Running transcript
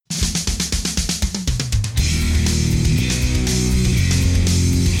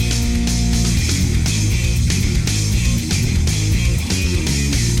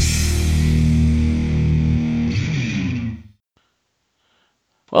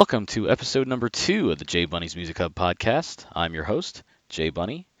Welcome to episode number 2 of the Jay Bunny's Music Hub podcast. I'm your host, Jay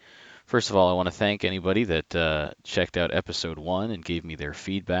Bunny. First of all, I want to thank anybody that checked out episode 1 and gave me their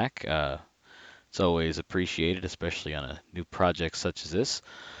feedback. It's always appreciated, especially on a new project such as this.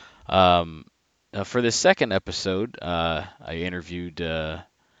 Um, for this second episode, I interviewed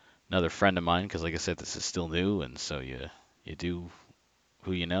another friend of mine because, like I said, this is still new, and so you do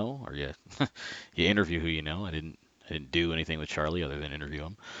who you know, or you interview who you know. I didn't do anything with Charlie other than interview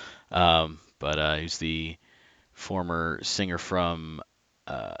him. But he's the former singer from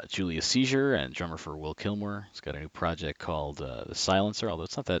Julius Caesar and drummer for Will Kilmer. He's got a new project called The Silencer, although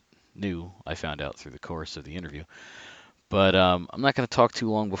it's not that new, I found out through the course of the interview. But I'm not going to talk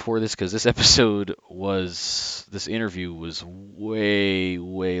too long before this because this interview was way,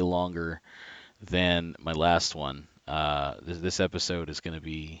 way longer than my last one. This episode is going to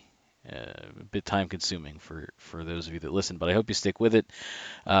be a bit time consuming for those of you that listen, but I hope you stick with it.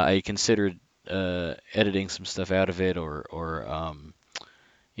 I considered editing some stuff out of it, or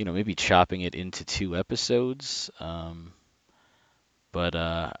maybe chopping it into 2 episodes. But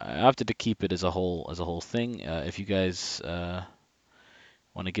I opted to keep it as a whole thing. If you guys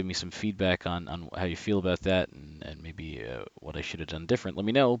want to give me some feedback on how you feel about that and maybe what I should have done different, let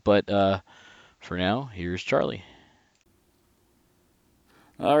me know. But for now, here's Charlie.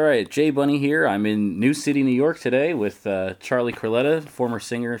 All right, Jay Bunny here. I'm in New City, New York today with Charlie Corletta, former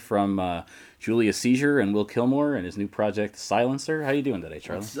singer from Julius Caesar and Will Kilmer, and his new project, Silencer. How you doing today,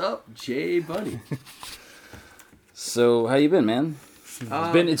 Charlie? What's up, Jay Bunny? So, how you been, man?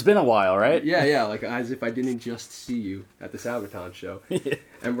 It's been a while, right? Yeah, like as if I didn't just see you at the Sabaton show. Yeah.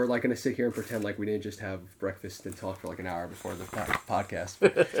 And we're like going to sit here and pretend like we didn't just have breakfast and talk for like an hour before the podcast.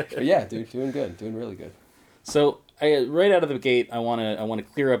 But yeah, dude, doing good, doing really good. So, right out of the gate, I want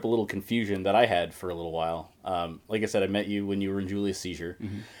to clear up a little confusion that I had for a little while. Like I said, I met you when you were in Julius Caesar,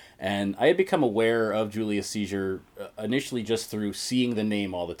 and I had become aware of Julius Caesar initially just through seeing the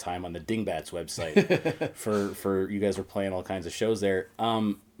name all the time on the Dingbats website. for you guys were playing all kinds of shows there,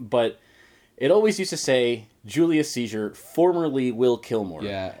 but it always used to say Julius Caesar, formerly Will Kilmer.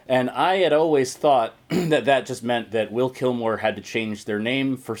 Yeah. And I had always thought that just meant that Will Kilmer had to change their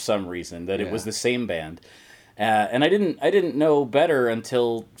name for some reason, that it was the same band. And I didn't know better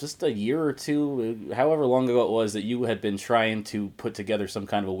until just a year or two, however long ago it was, that you had been trying to put together some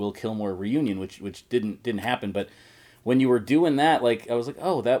kind of a Will Kilmer reunion, which didn't happen. But when you were doing that, like I was like,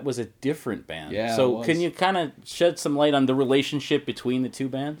 oh, that was a different band. Yeah. So can you kind of shed some light on the relationship between the two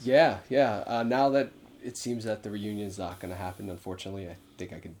bands? Yeah. Now that it seems that the reunion is not going to happen, unfortunately, I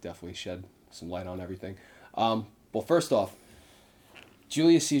think I can definitely shed some light on everything. Well, first off,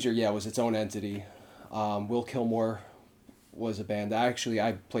 Julius Caesar, was its own entity. Will Kilmer was a band that actually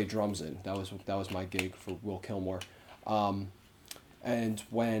I played drums in. That was my gig for Will Kilmer. And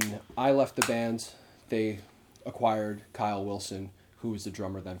when I left the band, they acquired Kyle Wilson, who was the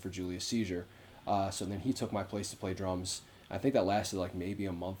drummer then for Julius Caesar. So then he took my place to play drums. I think that lasted like maybe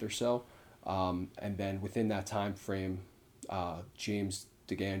a month or so. And then within that time frame, James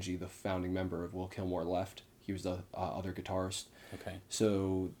DeGangi, the founding member of Will Kilmer, left. He was the other guitarist. Okay.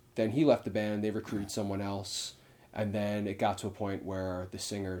 So then he left the band. They recruited someone else, and then it got to a point where the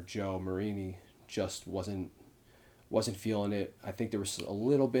singer Joe Marini just wasn't feeling it. I think there was a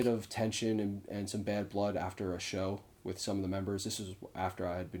little bit of tension and some bad blood after a show with some of the members. This was after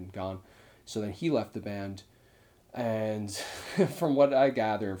I had been gone. So then he left the band, and from what I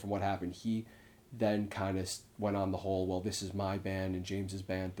gather and from what happened, he then kind of went on the whole, well, this is my band and James's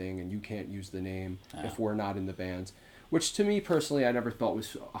band thing, and you can't use the name if we're not in the band. Which to me personally, I never thought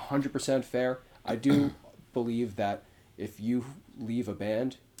was 100% fair. I do believe that if you leave a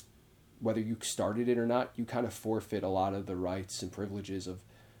band, whether you started it or not, you kind of forfeit a lot of the rights and privileges of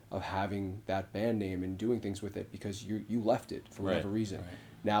having that band name and doing things with it because you left it for whatever reason. Right.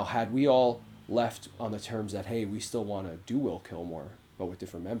 Now, had we all left on the terms that, hey, we still want to do Will Kilmer, but with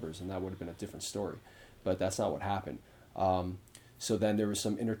different members, and that would have been a different story. But that's not what happened. So then there was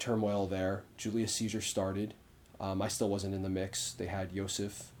some inner turmoil there. Julius Caesar started. I still wasn't in the mix. They had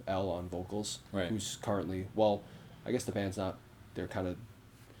Yosef L on vocals, who's currently, well, I guess the band's not, they're kind of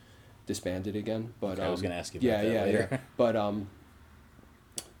disbanded again. But I was going to ask you about that later. Yeah.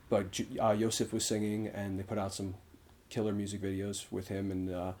 But Yosef was singing, and they put out some killer music videos with him,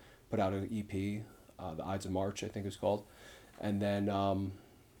 and put out an EP, The Ides of March, I think it's called. And then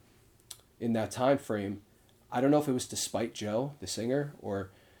in that time frame, I don't know if it was to spite Joe, the singer,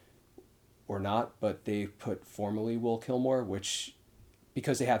 or not, but they put formerly Will Kilmer, which,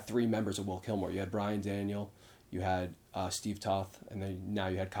 because they had 3 members of Will Kilmer. You had Brian Daniel, you had Steve Toth, and then now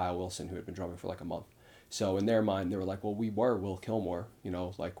you had Kyle Wilson, who had been drumming for like a month. So in their mind, they were like, well, we were Will Kilmore,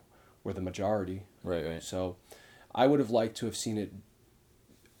 like we're the majority. Right, right. So I would have liked to have seen it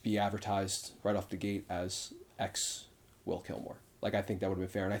be advertised right off the gate as ex Will Kilmore. Like, I think that would have been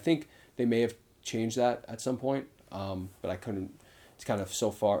fair. And I think they may have changed that at some point, but I couldn't. It's kind of so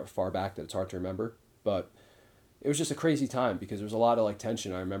far back that it's hard to remember. But it was just a crazy time because there was a lot of like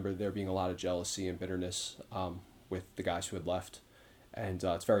tension. I remember there being a lot of jealousy and bitterness with the guys who had left. And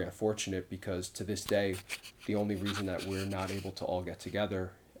it's very unfortunate because to this day, the only reason that we're not able to all get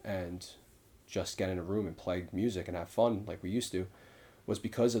together and just get in a room and play music and have fun like we used to was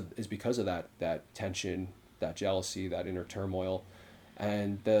because of that tension, that jealousy, that inner turmoil,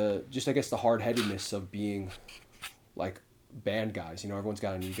 and the just I guess the hard headedness of being like band guys. Everyone's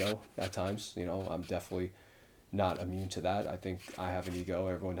got an ego at times. I'm definitely not immune to that. I think I have an ego.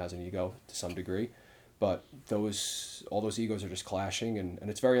 Everyone has an ego to some degree, but all those egos are just clashing, and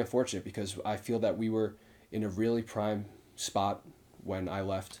it's very unfortunate because I feel that we were in a really prime spot when I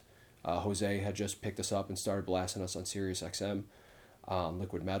left. Jose had just picked us up and started blasting us on Sirius XM,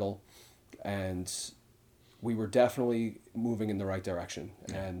 Liquid Metal, and we were definitely moving in the right direction.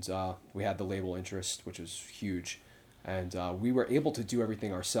 Yeah. And we had the label interest, which was huge, and we were able to do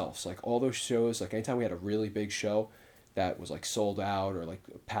everything ourselves. Like all those shows, like anytime we had a really big show that was like sold out or like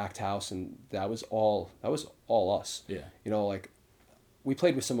a packed house, and that was all us. Yeah. Like we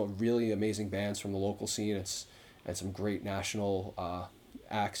played with some really amazing bands from the local scene. And some great national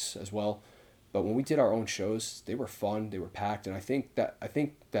acts as well. But when we did our own shows, they were fun, they were packed, and I think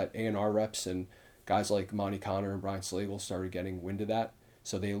that A&R reps and guys like Monty Connor and Brian Slagle started getting wind of that,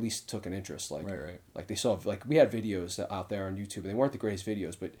 so they at least took an interest. Like, right. Like they saw, like we had videos out there on YouTube, and they weren't the greatest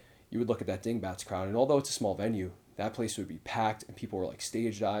videos, but you would look at that Dingbats crowd, and although it's a small venue, that place would be packed, and people were like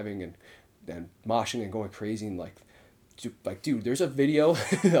stage diving and moshing and going crazy, and dude, there's a video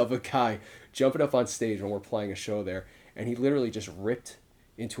of a guy jumping up on stage when we're playing a show there, and he literally just ripped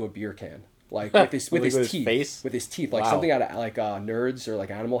into a beer can, like with his teeth, face? with his teeth, like Wow. something out of like Nerds or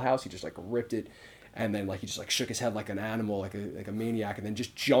like Animal House. He just like ripped it, and then like he just like shook his head like an animal, like a maniac, and then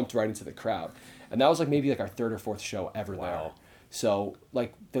just jumped right into the crowd. And that was like maybe like our third or fourth show ever there. Wow. So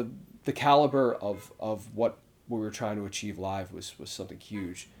like the caliber of what we were trying to achieve live was something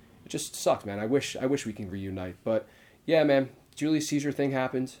huge. It just sucked, man. I wish we can reunite, but yeah, man. Julius Caesar thing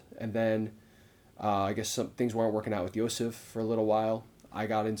happened, and then I guess some things weren't working out with Yosef for a little while. I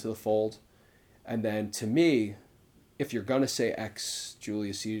got into the fold, and then to me, if you're gonna say ex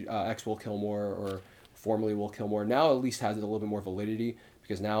Julius Caesar, ex Will Kilmore, or formerly Will Kilmore, now at least has a little bit more validity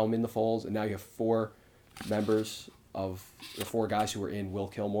because now I'm in the fold, and now you have four members of the four guys who were in Will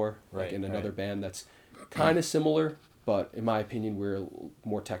Kilmore, like in another band that's kind of similar, but in my opinion, we're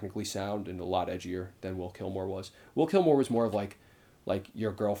more technically sound and a lot edgier than Will Kilmore was. Will Kilmore was more of like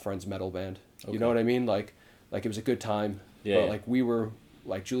your girlfriend's metal band. Okay. You know what I mean? Like it was a good time. Yeah. But like we were,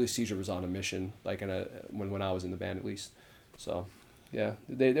 like Julius Caesar was on a mission, like when I was in the band at least. So, yeah,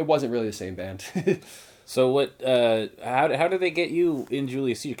 it wasn't really the same band. So what? How did they get you in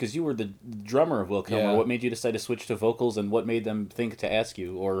Julius Caesar? Because you were the drummer of Will Kilmer. Yeah. What made you decide to switch to vocals, and what made them think to ask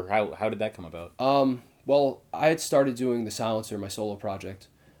you, or how did that come about? Well, I had started doing the Silencer, my solo project,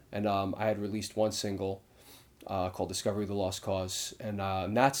 and I had released one single called "Discovery of the Lost Cause," and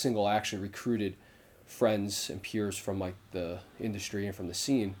that single I actually recruited friends and peers from like the industry and from the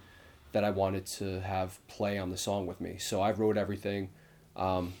scene that I wanted to have play on the song with me. So I wrote everything,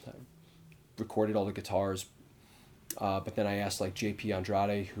 recorded all the guitars, but then I asked like JP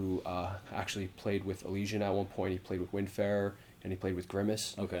Andrade, who actually played with Elysian at one point. He played with Windfarer and he played with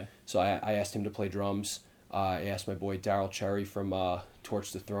Grimace. Okay. So I asked him to play drums. I asked my boy Daryl Cherry from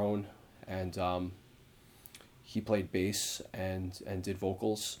Torch the Throne, and he played bass and did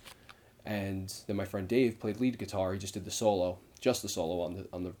vocals. And then my friend Dave played lead guitar. He just did the solo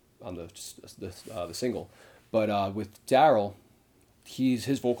on the single. But with Daryl,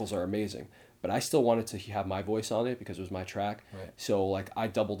 his vocals are amazing. But I still wanted to have my voice on it because it was my track. Right. So like I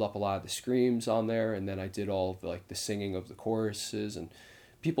doubled up a lot of the screams on there, and then I did all of the singing of the choruses. And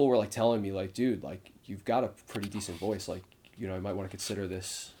people were like telling me like, dude, like you've got a pretty decent voice. Like you might want to consider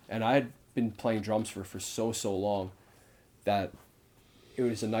this. And I had been playing drums for so long that it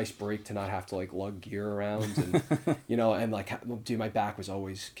was a nice break to not have to like lug gear around and and like dude, my back was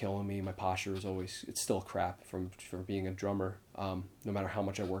always killing me. My posture was always, it's still crap from being a drummer. No matter how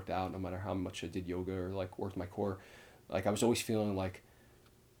much I worked out, no matter how much I did yoga or like worked my core, like I was always feeling like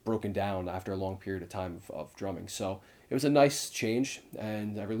broken down after a long period of time of drumming. So it was a nice change,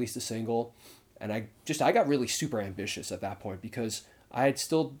 and I released a single, and I got really super ambitious at that point because I had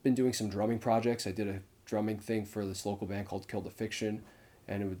still been doing some drumming projects. I did a drumming thing for this local band called Kill the Fiction.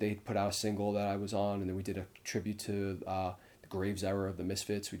 and they put out a single that I was on, and then we did a tribute to the Graves era of the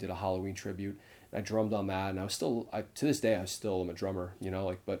Misfits. We did a Halloween tribute. And I drummed on that, and I was still, to this day, I still am a drummer, you know,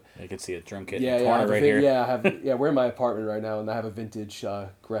 like, but... I can see a drum kit yeah, in the corner right here. Yeah, I have, yeah, we're in my apartment right now, and I have a vintage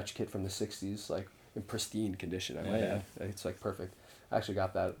Gretsch kit from the 60s, like, in pristine condition, I might add. It's, like, perfect. I actually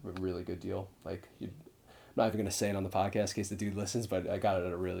got that at a really good deal. Like, I'm not even going to say it on the podcast in case the dude listens, but I got it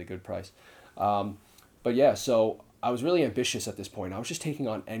at a really good price. But yeah, so I was really ambitious at this point. I was just taking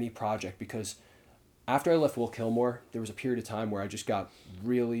on any project because after I left Will Kilmore, there was a period of time where I just got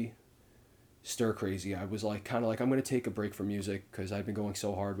really stir crazy. I was like, kind of like, I'm going to take a break from music because I'd been going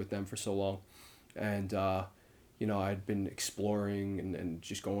so hard with them for so long. And, you know, I'd been exploring and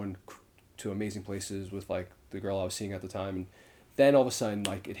just going to amazing places with like the girl I was seeing at the time. And then all of a sudden,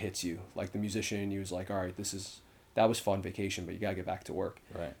 like, it hits you. Like the musician, you was like, all right, that was fun vacation, but you got to get back to work.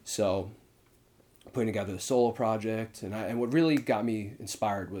 Right. So putting together the solo project, and what really got me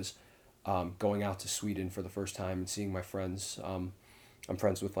inspired was going out to Sweden for the first time and seeing my friends. I'm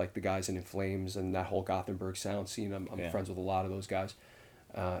friends with like the guys in Flames and that whole Gothenburg sound scene. I'm friends with a lot of those guys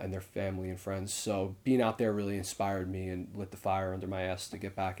and their family and friends. So being out there really inspired me and lit the fire under my ass to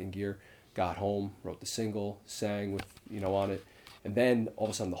get back in gear. Got home, wrote the single, sang with, you know, on it. And then all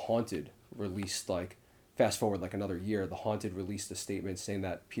of a sudden The Haunted released, like, fast forward like another year, The Haunted released a statement saying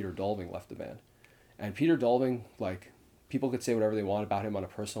that Peter Dolving left the band. And Peter Dolving, like, people could say whatever they want about him on a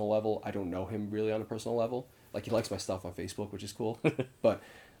personal level. I don't know him really on a personal level. Like, he likes my stuff on Facebook, which is cool. But,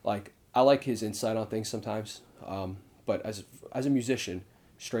 like, I like his insight on things sometimes. But as a musician,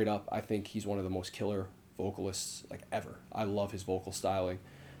 straight up, I think he's one of the most killer vocalists, like, ever. I love his vocal styling.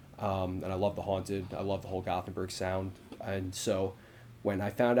 And I love The Haunted. I love the whole Gothenburg sound. And so when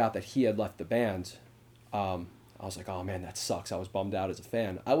I found out that he had left the band, I was like, oh, man, that sucks. I was bummed out as a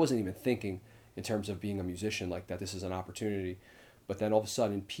fan. I wasn't even thinking in terms of being a musician, like that this is an opportunity. But then all of a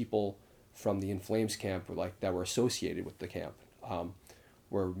sudden, people from the In Flames camp were like that were associated with the camp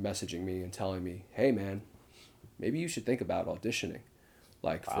were messaging me and telling me, hey man, maybe you should think about auditioning,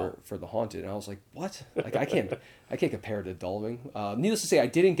 like for The Haunted. And I was like, what? Like I can't compare to Dolving. Needless to say, I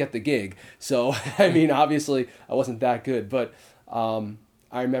didn't get the gig. So I mean, obviously I wasn't that good, but I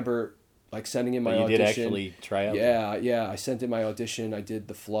remember like sending in my audition. You did actually try out? Yeah. I sent in my audition. I did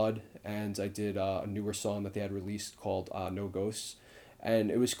The Flood, and I did a newer song that they had released called No Ghosts.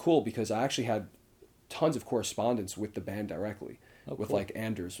 And it was cool because I actually had tons of correspondence with the band directly, with cool. Like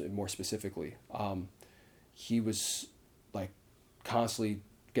Anders more specifically. He was like constantly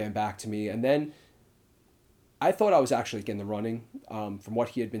getting back to me. And then I thought I was actually in the running. From what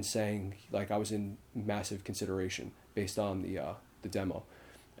he had been saying, like I was in massive consideration based on the demo.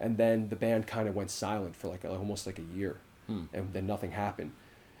 And then the band kind of went silent for like almost like a year, and then nothing happened.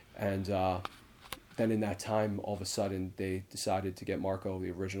 And then in that time, all of a sudden, they decided to get Marco,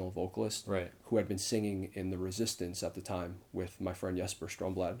 the original vocalist, right, who had been singing in The Resistance at the time with my friend Jesper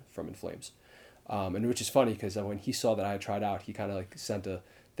Stromblad from In Flames. And which is funny because when he saw that I had tried out, he kind of like sent a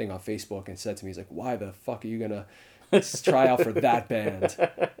thing on Facebook and said to me, he's like, why the fuck are you going to try out for that band?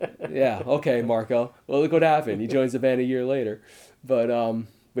 Yeah, okay, Marco. Well, look what happened. He joins the band a year later. But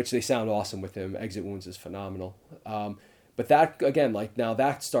which they sound awesome with him. Exit Wounds is phenomenal. But that, again, like now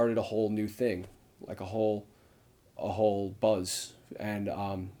that started a whole new thing, like a whole buzz.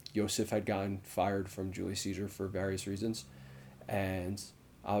 And Josef had gotten fired from Julius Caesar for various reasons. And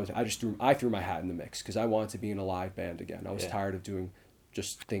I threw my hat in the mix because I wanted to be in a live band again. I was tired of doing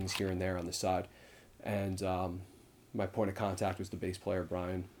just things here and there on the side. And my point of contact was the bass player,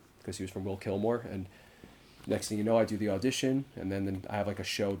 Brian, because he was from Will Kilmore. And next thing you know, I do the audition, and then I have like a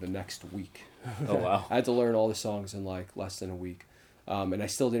show the next week. Oh, wow. I had to learn all the songs in like less than a week. And I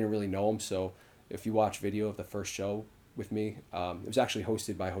still didn't really know them. So if you watch video of the first show with me, it was actually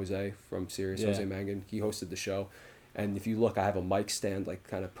hosted by Jose from Sirius, Jose Mangan. He hosted the show. And if you look, I have a mic stand like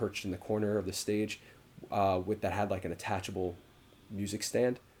kind of perched in the corner of the stage that had like an attachable music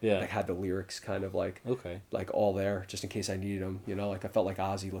stand. Yeah. Like had the lyrics kind of like all there just in case I needed them, you know, like I felt like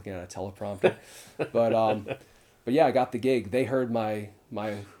Ozzy looking at a teleprompter. But yeah, I got the gig. They heard my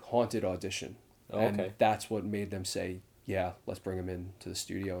Haunted audition. And that's what made them say, yeah, let's bring him in to the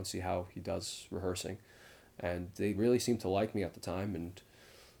studio and see how he does rehearsing. And they really seemed to like me at the time, and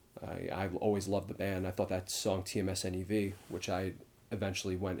I've always loved the band. I thought that song TMS NEV, which I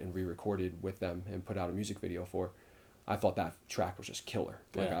eventually went and re-recorded with them and put out a music video for, I thought that track was just killer.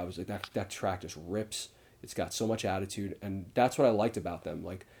 Like I was like, that track just rips. It's got so much attitude, and that's what I liked about them.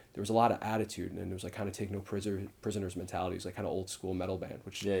 Like there was a lot of attitude, and it was like kind of take no prisoners mentality. It was like kind of old school metal band,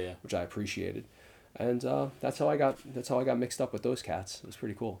 which I appreciated. And that's how I got mixed up with those cats. It was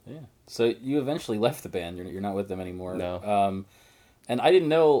pretty cool. Yeah. So you eventually left the band. You're not with them anymore. No. And I didn't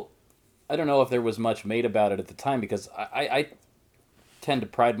know. I don't know if there was much made about it at the time because I tend to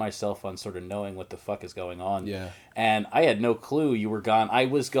pride myself on sort of knowing what the fuck is going on. Yeah. And I had no clue you were gone. I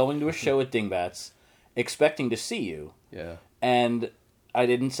was going to a show at Dingbats, expecting to see you. Yeah. And I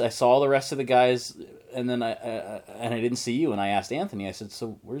didn't. I saw the rest of the guys, and then I didn't see you. And I asked Anthony. I said,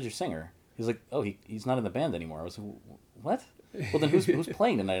 "So where's your singer?" He's like, "Oh, he's not in the band anymore." I was like, "What?" Well, then who's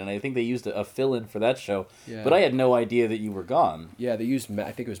playing tonight? And I think they used a fill-in for that show. Yeah. But I had no idea that you were gone. Yeah, they used,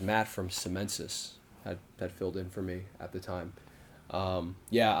 I think it was Matt from Cemensis had filled in for me at the time.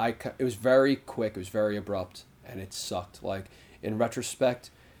 It was very quick, it was very abrupt, and it sucked. Like, in retrospect,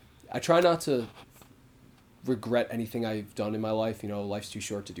 I try not to regret anything I've done in my life. You know, life's too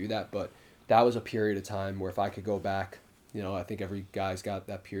short to do that, but that was a period of time where if I could go back, you know, I think every guy's got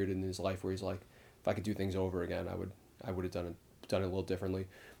that period in his life where he's like, if I could do things over again, I would have done it a little differently.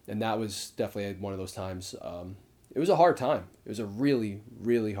 And that was definitely one of those times. It was a hard time. It was a really,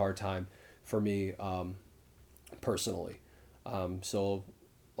 really hard time for me personally. So,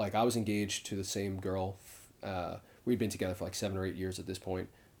 like, I was engaged to the same girl. We'd been together for like 7 or 8 years at this point.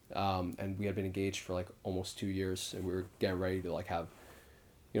 And we had been engaged for like almost 2 years, and we were getting ready to like have,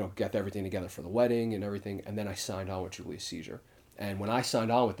 you know, get everything together for the wedding and everything. And then I signed on with Julius Caesar. And when I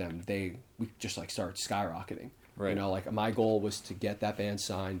signed on with them, we just like started skyrocketing. Right. You know, like my goal was to get that band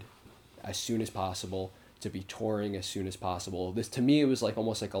signed as soon as possible, to be touring as soon as possible. This, to me, it was like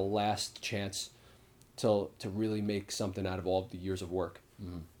almost like a last chance to really make something out of all of the years of work.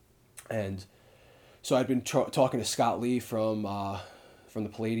 Mm-hmm. And so I'd been talking to Scott Lee from the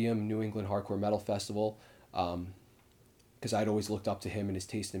Palladium New England Hardcore Metal Festival, because I'd always looked up to him and his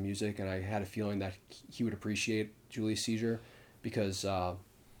taste in music, and I had a feeling that he would appreciate Julius Caesar, because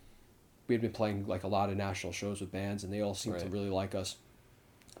we had been playing like a lot of national shows with bands, and they all seemed to really like us.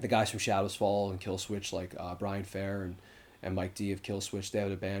 The guys from Shadows Fall and Killswitch, like Brian Fair and Mike D of Killswitch, they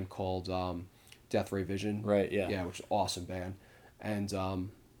had a band called Death Ray Vision. Right, yeah. Yeah, which is an awesome band. And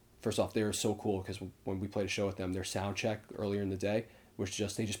first off, they were so cool because when we played a show with them, their sound check earlier in the day was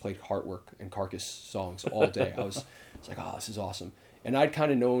they just played Heartwork and Carcass songs all day. I was like, oh, this is awesome. And I'd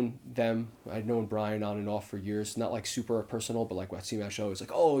kind of known them. I'd known Brian on and off for years. Not like super personal, but like when I see him at a show, it's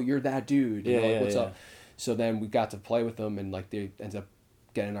like, oh, you're that dude. You know, like, what's up? So then we got to play with them, and like they ended up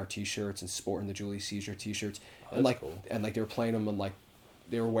getting our T-shirts and sporting the Julius Caesar T-shirts. Oh, and like cool. and like they were playing them on like,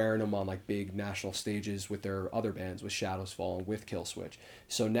 they were wearing them on like big national stages with their other bands, with Shadows Fall and with Killswitch.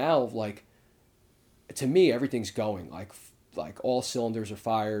 So now, like, to me, everything's going like all cylinders are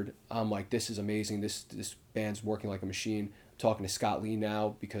fired. I'm like, this is amazing. This band's working like a machine. I'm talking to Scott Lee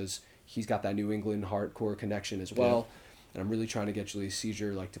now because he's got that New England hardcore connection as well, and I'm really trying to get Julius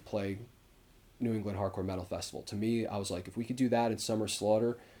Caesar like to play New England Hardcore Metal Festival. To me, I was like, if we could do that in Summer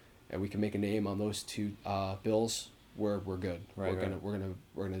Slaughter, and we can make a name on those two bills, we're good. Right, we're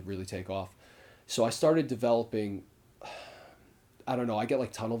gonna really take off. So I started developing. I don't know. I get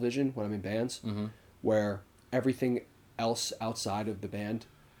like tunnel vision when I'm in bands, where everything else outside of the band,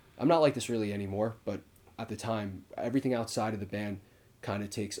 I'm not like this really anymore, but at the time, everything outside of the band kind of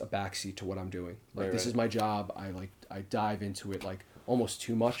takes a backseat to what I'm doing. Like, this is my job. I dive into it like almost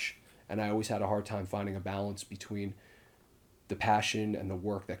too much, and I always had a hard time finding a balance between the passion and the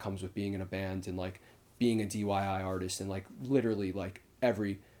work that comes with being in a band, and like being a DIY artist, and like literally like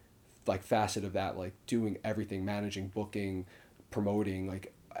every like facet of that, like doing everything, managing, booking, promoting,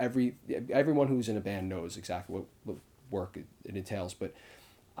 like everyone who's in a band knows exactly what work it entails. But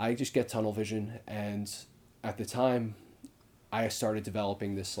I just get tunnel vision, and at the time I started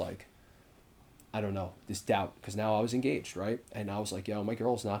developing this like, I don't know, this doubt, because now I was engaged, right? And I was like, yo, my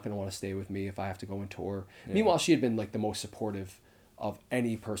girl's not going to want to stay with me if I have to go and tour. Yeah. Meanwhile, she had been like the most supportive of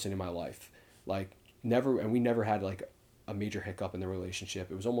any person in my life. Like we never had like a major hiccup in the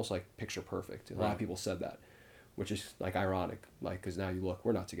relationship. It was almost like picture perfect. A lot of people said that, which is like ironic, like, because now you look,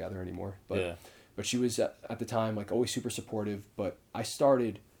 we're not together anymore. But she was at the time like always super supportive, but I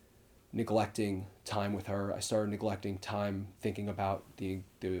started neglecting time with her. I started neglecting time thinking about the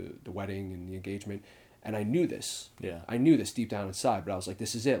wedding and the engagement, and I knew this. Yeah. I knew this deep down inside, but I was like,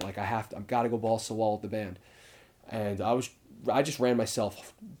 this is it. Like I've got to go balls to the wall with the band. And I just ran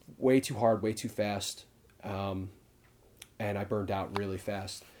myself way too hard, way too fast, and I burned out really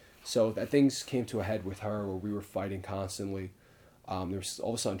fast. So that things came to a head with her where we were fighting constantly. There was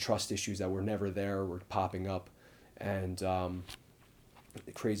all of a sudden trust issues that were never there were popping up, and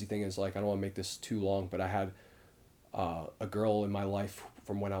the crazy thing is, like, I don't want to make this too long, but I had a girl in my life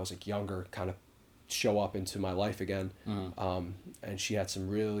from when I was like younger kind of show up into my life again, and she had some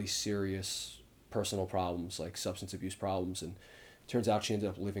really serious personal problems, like substance abuse problems, and Turns out she ended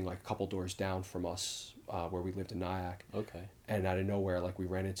up living like a couple doors down from us, where we lived in Nyack. Okay. And out of nowhere, like we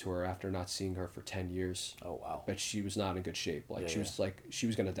ran into her after not seeing her for 10 years. Oh wow. But she was not in good shape. Like Yeah, she yeah. was like she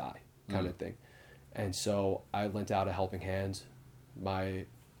was gonna die, kind of thing. And so I lent out a helping hand. My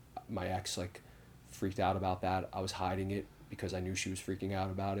ex like freaked out about that. I was hiding it because I knew she was freaking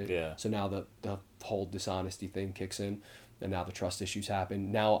out about it. Yeah. So now the whole dishonesty thing kicks in, and now the trust issues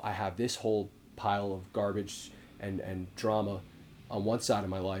happen. Now I have this whole pile of garbage and drama on one side of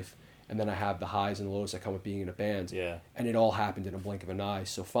my life, and then I have the highs and lows that come with being in a band. Yeah. And it all happened in a blink of an eye.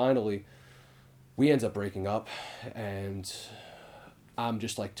 So finally, we end up breaking up, and I'm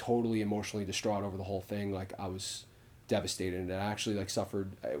just like totally emotionally distraught over the whole thing. Like I was devastated, and I actually like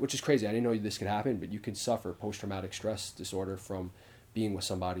suffered, which is crazy. I didn't know this could happen, but you can suffer post-traumatic stress disorder from being with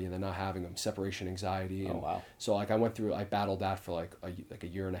somebody and then not having them, separation anxiety. And Oh wow. so like I battled that for like a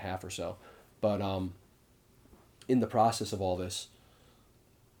year and a half or so. But in the process of all this,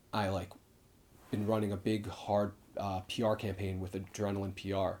 I like been running a big hard PR campaign with Adrenaline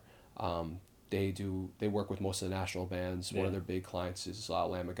PR. They work with most of the national bands. One of Yeah. their big clients is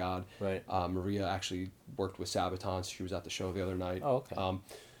Lamb of God. Right. Maria actually worked with Sabaton. She was at the show the other night. Oh okay.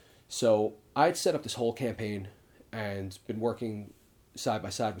 So I'd set up this whole campaign and been working side by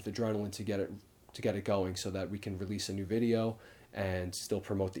side with Adrenaline to get it going so that we can release a new video and still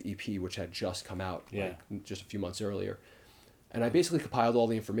promote the EP, which had just come out Yeah. like just a few months earlier. And I basically compiled all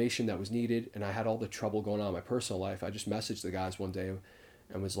the information that was needed, and I had all the trouble going on in my personal life. I just messaged the guys one day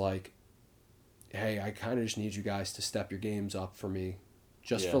and was like, hey, I kind of just need you guys to step your games up for me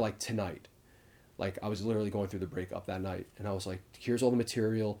just Yeah. for like tonight. Like I was literally going through the breakup that night, and I was like, here's all the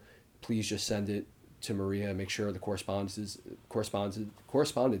material. Please just send it to Maria, make sure the correspondence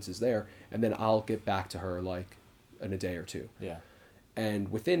is there, and then I'll get back to her like in a day or two. Yeah.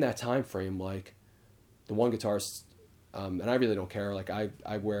 And within that time frame, like the one guitarist, and I really don't care. Like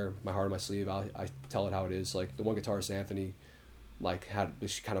I wear my heart on my sleeve. I tell it how it is. Like the one guitarist, Anthony, like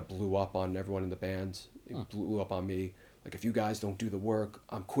she kind of blew up on everyone in the band. It blew up on me. Like if you guys don't do the work,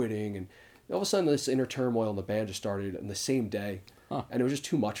 I'm quitting. And all of a sudden, this inner turmoil in the band just started on the same day, and it was just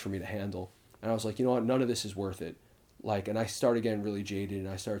too much for me to handle. And I was like, you know what? None of this is worth it. Like, and I started getting really jaded, and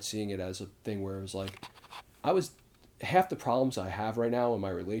I started seeing it as a thing where it was like, half the problems I have right now in my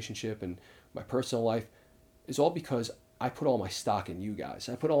relationship and my personal life is all because I put all my stock in you guys.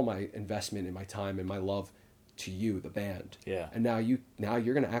 I put all my investment in my time and my love to you, the band. Yeah. And now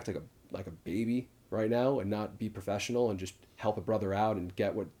you're gonna act like a baby right now and not be professional and just help a brother out and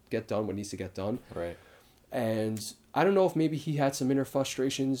get done what needs to get done. Right. And I don't know if maybe he had some inner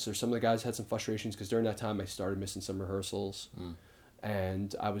frustrations or some of the guys had some frustrations because during that time I started missing some rehearsals,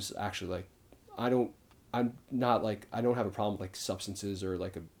 and I was actually like, I don't have a problem with like substances or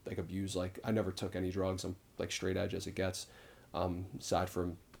like abuse. Like I never took any drugs. I'm like straight edge as it gets, aside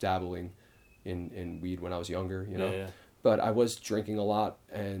from dabbling in weed when I was younger, you know. Yeah. But I was drinking a lot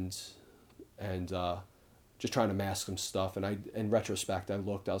and just trying to mask some stuff. And in retrospect, I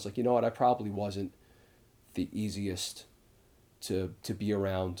was like, you know what, I probably wasn't the easiest to be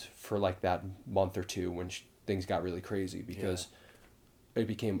around for like that month or two when things got really crazy because it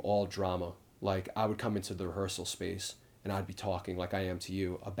became all drama. Like I would come into the rehearsal space and I'd be talking like I am to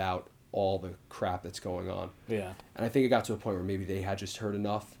you about all the crap that's going on. Yeah. And I think it got to a point where maybe they had just heard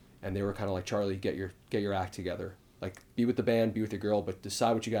enough and they were kind of like, Charlie, get your act together. Like be with the band, be with your girl, but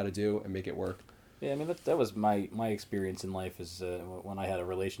decide what you got to do and make it work. Yeah, I mean that was my experience in life is when I had a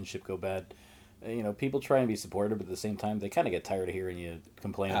relationship go bad. You know, people try and be supportive, but at the same time, they kind of get tired of hearing you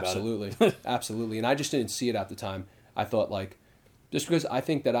complain Absolutely. about it. Absolutely. And I just didn't see it at the time. I thought like, just because I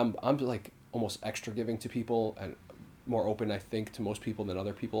think that I'm like almost extra giving to people and more open, I think, to most people than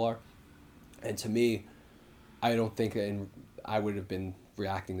other people are. And to me, I don't think I would have been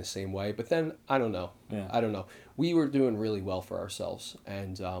reacting the same way. But then I don't know. Yeah. I don't know. We were doing really well for ourselves,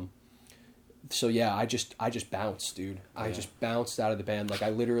 and so yeah, I just bounced, dude. I just bounced out of the band. Like I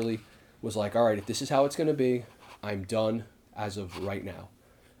literally was like, all right, if this is how it's gonna be, I'm done as of right now.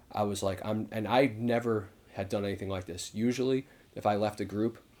 I was like, and I never had done anything like this. Usually, if I left a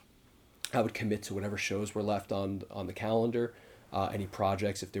group, I would commit to whatever shows were left on the calendar, any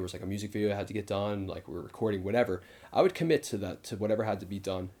projects. If there was like a music video that had to get done, like we were recording, whatever, I would commit to whatever had to be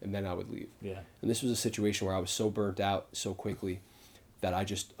done, and then I would leave. Yeah. And this was a situation where I was so burnt out so quickly that I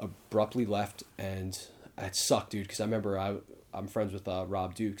just abruptly left, and it sucked, dude. Because I remember I'm friends with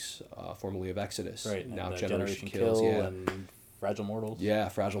Rob Dukes, formerly of Exodus, Right. now and, Generation Kills, yeah. and Fragile Mortals. Yeah,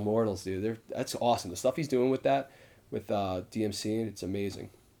 Fragile Mortals, dude. That's awesome. The stuff he's doing with that, with DMC, it's amazing.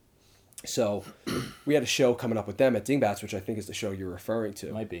 So we had a show coming up with them at Dingbats, which I think is the show you're referring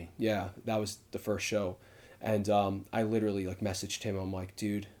to. Might be. Yeah, that was the first show. And I literally like messaged him. I'm like,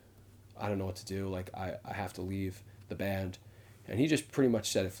 dude, I don't know what to do. Like, I have to leave the band. And he just pretty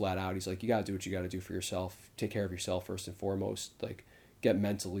much said it flat out. He's like, you got to do what you got to do for yourself. Take care of yourself first and foremost. Like, get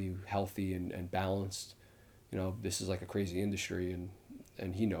mentally healthy and balanced. You know, this is like a crazy industry,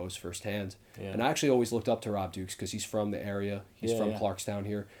 and he knows firsthand. Yeah. And I actually always looked up to Rob Dukes because he's from the area. He's from Clarkstown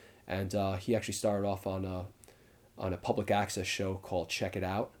here. And he actually started off on a public access show called Check It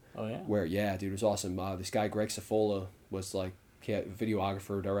Out. Oh, yeah? Where, yeah, dude, it was awesome. This guy, Greg Cifola, was like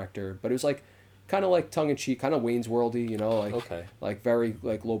videographer, director. But it was like kind of like tongue-in-cheek, kind of Wayne's Worldy, you know, like like very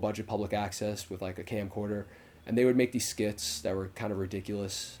like low-budget public access with like a camcorder. And they would make these skits that were kind of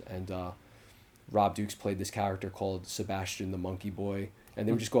ridiculous. And Rob Dukes played this character called Sebastian the Monkey Boy. And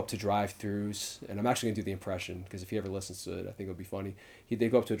they would just go up to drive-thrus. And I'm actually going to do the impression, because if he ever listens to it, I think it'll be funny. They'd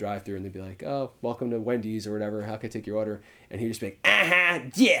go up to a drive-thru and they'd be like, oh, welcome to Wendy's or whatever. How can I take your order? And he'd just be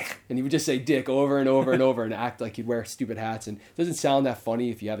like, dick. And he would just say dick over and over and over and act like he'd wear stupid hats. And it doesn't sound that funny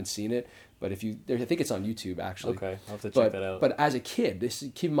if you haven't seen it. But if you, I think it's on YouTube, actually. Okay, I'll have to check that out. But as a kid,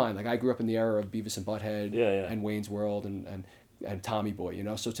 keep in mind, like, I grew up in the era of Beavis and Butthead and Wayne's World and Tommy Boy, you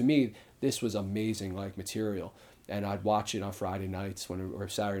know? So to me, this was amazing, like, material. And I'd watch it on Friday nights or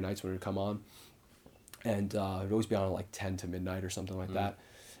Saturday nights when it would come on. And it'd always be on like 10 to midnight or something like that.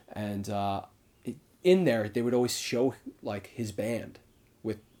 And in there, they would always show like his band.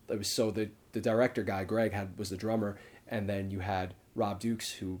 So the director guy, Greg, was the drummer. And then you had Rob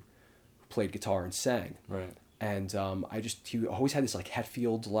Dukes, who played guitar and sang. Right. And he always had this like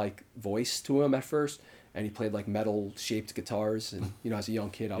Hetfield-like voice to him at first. And he played like metal shaped guitars. And, you know, as a young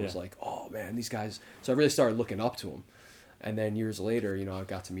kid, I was like, oh man, these guys. So I really started looking up to him. And then years later, you know, I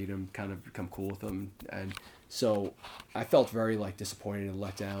got to meet him, kind of become cool with him. And so I felt very like disappointed and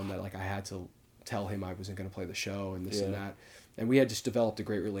let down that like I had to tell him I wasn't going to play the show and this and that. And we had just developed a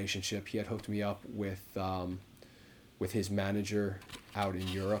great relationship. He had hooked me up with his manager out in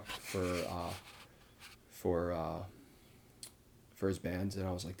Europe for his bands. And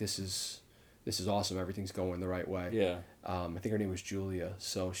I was like, this is awesome. Everything's going the right way. Yeah. I think her name was Julia.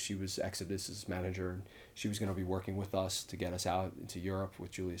 So she was Exodus's manager, and she was going to be working with us to get us out into Europe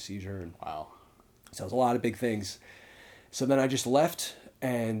with Julius Caesar. And wow. So it was a lot of big things. So then I just left,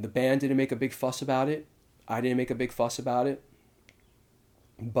 and the band didn't make a big fuss about it. I didn't make a big fuss about it.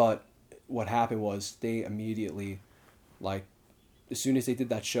 But what happened was they immediately, like, as soon as they did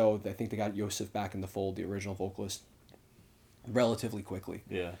that show, I think they got Yosef back in the fold, the original vocalist, relatively quickly.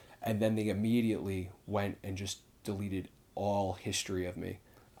 Yeah. And then they immediately went and just deleted all history of me.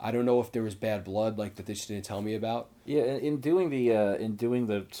 I don't know if there was bad blood like that they just didn't tell me about. Yeah, in doing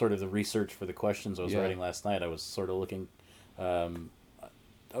the sort of the research for the questions I was writing last night, I was sort of looking. I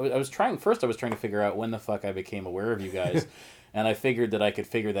was trying to figure out when the fuck I became aware of you guys, and I figured that I could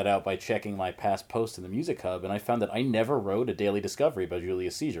figure that out by checking my past posts in the Music Hub, and I found that I never wrote a daily discovery by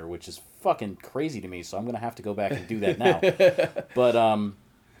Julius Caesar, which is fucking crazy to me. So I'm gonna have to go back and do that now. But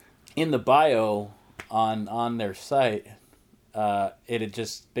in the bio on their site, it had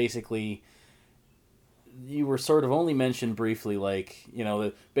just basically, you were sort of only mentioned briefly, like, you know,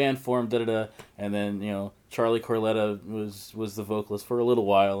 the band formed, and then, you know, Charlie Corletta was the vocalist for a little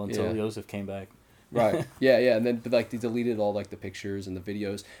while until Joseph came back. Right. Yeah, and then but like they deleted all like the pictures and the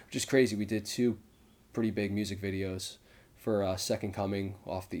videos, which is crazy. We did 2 pretty big music videos for Second Coming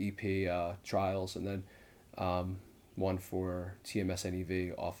off the EP Trials, and then one for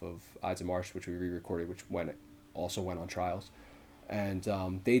TMSNEV off of Ides of March, which we re-recorded, which also went on Trials. And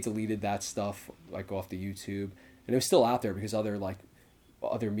they deleted that stuff like off the YouTube, and it was still out there because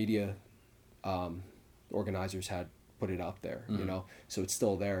other media organizers had put it up there, you know, so it's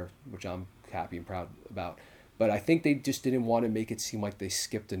still there, which I'm happy and proud about. But I think they just didn't want to make it seem like they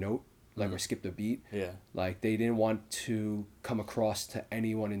skipped a note, or skipped a beat. Yeah. Like they didn't want to come across to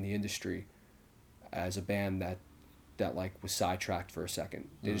anyone in the industry as a band that like was sidetracked for a second.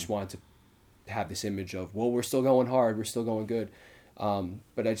 They just wanted to have this image of, well, we're still going hard, we're still going good.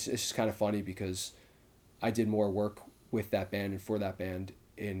 But it's just kind of funny because I did more work with that band and for that band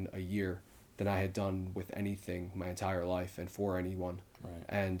in a year than I had done with anything my entire life and for anyone. Right.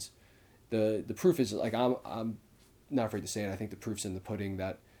 And the proof is, like, I'm not afraid to say it, I think the proof's in the pudding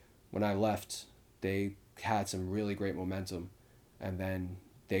that when I left, they had some really great momentum, and then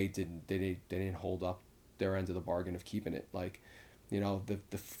they didn't hold up their end of the bargain of keeping it. Like, you know,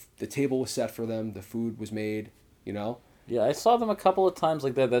 the table was set for them, the food was made, you know. Yeah, I saw them a couple of times,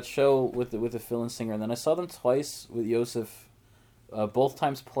 like that show with the fill-in singer, and then I saw them twice with Yosef, both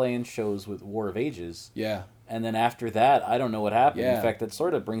times playing shows with War of Ages. Yeah. And then after that, I don't know what happened. Yeah. In fact, that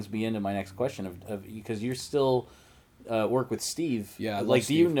sort of brings me into my next question of because you're still work with Steve. Yeah, I love like,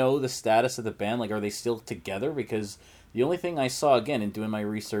 do you Steve. know the status of the band? Like, are they still together? Because the only thing I saw, again, in doing my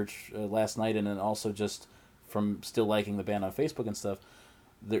research last night, and then also just from still liking the band on Facebook and stuff,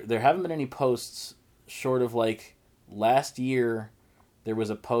 there haven't been any posts short of, like, last year there was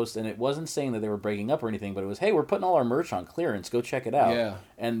a post, and it wasn't saying that they were breaking up or anything, but it was, hey, we're putting all our merch on clearance, go check it out. Yeah.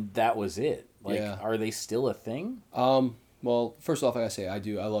 And that was it. Like, Yeah. are they still a thing? Well, first off, I gotta say, I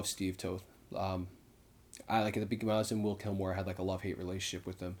love Steve Toth. I like at the beginning when I was in Will Kilmore, I had like a love-hate relationship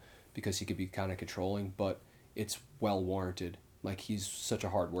with him because he could be kind of controlling, but it's well warranted. Like, he's such a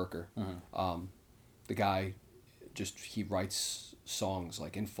hard worker. The guy he writes songs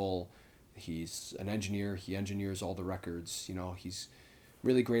like in full. He's an engineer. He engineers all the records. You know, he's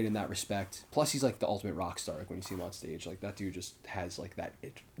really great in that respect. Plus, he's like the ultimate rock star. Like, when you see him on stage, like, that dude just has like that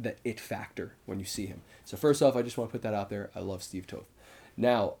it factor when you see him. So first off, I just want to put that out there. I love Steve Toth.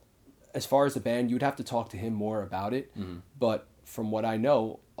 Now, as far as the band, you would have to talk to him more about it. But from what I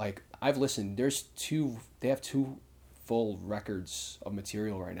know, like, I've listened. They have two full records of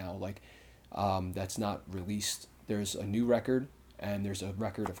material right now. Like, that's not released. There's a new record and there's a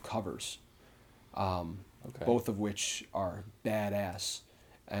record of covers. Okay. Both of which are badass,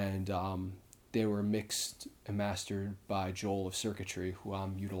 and they were mixed and mastered by Joel of Circuitry, who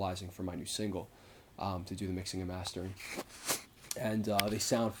I'm utilizing for my new single, to do the mixing and mastering, and they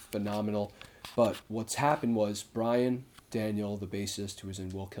sound phenomenal. But what's happened was Brian Daniel, the bassist who was in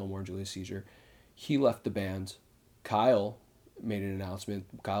Will Kilmore and Julius Caesar, he left the band. Kyle made an announcement.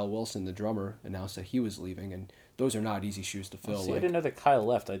 Kyle Wilson, the drummer, announced that he was leaving, and those are not easy shoes to fill. See, I didn't know that Kyle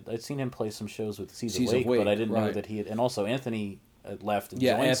left. I'd seen him play some shows with Seas of Wake, Wake, but I didn't know right. that he had... And also, Anthony had left and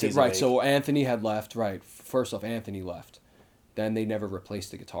Yeah, joined Anthony, Seas of right. Wake. So Anthony had left. Right. First off, Anthony left. Then they never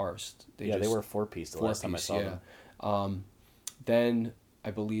replaced the guitarist. They were a four-piece the last time I saw them. Then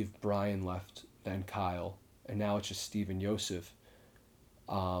I believe Brian left. Then Kyle, and now it's just Steve and Yosef.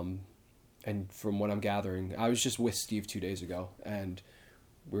 And from what I'm gathering, I was just with Steve 2 days ago, and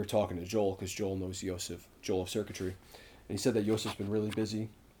we were talking to Joel because Joel knows Yosef, Joel of Circuitry, and he said that Yosef's been really busy,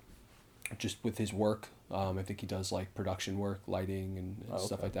 just with his work. I think he does like production work, lighting, and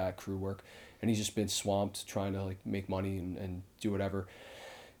stuff like that, crew work, and he's just been swamped trying to like make money and do whatever.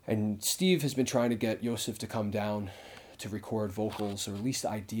 And Steve has been trying to get Yosef to come down to record vocals or at least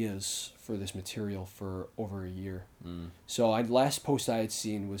ideas for this material for over a year. So last post I had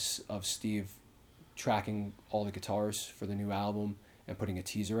seen was of Steve tracking all the guitars for the new album and putting a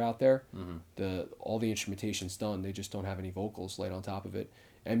teaser out there. All the instrumentation's done. They just don't have any vocals laid on top of it.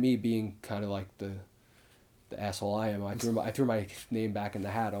 And me being kind of like the asshole I am, I threw my name back in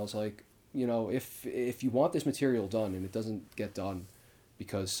the hat. I was like, you know, if you want this material done and it doesn't get done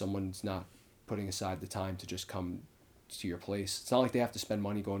because someone's not putting aside the time to just come to your place, it's not like they have to spend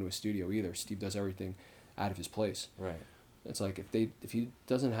money going to a studio either. Steve does everything out of his place. Right. It's like if he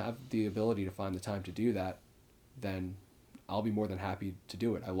doesn't have the ability to find the time to do that, then I'll be more than happy to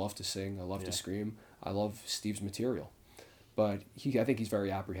do it. I love to sing. I love to scream. I love Steve's material. But I think he's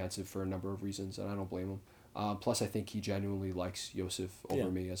very apprehensive for a number of reasons, and I don't blame him. Plus, I think he genuinely likes Yosef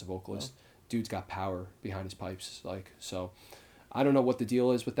over me as a vocalist. Dude's got power behind his pipes. So I don't know what the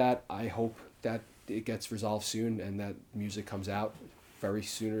deal is with that. I hope that it gets resolved soon and that music comes out very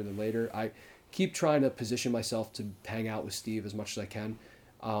sooner than later. I keep trying to position myself to hang out with Steve as much as I can.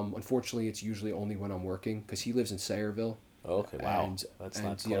 Unfortunately, it's usually only when I'm working because he lives in Sayreville. Okay, wow. That's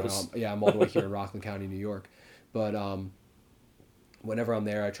not close. I'm all the way here in Rockland County, New York. But whenever I'm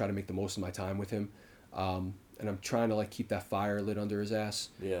there, I try to make the most of my time with him. And I'm trying to like keep that fire lit under his ass.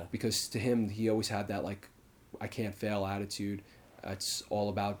 Yeah. Because to him, he always had that like, I can't fail attitude. It's all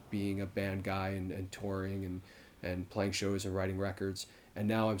about being a band guy and touring and playing shows and writing records. And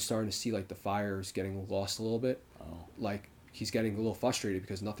now I'm starting to see like the fire is getting lost a little bit. Like he's getting a little frustrated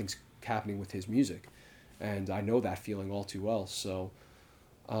because nothing's happening with his music. And I know that feeling all too well. So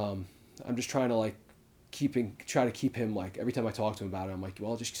I'm just trying to like try to keep him, like every time I talk to him about it, I'm like,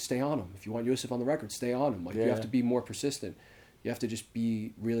 well, just stay on him. If you want Yosef on the record, stay on him. Like you have to be more persistent. You have to just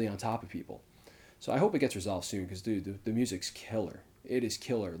be really on top of people. So I hope it gets resolved soon because dude, the music's killer. It is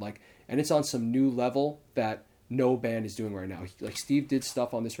killer. Like, and it's on some new level that no band is doing right now. Like Steve did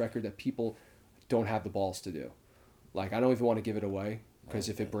stuff on this record that people don't have the balls to do. Like I don't even want to give it away because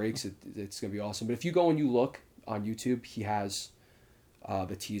if it breaks, it's gonna be awesome. But if you go and you look on YouTube, he has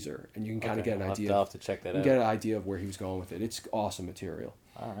the teaser, and you can kind of get an idea. I'll have to check that out. Get an idea of where he was going with it. It's awesome material.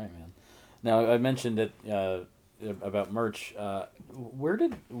 All right, man. Now I mentioned it about merch. Where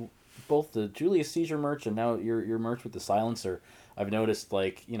did both the Julius Caesar merch and now your merch with the silencer. I've noticed,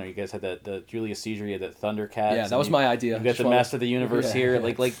 like, you guys had the Julius Caesar, you had that Thundercats. Yeah, that was my idea. You got the Master of the Universe here.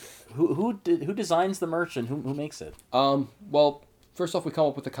 Yeah. Like who designs the merch and who makes it? Well, first off, we come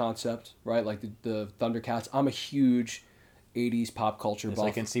up with the concept, right? Like the Thundercats. I'm a huge 80s pop culture buff.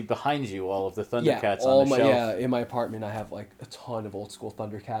 I can see behind you all of the Thundercats all on the my shelf. yeah, in my apartment I have like a ton of old school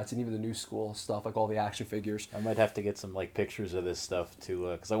Thundercats and even the new school stuff, like all the action figures. I might have to get some like pictures of this stuff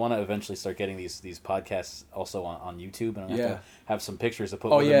too, because I want to eventually start getting these podcasts also on YouTube, and I'm gonna have to have some pictures to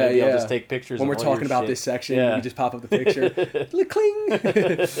put. Oh with yeah, them. Maybe yeah. I'll just take pictures when of we're all talking your about shit. this section. Yeah. You just pop up the picture, cling.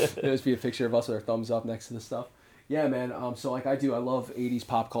 There'll just be a picture of us with our thumbs up next to the stuff. Yeah, man. So like I love 80s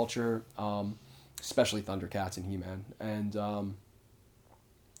pop culture, especially Thundercats and He-Man, and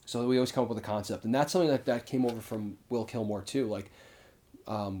so we always come up with a concept, and that's something that came over from Will Kilmore too. Like,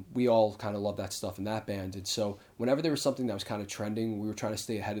 we all kind of love that stuff in that band, and so whenever there was something that was kind of trending, we were trying to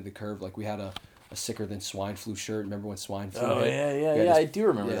stay ahead of the curve. Like we had a sicker than swine flu shirt. Remember when swine flu? Oh hit? yeah. I do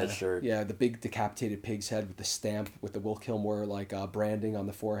remember that shirt. Yeah, the big decapitated pig's head with the stamp with the Will Kilmore branding on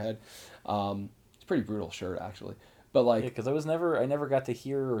the forehead. It's a pretty brutal shirt actually, but like because I never got to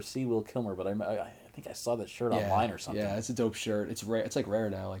hear or see Will Kilmer, but I think I saw that shirt online or something. Yeah, it's a dope shirt. It's rare. It's like rare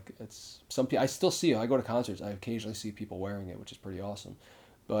now. Like it's some people. I still see it. I go to concerts. I occasionally see people wearing it, which is pretty awesome.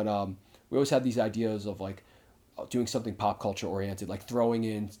 But we always had these ideas of like doing something pop culture oriented, like throwing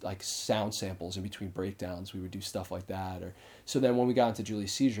in like sound samples in between breakdowns. We would do stuff like that. Or so then when we got into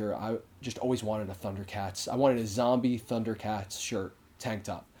Julius Caesar, I just always wanted a Thundercats. I wanted a zombie Thundercats shirt, tank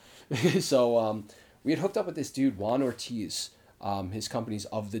top. So we had hooked up with this dude Juan Ortiz. His company's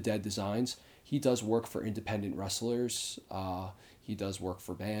Of the Dead Designs. He does work for independent wrestlers. He does work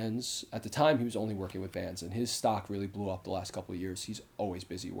for bands. At the time, he was only working with bands, and his stock really blew up the last couple of years. He's always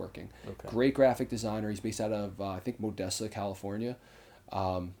busy working. Okay. Great graphic designer. He's based out of, I think, Modesta, California.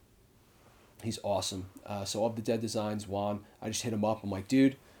 He's awesome. So Of the Dead Designs, Juan, I just hit him up. I'm like,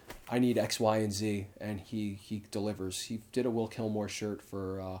 dude, I need X, Y, and Z, and he delivers. He did a Will Kilmore shirt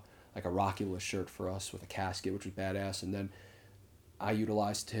for, like a Rockula shirt for us with a casket, which was badass, and then I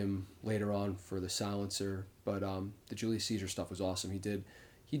utilized him later on for the silencer, but the Julius Caesar stuff was awesome. He did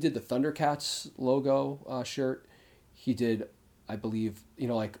the Thundercats logo shirt. He did, I believe,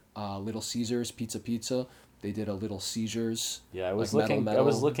 like Little Caesars Pizza. They did a Little Caesars. Yeah, I was like looking. metal. I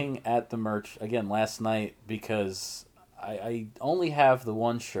was looking at the merch again last night because I only have the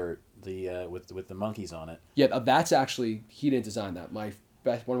one shirt, the with the monkeys on it. Yeah, that's actually he didn't design that.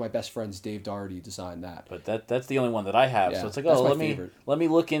 One of my best friends, Dave Doherty, designed that. But that's the only one that I have. Yeah, so it's like, that's oh, my let favorite. me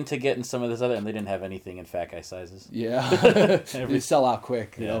look into getting some of this other, and they didn't have anything in fat guy sizes. Yeah, they sell out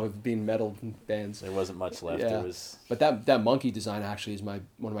quick. You know, with being metal bands. There wasn't much left. Yeah. It was. But that monkey design actually is one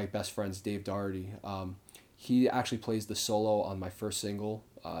of my best friends, Dave Doherty. He actually plays the solo on my first single,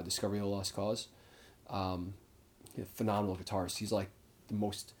 Discovery of the Lost Cause. Phenomenal guitarist. He's like the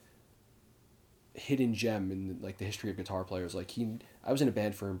most hidden gem in like the history of guitar players. Like I was in a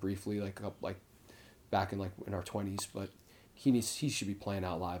band for him briefly, like back in our 20s, but he should be playing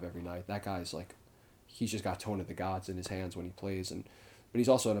out live every night. That guy's like, he's just got Tone of the Gods in his hands when he plays, but he's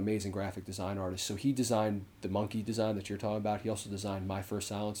also an amazing graphic design artist. So he designed the monkey design that you're talking about. He also designed my first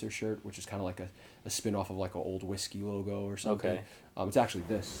silencer shirt, which is kind of like a spin-off of like an old whiskey logo or something. Okay. It's actually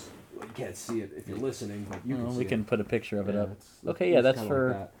this. You can't see it if you're listening, but you can see We can it. put a picture of it up. It's Okay, yeah, that's kinda for.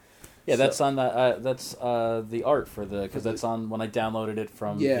 like that. Yeah, So- that's on the art for the because that's on when I downloaded it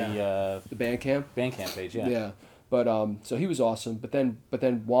from the the Bandcamp. Bandcamp page. Yeah. Yeah. But so he was awesome. But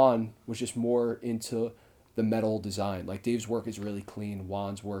then Juan was just more into the metal design. Like Dave's work is really clean.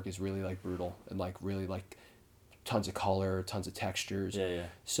 Juan's work is really like brutal and like really like tons of color, tons of textures. Yeah.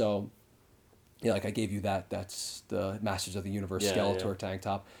 So yeah, like I gave you that. That's the Masters of the Universe Yeah, Skeletor tank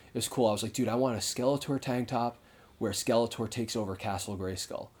top. It was cool. I was like, dude, I want a Skeletor tank top where Skeletor takes over Castle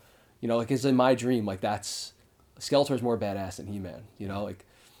Grayskull. Like it's in my dream. Like that's Skeletor's more badass than He-Man. Like.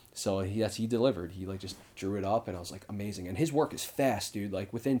 So he delivered. He like just drew it up, and I was like, amazing. And his work is fast, dude.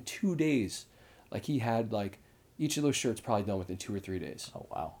 Like within 2 days, like he had like each of those shirts probably done within 2 or 3 days. Oh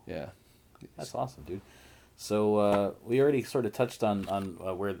wow. Yeah, That's awesome, dude. So we already sort of touched on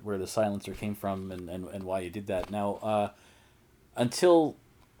where the silencer came from and why you did that. Now, until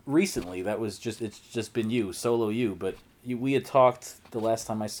recently, it's just been you, solo you. But we had talked the last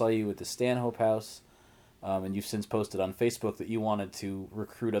time I saw you at the Stanhope House. And you've since posted on Facebook that you wanted to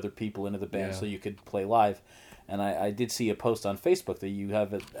recruit other people into the band so you could play live. And I did see a post on Facebook that you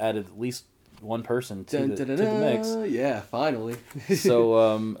have added at least one person to the mix. Yeah, finally.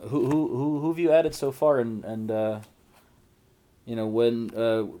 So who have you added so far? And when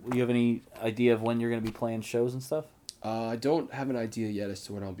you have any idea of when you're going to be playing shows and stuff? I don't have an idea yet as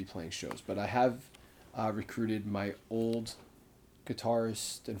to when I'll be playing shows, but I have recruited my old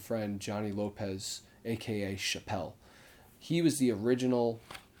guitarist and friend Johnny Lopez, aka Chappelle. He was the original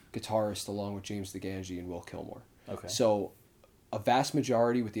guitarist along with James DeGangi and Will Kilmore. Okay. So a vast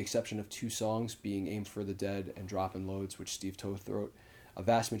majority, with the exception of 2 songs being Aimed for the Dead and Droppin' Loads, which Steve Toth wrote, a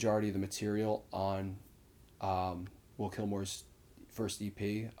vast majority of the material on Will Kilmore's first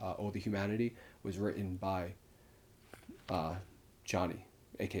EP, Oh the Humanity, was written by Johnny,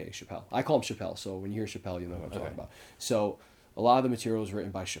 aka Chappelle. I call him Chappelle, so when you hear Chappelle, you know what I'm talking about. So a lot of the material was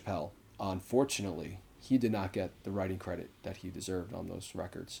written by Chappelle. Unfortunately, he did not get the writing credit that he deserved on those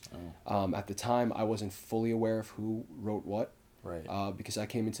records. At the time, I wasn't fully aware of who wrote what. Right. Because I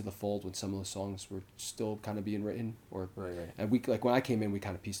came into the fold when some of the songs were still kind of being written, Right. and we, like, when I came in, we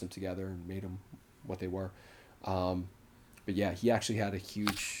kind of pieced them together and made them what they were. But yeah, he actually had a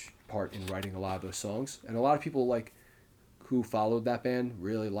huge part in writing a lot of those songs, and a lot of people like who followed that band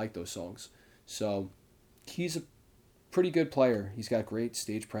really liked those songs. So he's a pretty good player. He's got great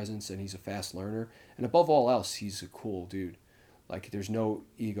stage presence, and he's a fast learner, and above all else, he's a cool dude. Like, there's no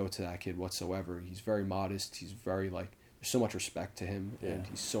ego to that kid whatsoever. He's very modest. He's very, like, there's so much respect to him, and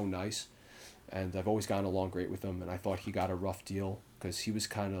he's so nice. And I've always gotten along great with him, and I thought he got a rough deal because he was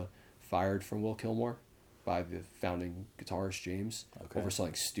kind of fired from Will Kilmore by the founding guitarist James over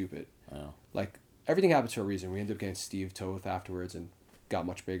something stupid. Oh. Like, everything happens for a reason. We ended up getting Steve Toth afterwards and got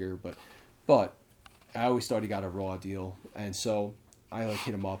much bigger, but I always thought he got a raw deal, and so I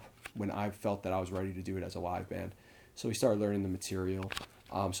hit him up when I felt that I was ready to do it as a live band. So we started learning the material.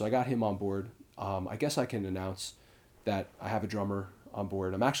 So I got him on board. I guess I can announce that I have a drummer on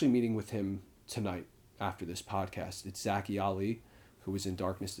board. I'm actually meeting with him tonight after this podcast. It's Zachy Ali, who was in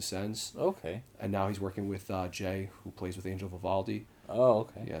Darkness Descends. Okay. And now he's working with Jay, who plays with Angel Vivaldi. Oh,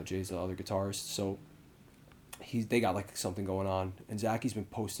 okay. Yeah, Jay's the other guitarist. So they got like something going on. And Zachy's been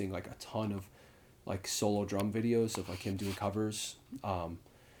posting like a ton of like solo drum videos of like him doing covers.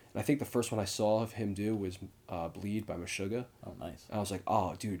 And I think the first one I saw of him do was Bleed by Meshuggah. Oh, nice. And I was like,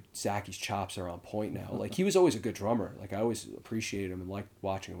 oh, dude, Zachy's chops are on point now. Like, he was always a good drummer. Like, I always appreciated him and liked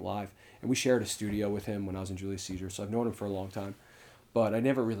watching him live. And we shared a studio with him when I was in Julius Caesar, so I've known him for a long time. But I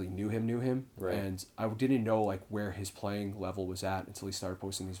never really knew him. Right. And I didn't know, like, where his playing level was at until he started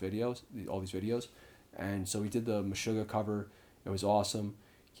posting these videos, all these videos. And so he did the Meshuggah cover. It was awesome.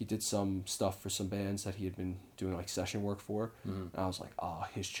 He did some stuff for some bands that he had been doing like session work for. And I was like, oh,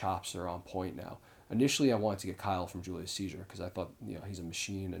 his chops are on point now. Initially, I wanted to get Kyle from Julius Caesar because I thought, you know, he's a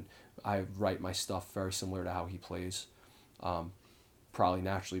machine and I write my stuff very similar to how he plays. Probably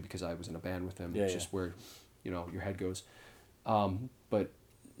naturally because I was in a band with him. It's just where, you know, your head goes. But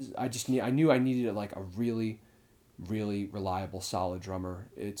I knew I needed like a really, really reliable, solid drummer.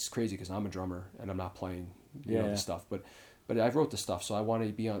 It's crazy because I'm a drummer and I'm not playing the stuff, but I wrote the stuff, so I want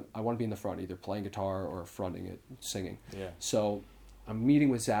to be in the front, either playing guitar or fronting it, singing. Yeah. So I'm meeting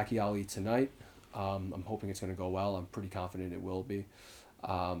with Zachy Ali tonight. I'm hoping it's going to go well. I'm pretty confident it will be.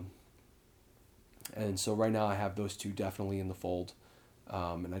 And so right now I have those two definitely in the fold.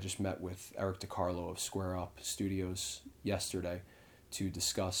 And I just met with Eric DiCarlo of Square Up Studios yesterday to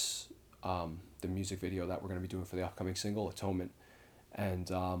discuss the music video that we're going to be doing for the upcoming single, Atonement.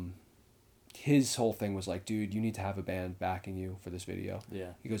 And his whole thing was like, dude, you need to have a band backing you for this video.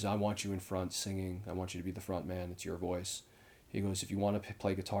 Yeah. He goes, I want you in front singing. I want you to be the front man. It's your voice. He goes, if you want to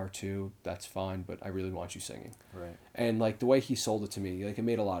play guitar too, that's fine, but I really want you singing. Right. And like the way he sold it to me, like it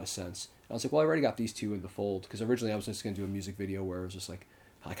made a lot of sense. I was like, well, I already got these two in the fold because originally I was just going to do a music video where it was just like,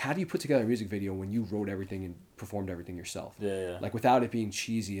 how do you put together a music video when you wrote everything and performed everything yourself? Yeah. Like without it being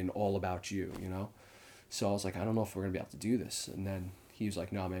cheesy and all about you, you know? So I was like, I don't know if we're going to be able to do this. And then he was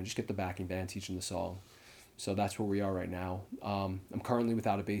like, no, man, just get the backing band, teach them the song. So that's where we are right now. I'm currently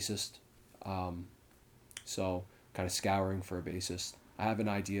without a bassist. So kind of scouring for a bassist. I have an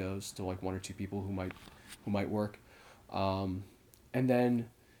idea as to like one or two people who might work. And then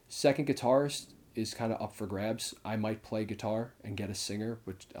second guitarist is kind of up for grabs. I might play guitar and get a singer,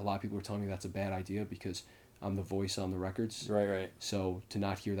 but a lot of people are telling me that's a bad idea because I'm the voice on the records. Right. So to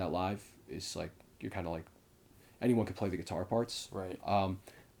not hear that live is like, you're kind of like, anyone could play the guitar parts. Right.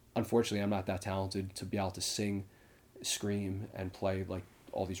 Unfortunately, I'm not that talented to be able to sing, scream, and play like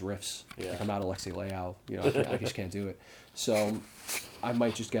all these riffs. Yeah. Like I'm not Alexei Leao. You know, I just can't do it. So I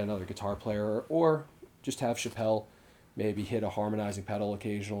might just get another guitar player or just have Chappelle maybe hit a harmonizing pedal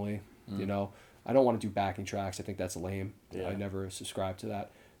occasionally. You know, I don't want to do backing tracks. I think that's lame. Yeah. I never subscribe to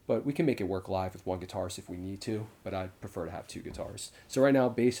that. But we can make it work live with one guitarist if we need to. But I'd prefer to have two guitarists. So right now,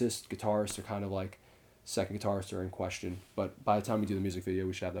 bassist, guitarist are kind of like second guitarists are in question. But by the time we do the music video,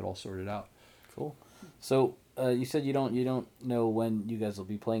 we should have that all sorted out. Cool. So you said you don't know when you guys will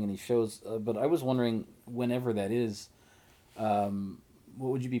be playing any shows, but I was wondering whenever that is, what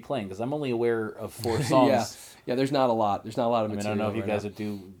would you be playing? Because I'm only aware of 4 songs. Yeah. There's not a lot. There's not a lot of I material. don't know if you guys now.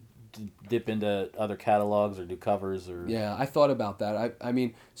 would dip into other catalogs or do covers or. Yeah, I thought about that. I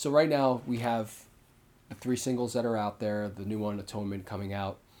mean, so right now we have the 3 singles that are out there. The new one, Atonement, coming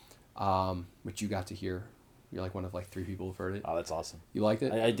out, which you got to hear. You're like one of 3 people who've heard it. Oh, that's awesome. You liked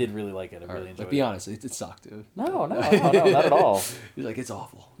it? I did really like it. I All really right, enjoyed be it. honest, it sucked, dude. No, not at all. He's like, it's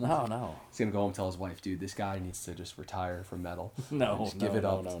awful. No. He's gonna go home and tell his wife, dude, this guy needs to just retire from metal. No, Just give it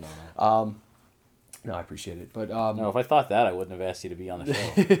up. No. No, I appreciate it, but No, if I thought that, I wouldn't have asked you to be on the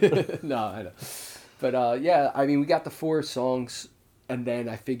show. no, I know. But yeah, I mean, we got the 4 songs, and then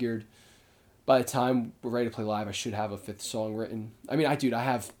I figured by the time we're ready to play live, I should have a 5th song written. I mean, I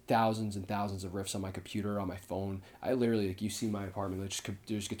have thousands and thousands of riffs on my computer, on my phone. I literally, you see my apartment,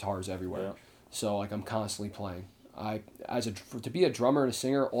 there's guitars everywhere. Yeah. So I'm constantly playing. To be a drummer and a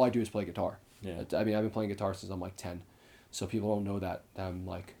singer, all I do is play guitar. Yeah. I mean, I've been playing guitar since I'm 10, so people don't know that I'm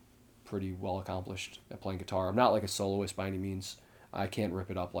pretty well accomplished at playing guitar. I'm not a soloist by any means. I can't rip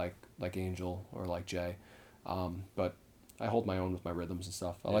it up like Angel or like Jay, but I hold my own with my rhythms and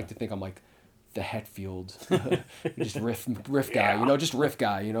stuff. I like to think I'm the Hetfield, just riff guy, just riff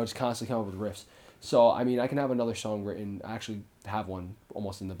guy, just constantly come up with riffs. So I mean, I can have another song written. I actually have one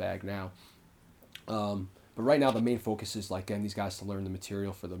almost in the bag now. But right now the main focus is getting these guys to learn the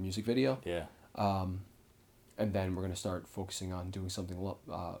material for the music video. Yeah. And then we're gonna start focusing on doing something,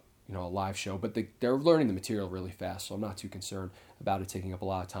 a live show. But they're learning the material really fast, so I'm not too concerned about it taking up a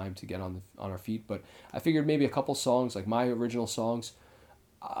lot of time to get on our feet. But I figured maybe a couple songs, my original songs.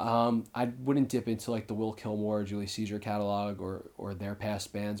 I wouldn't dip into the Will Kilmore, Julius Caesar catalog or their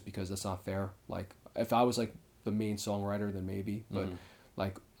past bands because that's not fair. If I was the main songwriter, then maybe. But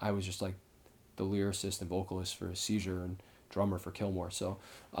I was just the lyricist and vocalist for Seizure and drummer for Kilmore. So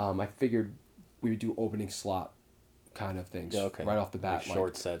I figured we would do opening slot kind of things right off the bat.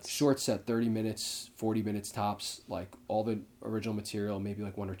 Short sets. Short set, 30 minutes, 40 minutes tops, all the original material, maybe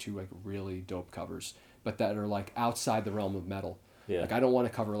 1 or 2 really dope covers, but that are outside the realm of metal. Yeah. I don't want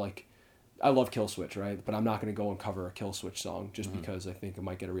to cover I love Killswitch, right? But I'm not going to go and cover a Killswitch song just because I think it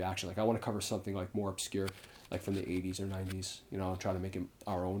might get a reaction. I want to cover something more obscure, from the 80s or 90s, and try to make it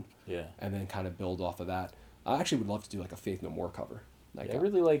our own. Yeah. And then kind of build off of that. I actually would love to do a Faith No More cover. I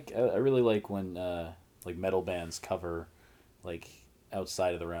really like when metal bands cover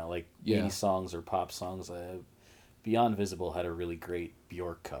outside of the round 80 songs or pop songs. Beyond Visible had a really great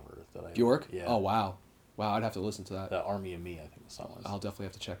Bjork cover that I Bjork? Yeah. Oh wow, I'd have to listen to that. The Army of Me, I think the song was. I'll definitely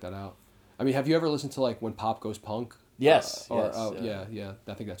have to check that out. I mean, have you ever listened to When Pop Goes Punk? Yes. Yeah.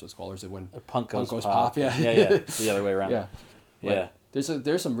 I think that's what it's called. Or is it When Punk Goes Pop? Yeah. Yeah. It's the other way around. Yeah. Yeah.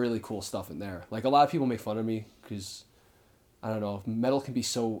 There's some really cool stuff in there. A lot of people make fun of me because I don't know, metal can be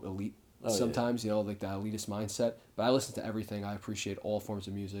so elite sometimes, that elitist mindset. But I listen to everything. I appreciate all forms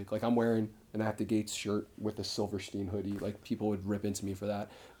of music. I'm wearing an At the Gates shirt with a Silverstein hoodie. People would rip into me for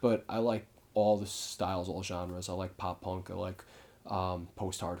that. But I like all the styles, all genres. I like pop punk. I like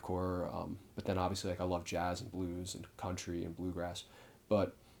post-hardcore. But then obviously I love jazz and blues and country and bluegrass.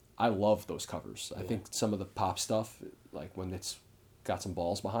 But I love those covers. I think some of the pop stuff, when it's got some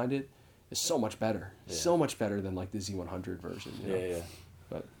balls behind it, is so much better. Yeah. So much better than the Z100 version. Yeah.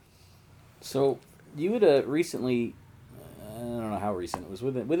 But so you had recently, I don't know how recent it was,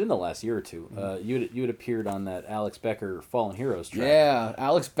 within the last year or two. You had appeared on that Alex Becker Fallen Heroes track. yeah,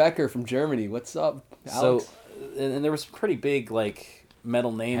 Alex Becker from Germany. What's up, Alex? So, and there was pretty big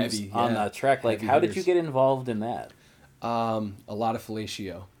metal names Heavy, on yeah. that track. Heavy How did hitters. you get involved in that? A lot of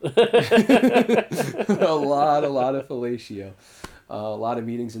fellatio. a lot of fellatio. A lot of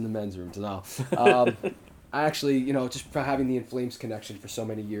meetings in the men's rooms. No. I actually, just for having the In Flames connection for so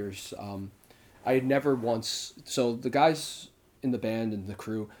many years, I had never once... So the guys in the band and the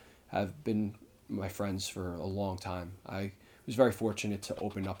crew have been my friends for a long time. I was very fortunate to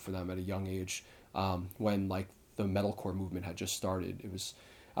open up for them at a young age when, the metalcore movement had just started.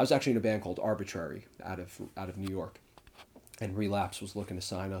 I was actually in a band called Arbitrary out of New York. And Relapse was looking to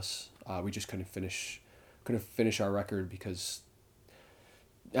sign us. We just couldn't finish our record because,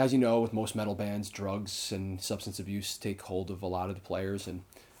 as you know, with most metal bands, drugs and substance abuse take hold of a lot of the players, and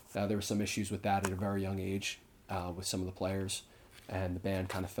there were some issues with that at a very young age with some of the players, and the band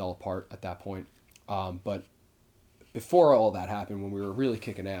kind of fell apart at that point. But before all that happened, when we were really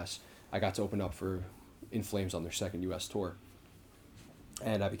kicking ass, I got to open up for In Flames on their second U.S. tour,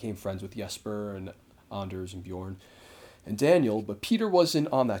 and I became friends with Jesper and Anders and Bjorn and Daniel, but Peter wasn't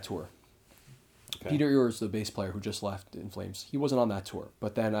on that tour. Okay. Peter Ures, the bass player who just left In Flames, he wasn't on that tour.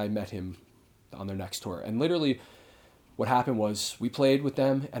 But then I met him on their next tour. And literally, what happened was we played with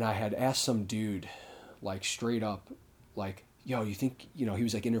them, and I had asked some dude, like straight up, like, yo, you think, he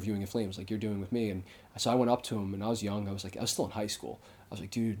was like interviewing In Flames, like you're doing with me. And so I went up to him, and I was young. I was still in high school. I was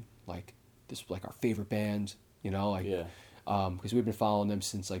like, dude, like this is like our favorite band, like, Yeah. because we've been following them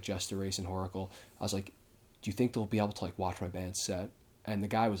since like Jester Race and Horacle. I was like, do you think they'll be able to like watch my band set? And the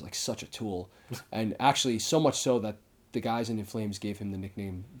guy was like such a tool, and actually so much so that the guys in Flames gave him the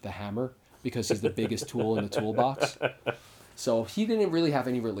nickname the Hammer because he's the biggest tool in the toolbox. So he didn't really have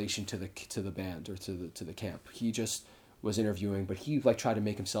any relation to the band or to the camp. He just was interviewing, but he like tried to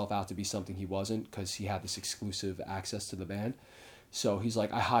make himself out to be something he wasn't because he had this exclusive access to the band. So he's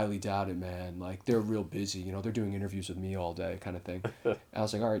like, I highly doubt it, man. Like they're real busy, they're doing interviews with me all day, kind of thing. And I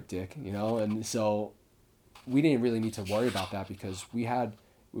was like, all right, dick, and so we didn't really need to worry about that because we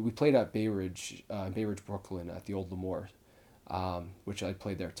played at Bay Ridge, Brooklyn, at the old Lemoore, which I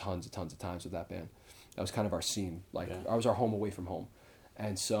played there tons of times with that band. That was kind of our scene. Like, I was our home away from home.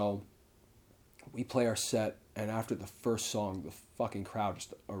 And so we play our set, and after the first song, the fucking crowd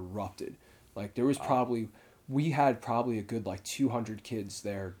just erupted. Like, there was we had probably a good, like, 200 kids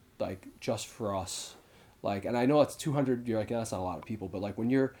there, like, just for us. Like, and I know it's 200, you're like, that's not a lot of people, but, like, when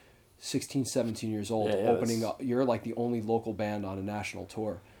you're 16, 17 years old, opening up, you're, like, the only local band on a national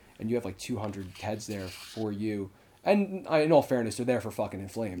tour, and you have, like, 200 heads there for you. And in all fairness, they're there for fucking In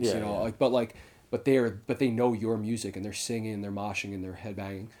Flames, like, but they know your music, and they're singing, and they're moshing, and they're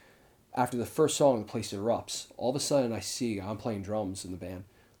headbanging. After the first song, the place erupts. All of a sudden, I'm playing drums in the band.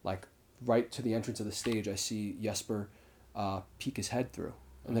 Like, right to the entrance of the stage, I see Jesper peek his head through.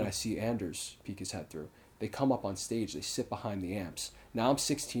 And then I see Anders peek his head through. They come up on stage. They sit behind the amps. Now I'm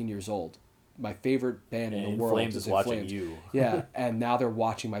 16 years old. My favorite band in the world Flames is watching Flames. you. Yeah, and now they're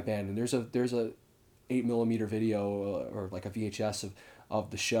watching my band. And there's a 8mm video or like a VHS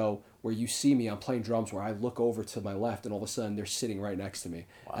of the show where you see me, I'm playing drums, where I look over to my left and all of a sudden they're sitting right next to me.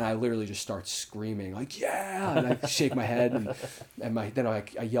 Wow. And I literally just start screaming like, yeah, and I shake my head and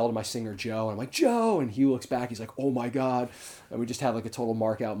I yell to my singer Joe, and I'm like, Joe, and he looks back, he's like, oh my God. And we just have like a total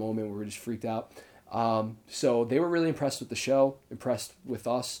mark out moment where we're just freaked out. So they were really impressed with the show, impressed with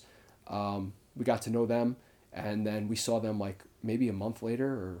us. We got to know them, and then we saw them like maybe a month later,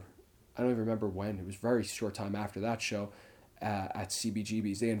 or I don't even remember when. It was a very short time after that show at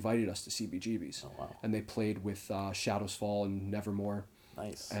CBGB's. They invited us to CBGB's. Oh, wow. And they played with Shadows Fall and Nevermore.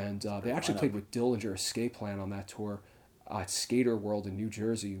 Nice. And they actually played with Dillinger Escape Plan on that tour at Skater World in New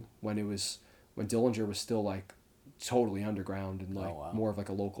Jersey when Dillinger was still like totally underground and like more of like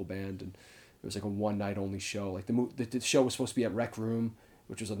a local band, and it was like a one night only show. Like the show was supposed to be at Rec Room,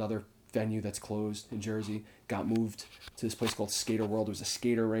 which was another venue that's closed in Jersey. Got moved to this place called Skater World. It was a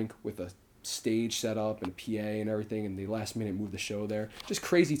skater rink with a stage set up and a PA and everything, and they last minute moved the show there. Just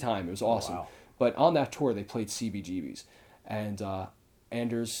crazy time. It was awesome. Wow. But on that tour they played CBGB's, and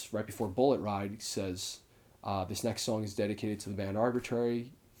Anders, right before Bullet Ride, says this next song is dedicated to the band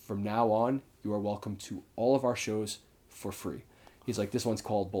Arbitrary. From now on, you are welcome to all of our shows for free. He's like, this one's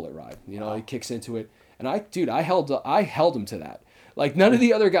called Bullet Ride. Wow. He kicks into it, and I held him to that. Like none of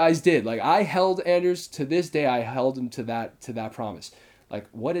the other guys did. Like I held Anders to this day. I held him to that promise. Like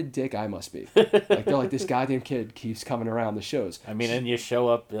what a dick I must be. Like they're like, this goddamn kid keeps coming around the shows. I mean, and you show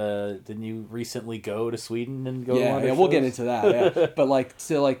up. Didn't you recently go to Sweden and go? Yeah, to one of their we'll shows? get into that. Yeah, but like,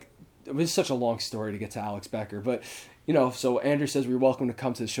 so like, it was such a long story to get to Alex Becker. But so Anders says we're welcome to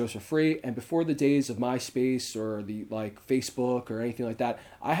come to the shows for free. And before the days of MySpace or the like Facebook or anything like that,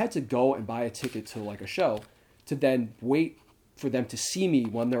 I had to go and buy a ticket to like a show, to then wait for them to see me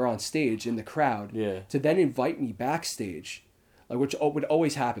when they're on stage in the crowd. Yeah. To then invite me backstage. Like, which would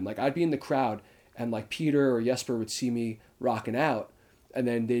always happen. Like, I'd be in the crowd, and, like, Peter or Jesper would see me rocking out, and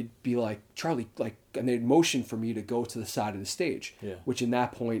then they'd be like, Charlie, like, and they'd motion for me to go to the side of the stage. Yeah. Which, in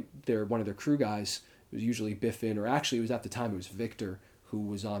that point, one of their crew guys, it was usually Biffin, or actually, it was at the time, it was Victor, who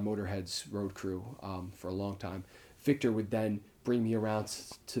was on Motorhead's road crew for a long time. Victor would then bring me around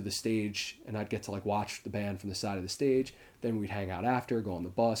to the stage, and I'd get to, like, watch the band from the side of the stage. Then we'd hang out after, go on the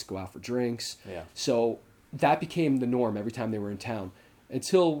bus, go out for drinks. Yeah. So that became the norm every time they were in town,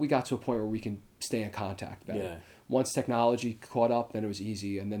 until we got to a point where we can stay in contact better. Yeah. Once technology caught up, then it was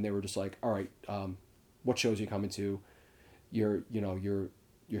easy, and then they were just like, all right, what shows are you coming to? Your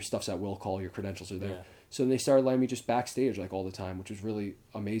stuff's at will call, your credentials are there. Yeah. So they started letting me just backstage like all the time, which was really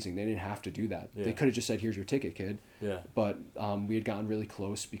amazing. They didn't have to do that. Yeah. They could have just said, here's your ticket, kid. Yeah. But we had gotten really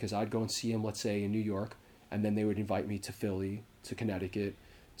close because I'd go and see them, let's say, in New York, and then they would invite me to Philly, to Connecticut,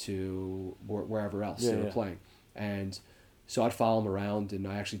 to wherever else they were playing. And So I'd follow them around, and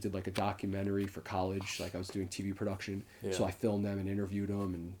I actually did like a documentary for college. Like I was doing TV production, so I filmed them and interviewed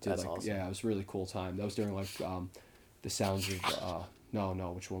them and did That's awesome. yeah, it was a really cool time. That was during like the sounds of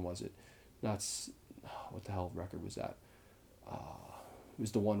no, which one was it? Not what the hell record was that? It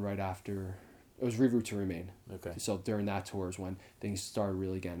was the one right after. It was Reroute to Remain. Okay. So during that tour is when things started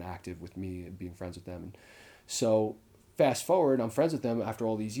really getting active with me and being friends with them. And so fast forward, I'm friends with them after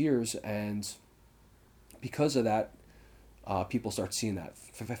all these years, and because of that, people start seeing that.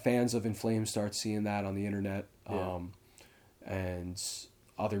 Fans of In Flames start seeing that on the internet, and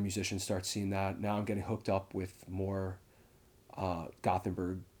other musicians start seeing that. Now I'm getting hooked up with more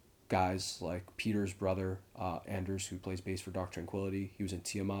Gothenburg guys like Peter's brother, Anders, who plays bass for Dark Tranquillity. He was in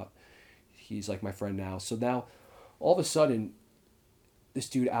Tiamat. He's like my friend now. So now, all of a sudden, this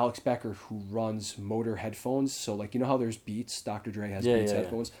dude Alex Becker, who runs Motor Headphones. So like, you know how there's Beats, Dr. Dre has Beats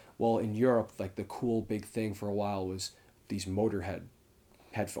headphones. Well, in Europe, like the cool big thing for a while was these Motorhead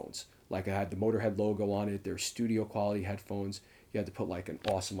headphones. Like I had the Motorhead logo on it. They're studio quality headphones. You had to put like an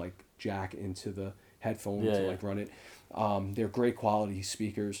awesome like jack into the headphone to like run it. They're great quality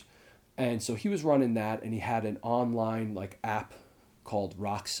speakers. And so he was running that, and he had an online like app called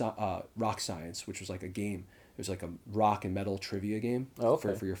Rock Science, which was like a game. It was like a rock and metal trivia game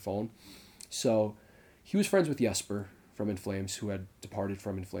for your phone. So he was friends with Jesper from In Flames, who had departed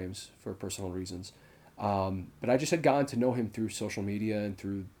from In Flames for personal reasons. But I just had gotten to know him through social media and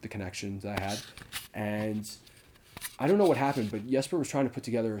through the connections I had. And I don't know what happened, but Jesper was trying to put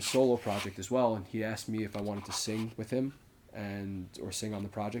together a solo project as well, and he asked me if I wanted to sing with him or sing on the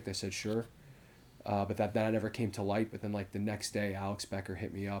project. I said sure. But that never came to light. But then like the next day, Alex Becker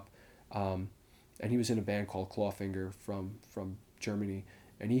hit me up, and he was in a band called Clawfinger from Germany,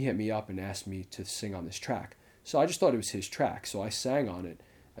 and he hit me up and asked me to sing on this track. So I just thought it was his track, so I sang on it,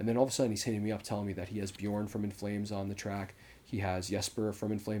 and then all of a sudden he's hitting me up telling me that he has Bjorn from In Flames on the track, he has Jesper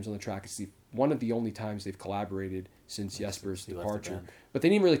from In Flames on the track. It's one of the only times they've collaborated since Jesper's departure. But they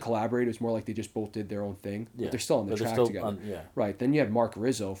didn't really collaborate. It was more like they just both did their own thing. Yeah. But they're still on the track together. Right. Then you had Mark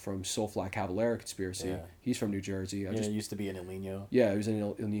Rizzo from Soulfly Cavalera Conspiracy. Yeah. He's from New Jersey. He used to be in El Nino. Yeah, he was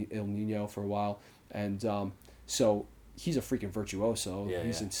in El Nino for a while. And so he's a freaking virtuoso. Yeah,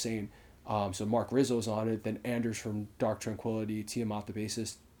 he's insane. So Mark Rizzo's on it. Then Anders from Dark Tranquillity, Tiamat the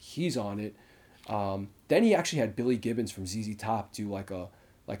bassist, he's on it. Then he actually had Billy Gibbons from ZZ Top do like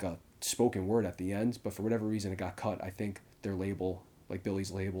a spoken word at the end, but for whatever reason it got cut. I think their label, like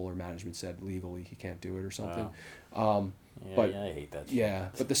Billy's label or management, said legally he can't do it or something. Wow. But I hate that. Yeah,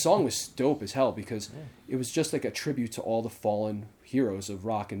 but the song was dope as hell because it was just like a tribute to all the fallen heroes of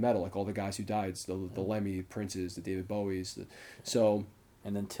rock and metal, like all the guys who died, the Lemmy Princes, the David Bowies.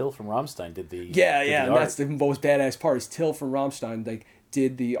 And then Till from Rammstein did the and that's the most badass part. Is Till from Rammstein like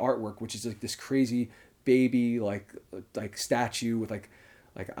did the artwork, which is like this crazy baby like statue with like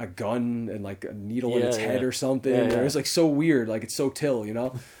a gun and like a needle in its head or something. It was like so weird, like it's so Till, you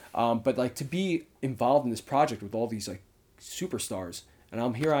know. But like to be involved in this project with all these like superstars,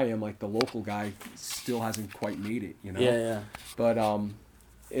 and here I am like the local guy, still hasn't quite made it, you know. But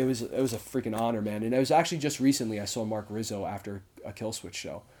it was a freaking honor, man. And it was actually just recently I saw Mark Rizzo after a Killswitch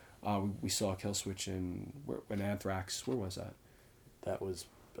show. We saw a Killswitch in Anthrax. Where was that? That was.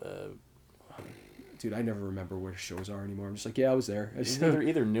 Dude, I never remember where shows are anymore. I'm just like, I was there.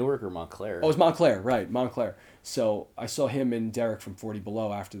 Either Newark or Montclair. Oh, it was Montclair, right, Montclair. So I saw him and Derek from 40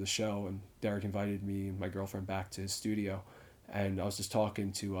 Below after the show, and Derek invited me and my girlfriend back to his studio, and I was just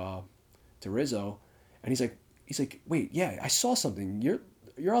talking to Rizzo, and he's like, wait, yeah, I saw something.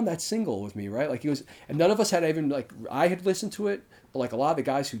 You're on that single with me, right? Like he was, and none of us had even like I had listened to it, but like a lot of the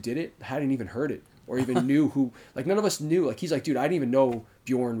guys who did it hadn't even heard it or even knew who. Like none of us knew. Like he's like, dude, I didn't even know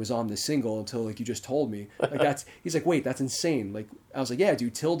Bjorn was on this single until like you just told me. Like he's like, wait, that's insane. Like I was like, yeah,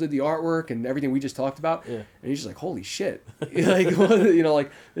 dude, Till did the artwork and everything we just talked about. Yeah. And he's just like, holy shit, like you know,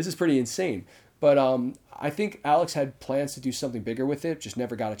 like this is pretty insane. But I think Alex had plans to do something bigger with it, just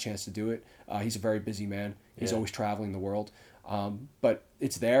never got a chance to do it. He's a very busy man. He's always traveling the world. But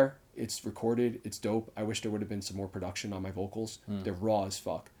it's there. It's recorded. It's dope. I wish there would have been some more production on my vocals. They're raw as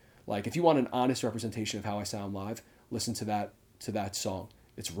fuck. Like if you want an honest representation of how I sound live, listen to that song.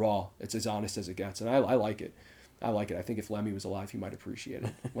 It's raw. It's as honest as it gets, and I like it. I like it. I think if Lemmy was alive, he might appreciate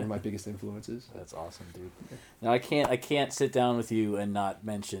it. One of my biggest influences. That's awesome, dude. Now I can't sit down with you and not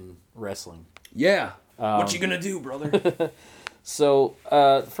mention wrestling. Yeah. What you gonna do, brother? So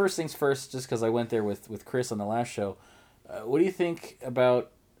first things first, just because I went there with Chris on the last show, what do you think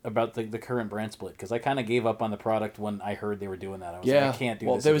about about the current brand split, because I kind of gave up on the product when I heard they were doing that. I was like, I can't do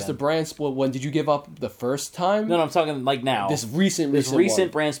this. Well, there was again. the brand split one. Did you give up the first time? No, I'm talking like now. This recent one.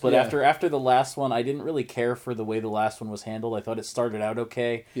 Brand split. Yeah. After the last one, I didn't really care for the way the last one was handled. I thought it started out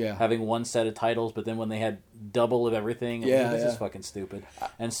okay, having one set of titles, but then when they had double of everything, this is fucking stupid.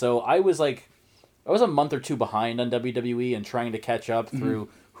 And so I was a month or two behind on WWE and trying to catch up through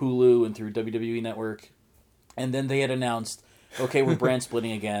Hulu and through WWE Network, and then they had announced, okay, we're brand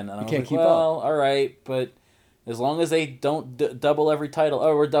splitting again, and I was like, well, all right, but as long as they don't double every title,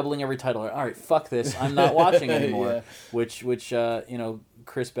 we're doubling every title. All right, fuck this, I'm not watching anymore. Which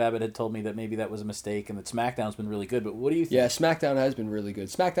Chris Babbitt had told me that maybe that was a mistake, and that SmackDown's been really good. But what do you think? Yeah, SmackDown has been really good.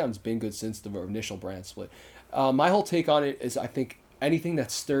 SmackDown's been good since the initial brand split. My whole take on it is I think anything that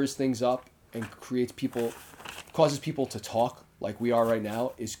stirs things up and causes people to talk like we are right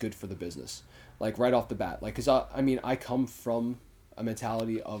now is good for the business. Like right off the bat. Like, 'cause I come from a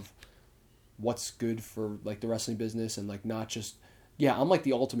mentality of what's good for like the wrestling business, and like not just, I'm like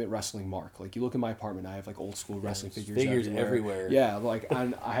the ultimate wrestling mark. Like you look in my apartment, I have like old school wrestling figures everywhere. Yeah, like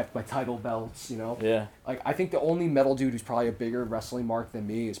and I have my title belts, Yeah. Like I think the only metal dude who's probably a bigger wrestling mark than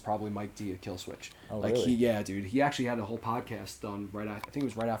me is probably Mike D at Killswitch. Oh, like really? dude. He actually had a whole podcast done I think it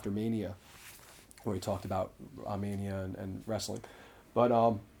was right after Mania, where he talked about Mania and wrestling. But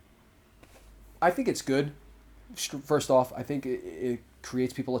I think it's good. First off, I think it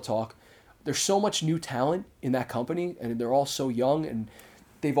creates people to talk. There's so much new talent in that company, and they're all so young, and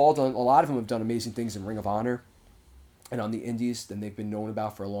a lot of them have done amazing things in Ring of Honor and on the indies, and they've been known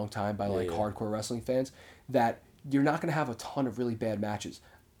about for a long time by hardcore wrestling fans, that you're not going to have a ton of really bad matches.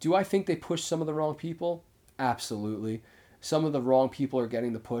 Do I think they pushed some of the wrong people? Absolutely. Some of the wrong people are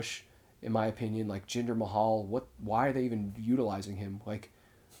getting the push, in my opinion, like Jinder Mahal. Why are they even utilizing him? Like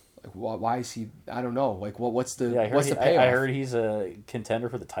why is he? I don't know. Like, what's the payoff? I heard he's a contender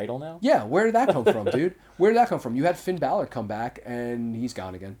for the title now. Yeah, where did that come from, dude? Where did that come from? You had Finn Balor come back, and he's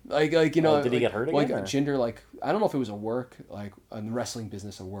gone again. Like you know, did he get hurt again? Like Jinder, I don't know if it was a work, like in the wrestling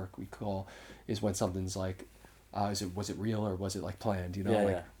business, a work we call is when something's like, was it real or was it like planned? You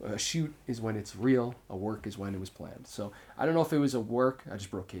know, a shoot is when it's real, a work is when it was planned. So I don't know if it was a work. I just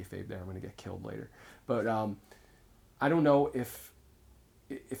broke kayfabe there. I'm gonna get killed later, but I don't know if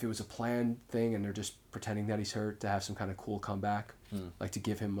it was a planned thing and they're just pretending that he's hurt to have some kind of cool comeback, like to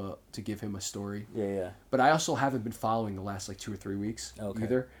give him a story. Yeah. But I also haven't been following the last 2 or 3 weeks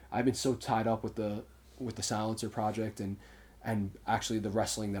either. I've been so tied up with the Silencer project and actually the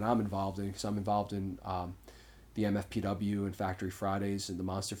wrestling that I'm involved in, because I'm involved in the MFPW and Factory Fridays and the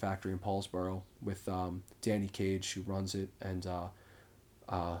Monster Factory in Paulsboro with Danny Cage, who runs it, and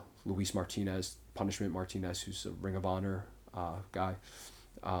Luis Martinez, Punishment Martinez, who's a Ring of Honor guy.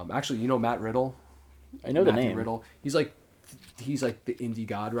 Actually, you know Matt Riddle? I know the Matthew name. Riddle. He's like the indie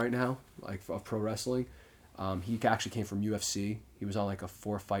god right now, like of pro wrestling. He actually came from UFC. He was on like a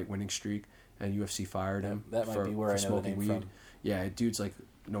 4-fight winning streak, and UFC fired him. That might be where I know smoking the name weed. from. Yeah, dude's like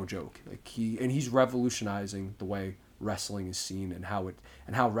no joke. Like he's revolutionizing the way wrestling is seen and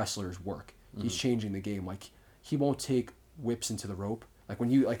how wrestlers work. He's changing the game. Like he won't take whips into the rope.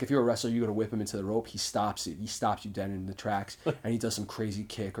 Like if you're a wrestler, you go to whip him into the rope, he stops it. He stops you dead in the tracks, and he does some crazy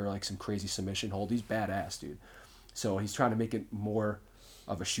kick or like some crazy submission hold. He's badass, dude. So he's trying to make it more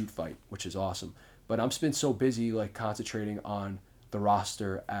of a shoot fight, which is awesome. But I'm been so busy like concentrating on the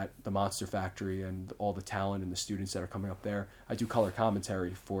roster at the Monster Factory and all the talent and the students that are coming up there. I do color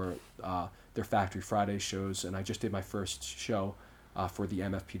commentary for their Factory Friday shows, and I just did my first show for the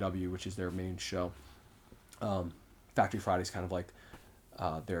MFPW, which is their main show. Factory Friday is kind of like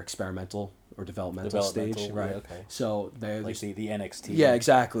their experimental or developmental stage, right? Yeah, okay. So they like the NXT. Yeah,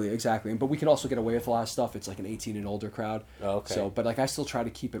 exactly. But we can also get away with a lot of stuff. It's like an 18 and older crowd. Oh, okay. So, but like I still try to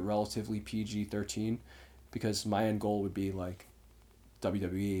keep it relatively PG-13, because my end goal would be like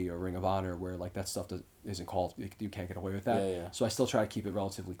WWE or Ring of Honor, where like that stuff isn't called. You can't get away with that. Yeah. So I still try to keep it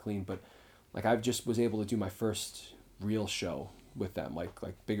relatively clean. But like I just was able to do my first real show with them, like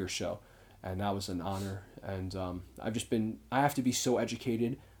bigger show. And that was an honor, and I have to be so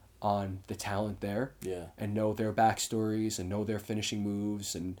educated on the talent there, and know their backstories, and know their finishing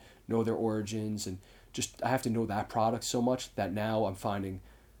moves, and know their origins, and just I have to know that product so much that now I'm finding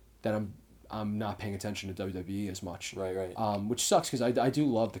that I'm not paying attention to WWE as much, right. Which sucks, because I do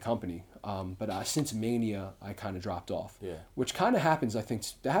love the company, but since Mania I kind of dropped off, which kind of happens. I think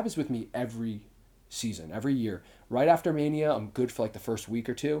that happens with me every season, every year. Right after Mania, I'm good for like the first week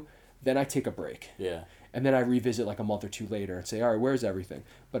or two. Then I take a break. Yeah. And then I revisit like a month or two later and say, all right, where's everything?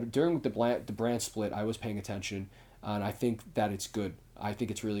 But during the brand split, I was paying attention, and I think that it's good. I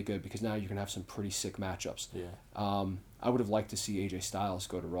think it's really good because now you can have some pretty sick matchups. Yeah. I would have liked to see AJ Styles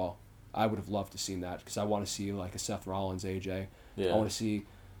go to Raw. I would have loved to seen that because I want to see like a Seth Rollins AJ. Yeah. I want to see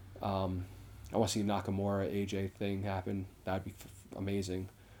Nakamura AJ thing happen. That'd be amazing.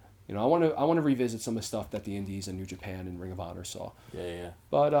 You know, I want to revisit some of the stuff that the Indies and New Japan and Ring of Honor saw. Yeah.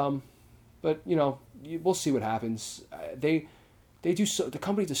 But you know, we'll see what happens. They do so. The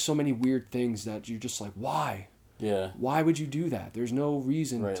company does so many weird things that you're just like, why? Yeah. Why would you do that? There's no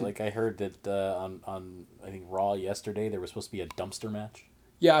reason. Right. To... Like I heard that on I think Raw yesterday there was supposed to be a dumpster match.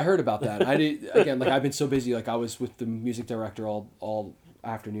 Yeah, I heard about that. I did again. Like I've been so busy. Like I was with the music director all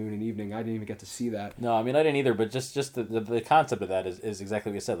afternoon and evening. I didn't even get to see that. No, I mean I didn't either. But just the concept of that is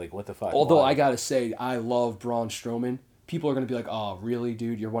exactly what you said. Like what the fuck. Although Why? I gotta say, I love Braun Strowman. People are gonna be like, "Oh, really,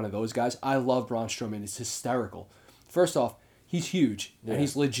 dude? You're one of those guys." I love Braun Strowman. It's hysterical. First off, he's huge and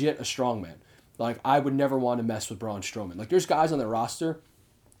he's legit a strongman. Like I would never want to mess with Braun Strowman. Like there's guys on their roster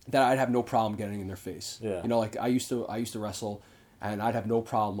that I'd have no problem getting in their face. Yeah. You know, like I used to wrestle, and I'd have no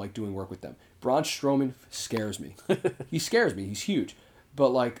problem like doing work with them. Braun Strowman scares me. He scares me. He's huge, but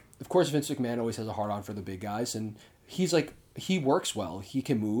like of course Vince McMahon always has a hard on for the big guys, and he's like he works well. He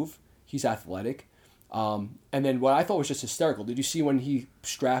can move. He's athletic. And then what I thought was just hysterical. Did you see when he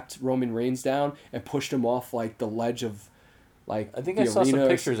strapped Roman Reigns down and pushed him off like the ledge of like I think the I saw arena? some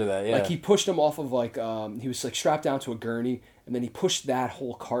pictures of that. Yeah. Like he pushed him off of like he was like strapped down to a gurney, and then he pushed that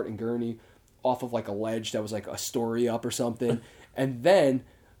whole cart and gurney off of like a ledge that was like a story up or something. And then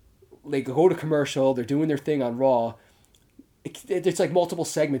they go to commercial. They're doing their thing on Raw. It's like multiple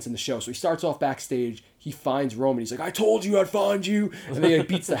segments in the show. So he starts off backstage. He finds Roman. He's like, "I told you I'd find you," and then he like,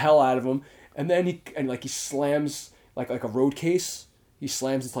 beats the hell out of him. And then he slams like a road case. He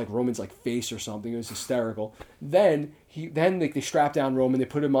slams into like Roman's like face or something. It was hysterical. Then they strap down Roman. They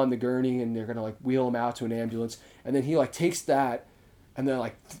put him on the gurney and they're gonna like wheel him out to an ambulance. And then he like takes that and then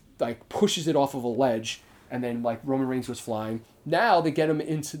like pushes it off of a ledge. And then like Roman Reigns was flying. Now they get him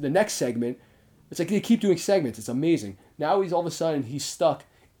into the next segment. It's like they keep doing segments. It's amazing. Now he's all of a sudden he's stuck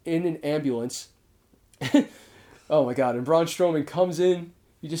in an ambulance. Oh my god! And Braun Strowman comes in.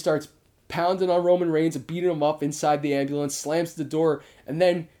 He just starts pounding on Roman Reigns and beating him up inside the ambulance, slams the door, and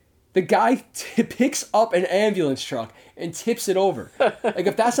then the guy picks up an ambulance truck and tips it over. Like,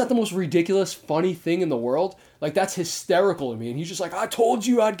 if that's not the most ridiculous, funny thing in the world, like, that's hysterical to me. And he's just like, "I told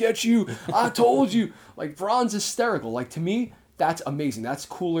you I'd get you. I told you." Like, Braun's hysterical. Like, to me, that's amazing. That's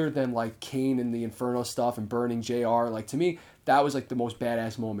cooler than, like, Kane and the Inferno stuff and burning JR. Like, to me, that was, like, the most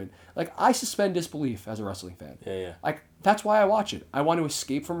badass moment. Like, I suspend disbelief as a wrestling fan. Yeah. Like, that's why I watch it. I want to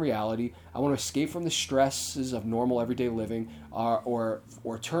escape from reality. I want to escape from the stresses of normal everyday living, or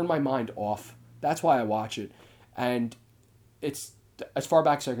turn my mind off. That's why I watch it. And it's as far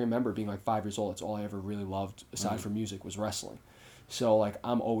back as I can remember, being like 5 years old, it's all I ever really loved aside from music was wrestling. So like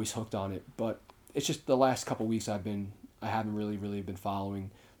I'm always hooked on it. But it's just the last couple weeks I haven't really been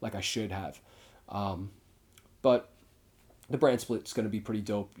following like I should have. But the brand split is going to be pretty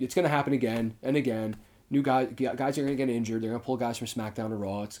dope. It's going to happen again and again. New guys are going to get injured. They're going to pull guys from SmackDown to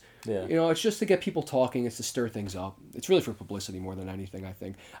Raw. It's just to get people talking. It's to stir things up. It's really for publicity more than anything, I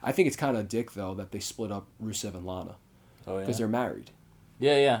think. I think it's kind of dick, though, that they split up Rusev and Lana. Oh, yeah. Because they're married.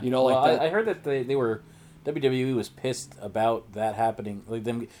 Yeah. You know, like I heard that they were... WWE was pissed about that happening. Like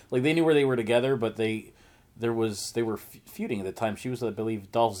they knew where they were together, but they were feuding at the time. She was, I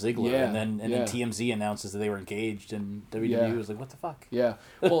believe, Dolph Ziggler, and then TMZ announces that they were engaged, and WWE was like, "What the fuck?" Yeah,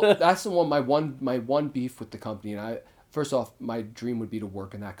 well, that's the one. My one beef with the company, and first off, my dream would be to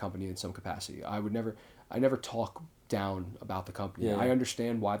work in that company in some capacity. I never talk down about the company. Yeah. I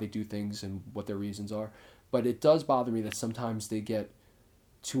understand why they do things and what their reasons are, but it does bother me that sometimes they get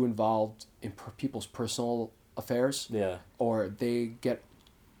too involved in people's personal affairs. Yeah, or they get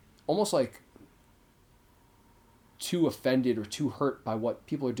almost like too offended or too hurt by what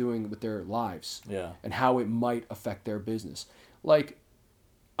people are doing with their lives and how it might affect their business. Like,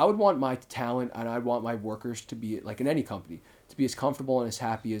 I would want my talent and I'd want my workers to be, like in any company, to be as comfortable and as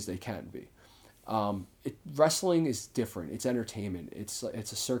happy as they can be. Wrestling is different. It's entertainment. It's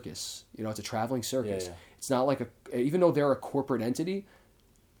a circus. You know, it's a traveling circus. Yeah. It's not like even though they're a corporate entity,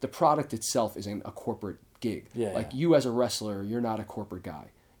 the product itself isn't a corporate gig. Like you as a wrestler, you're not a corporate guy.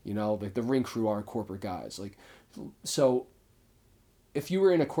 You know, like the ring crew aren't corporate guys. Like, so if you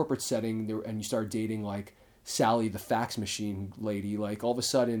were in a corporate setting and you started dating like Sally, the fax machine lady, like all of a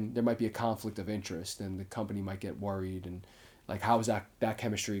sudden there might be a conflict of interest and the company might get worried and like how is that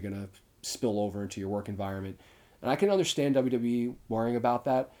chemistry going to spill over into your work environment? And I can understand WWE worrying about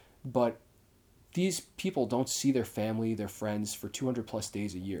that, but these people don't see their family, their friends for 200 plus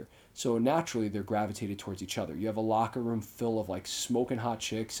days a year. So naturally, they're gravitated towards each other. You have a locker room full of like smoking hot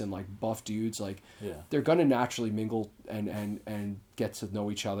chicks and like buff dudes. Like, Yeah. they're gonna naturally mingle and get to know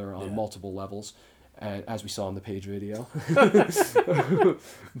each other on Yeah. multiple levels, as we saw in the Page video.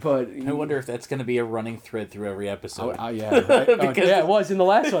 But I wonder if that's going to be a running thread through every episode. yeah, right? Yeah, it was in the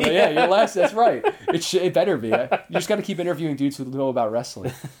last one. Yeah, your last. That's right. It better be. You just got to keep interviewing dudes who know about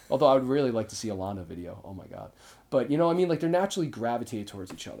wrestling. Although I would really like to see a Lana video. Oh my god. But you know, what I mean, like they're naturally gravitated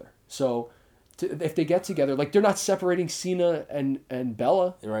towards each other. So if they get together, like they're not separating Cena and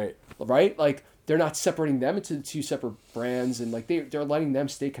Bella, Right. right? Like they're not separating them into two separate brands, and like they're letting them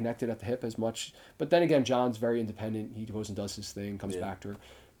stay connected at the hip as much. But then again, John's very independent. He goes and does his thing, comes back to her.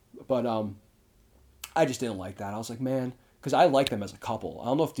 But I just didn't like that. I was like, man, because I like them as a couple. I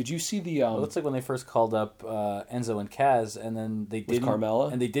don't know if did you see the Well, it's like when they first called up Enzo and Kaz, and then they didn't.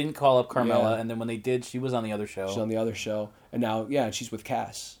 Carmella? And they didn't call up Carmella, Yeah. and then when they did, she was on the other show. she's on the other show, and now she's with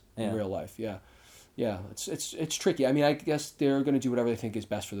Cass in Yeah. real life. Yeah, it's tricky. I mean, I guess they're going to do whatever they think is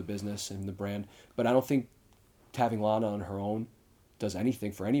best for the business and the brand, but I don't think having Lana on her own does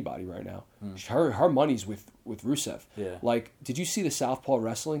anything for anybody right now. Her money's with Rusev. Yeah. Like, did you see the Southpaw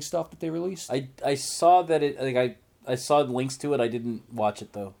Wrestling stuff that they released? I saw that it like I saw links to it. I didn't watch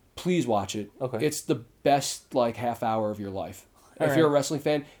it though. Please watch it. Okay. It's the best like half hour of your life. All If you're a right. wrestling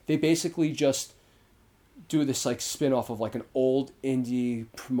fan, they basically just do this like spin off of like an old indie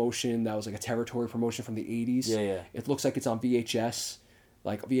promotion that was like a territory promotion from the 80s. Yeah. It looks like it's on VHS,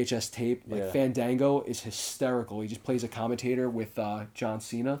 like VHS tape. Like Yeah. Fandango is hysterical. He just plays a commentator with John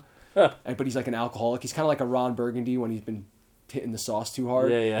Cena. Huh. But he's like an alcoholic. He's kind of like a Ron Burgundy when he's been hitting the sauce too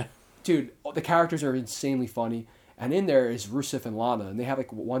hard. Yeah. Dude, the characters are insanely funny. And in there is Rusev and Lana. And they have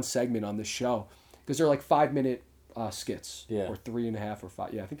like one segment on this show. Because they're like 5-minute skits. Yeah. Or 3.5 or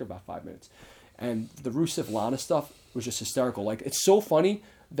 5. Yeah, I think they're about 5 minutes. And the Rusev Lana stuff was just hysterical. Like, it's so funny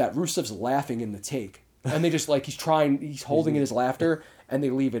that Rusev's laughing in the take. And they just like, he's holding in his laughter. And they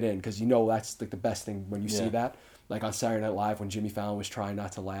leave it in. Because you know that's like the best thing when you see Yeah. that. Like on Saturday Night Live when Jimmy Fallon was trying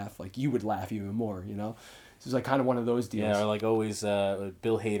not to laugh. Like, you would laugh even more, you know? So it's like kind of one of those deals. Yeah, or like always, Bill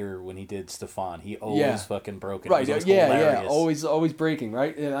Hader when he did Stefan, he always Yeah. fucking broke it. Right, It was yeah, hilarious. always breaking,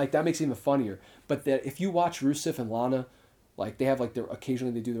 right? And like that makes it even funnier. But that if you watch Rusev and Lana, like they have like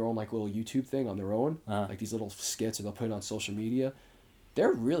occasionally they do their own like little YouTube thing on their own, Uh-huh. like these little skits, or they'll put it on social media.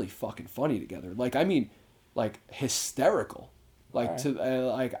 They're really fucking funny together. Like I mean, like hysterical. Like Alright.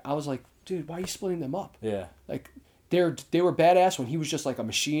 like I was like, dude, why are you splitting them up? Yeah. Like they were badass when he was just like a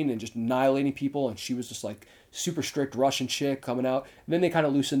machine and just annihilating people, and she was just like super strict Russian chick coming out. And then they kind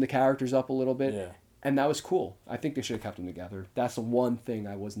of loosened the characters up a little bit, Yeah. and that was cool. I think they should have kept them together. That's the one thing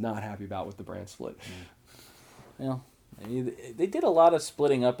I was not happy about with the brand split. Well, they did a lot of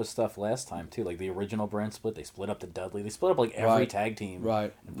splitting up of stuff last time too. Like the original brand split, they split up the Dudley. They split up like every Right. tag team,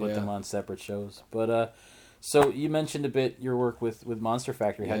 Right, and put yeah. them on separate shows. But so you mentioned a bit your work with Monster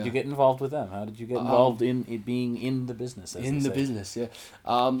Factory. How did Yeah. you get involved with them? How did you get involved in it being in the business? As In they the say? business, yeah.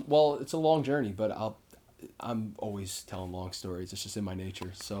 Well, it's a long journey, but I'm always telling long stories. It's just in my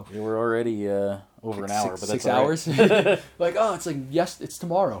nature. So We were already over an hour, but that's six all right. hours. Like, oh, it's like yes, it's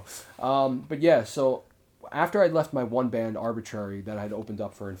tomorrow. But yeah, so after I left my one band Arbitrary that I'd opened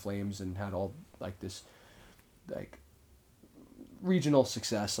up for In Flames and had all like this like regional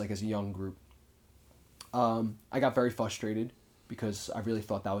success like as a young group, I got very frustrated because I really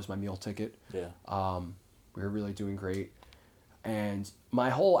thought that was my meal ticket. Yeah. We were really doing great. And my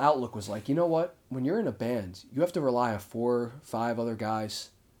whole outlook was like, you know what? When you're in a band, you have to rely on 4, 5 other guys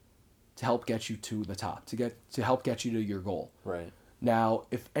to help get you to the top, to help get you to your goal. Right. Now,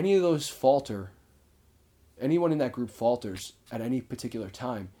 if any of those falter, anyone in that group falters at any particular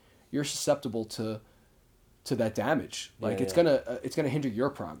time, you're susceptible to that damage. Like Yeah, it's gonna hinder your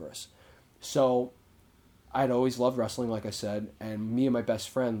progress. So, I'd always loved wrestling, like I said, and me and my best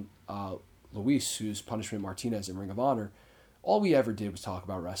friend Luis, who's Punishment Martinez in Ring of Honor, all we ever did was talk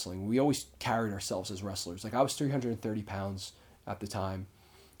about wrestling. We always carried ourselves as wrestlers. Like I was 330 pounds at the time.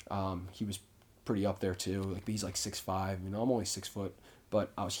 He was pretty up there too. Like he's like 6'5". You know, I'm only 6 foot,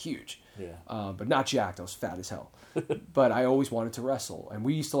 but I was huge. Yeah. But not jacked. I was fat as hell. But I always wanted to wrestle, and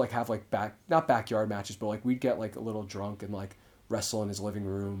we used to like have like not backyard matches, but like we'd get like a little drunk and like wrestle in his living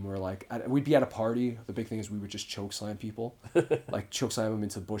room, or like we'd be at a party. The big thing is we would just choke slam people, like choke slam them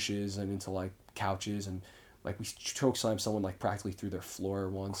into bushes and into like couches, and like we choke slam someone like practically through their floor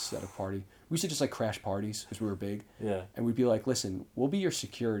once at a party. We used to just like crash parties because we were big. Yeah. And we'd be like, listen, we'll be your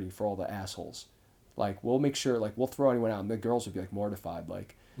security for all the assholes. Like we'll make sure, like we'll throw anyone out, and the girls would be like mortified,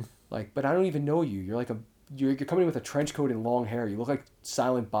 like, but I don't even know you. You're like you're coming in with a trench coat and long hair. You look like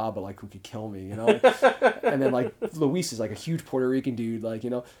Silent Bob, but like who could kill me, you know? And then like Luis is like a huge Puerto Rican dude. Like, you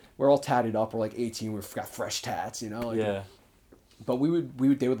know, we're all tatted up. We're like 18. We've got fresh tats, you know? Like, Yeah. But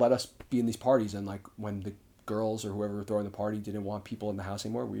they would let us be in these parties, and like when the girls or whoever were throwing the party didn't want people in the house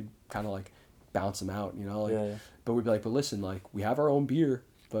anymore, we'd kind of like bounce them out, you know? Like, Yeah. But we'd be like, but listen, like we have our own beer,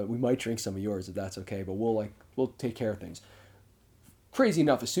 but we might drink some of yours if that's okay. But we'll take care of things. Crazy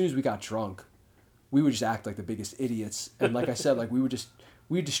enough, as soon as we got drunk, we would just act like the biggest idiots, and like I said, like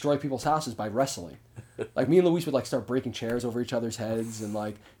we'd destroy people's houses by wrestling. Like me and Luis would like start breaking chairs over each other's heads, and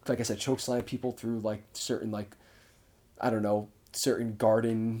like I said, choke slam people through like certain like, I don't know, certain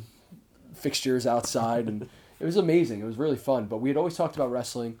garden fixtures outside, and it was amazing. It was really fun. But we had always talked about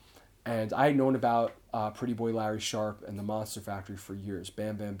wrestling, and I had known about Pretty Boy Larry Sharp and the Monster Factory for years.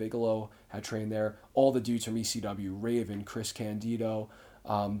 Bam Bam Bigelow had trained there. All the dudes from ECW, Raven, Chris Candido,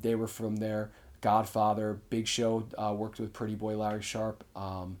 they were from there. Godfather, Big Show worked with Pretty Boy Larry Sharp.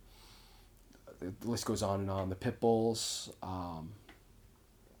 The list goes on and on. The Pitbulls,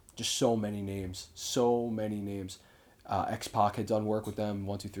 just so many names. X-Pac had done work with them,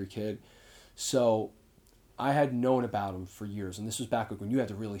 1-2-3 Kid. So I had known about them for years, and this was back when you had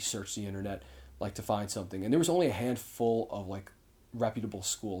to really search the internet like to find something. And there was only a handful of like reputable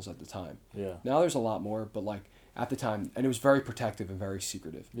schools at the time. Yeah. Now there's a lot more, but like at the time, and it was very protective and very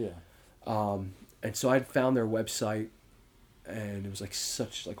secretive. Yeah. And so I'd found their website, and it was like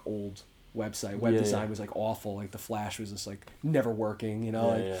such like old website. Web design was like awful. Like the Flash was just like never working, you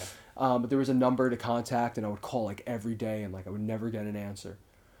know. But there was a number to contact, and I would call like every day, and like I would never get an answer.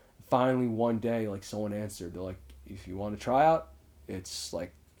 Finally, one day, like someone answered. They're like, "If you want to try out, it's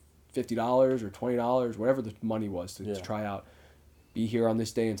like $50 or $20, whatever the money was to try out. Be here on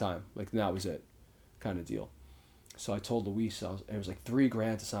this day and time." Like, and that was it, kind of deal. So I told Luis, it was like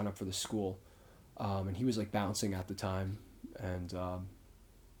 $3,000 to sign up for the school, and he was like bouncing at the time, and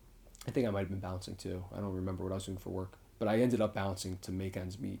I think I might have been bouncing too. I don't remember what I was doing for work, but I ended up bouncing to make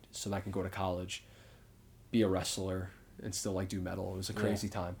ends meet so that I can go to college, be a wrestler, and still like do metal. It was a crazy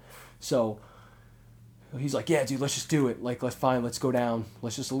time. So he's like, "Yeah, dude, let's just do it. Like, let's go down.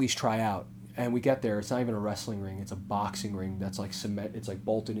 Let's just at least try out." And we get there. It's not even a wrestling ring. It's a boxing ring that's like cement. It's like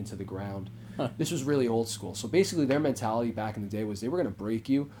bolted into the ground. This was really old school. So basically their mentality back in the day was they were going to break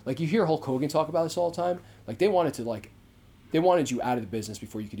you. Like you hear Hulk Hogan talk about this all the time. Like they wanted you out of the business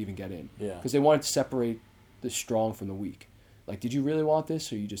before you could even get in. Yeah. Because they wanted to separate the strong from the weak. Like, did you really want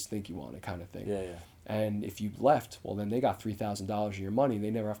this or you just think you want it kind of thing? Yeah, yeah. And if you left, well, then they got $3,000 of your money and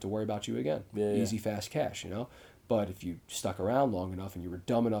they never have to worry about you again. Yeah, Easy, fast cash, you know? But if you stuck around long enough and you were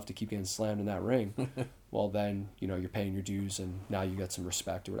dumb enough to keep getting slammed in that ring, well, then, you know, you're paying your dues and now you get some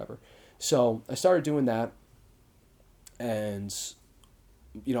respect or whatever. So I started doing that, and,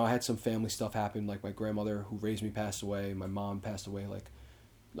 you know, I had some family stuff happen. Like my grandmother who raised me passed away. My mom passed away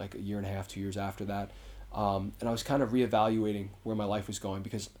like a year and a half, 2 years after that. And I was kind of reevaluating where my life was going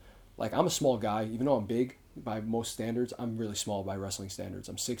because, like, I'm a small guy. Even though I'm big by most standards, I'm really small by wrestling standards.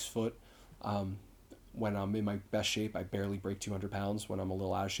 I'm 6 foot. When I'm in my best shape, I barely break 200 pounds. When I'm a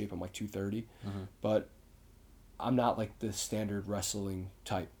little out of shape, I'm like 230. But I'm not like the standard wrestling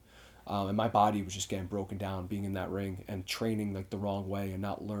type. And my body was just getting broken down being in that ring and training like the wrong way and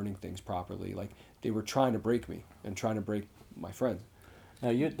not learning things properly. Like they were trying to break me and trying to break my friends. Now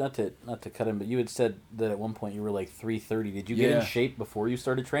you not to cut in, but you had said that at one point you were like 330. Did you get in shape before you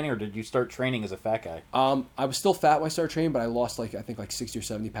started training, or did you start training as a fat guy? I was still fat when I started training, but I lost I think 60 or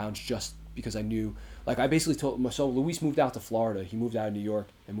 70 pounds just because I knew. Like I basically told. So Luis moved out to Florida. He moved out of New York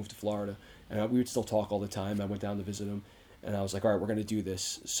and moved to Florida, and we would still talk all the time. I went down to visit him, and I was like, all right, we're gonna do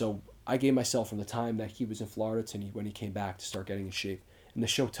this. So I gave myself from the time that he was in Florida to when he came back to start getting in shape. And the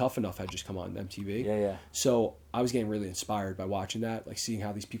show Tough Enough had just come on MTV. Yeah. So I was getting really inspired by watching that, like seeing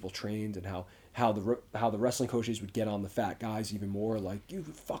how these people trained and how the wrestling coaches would get on the fat guys even more, like you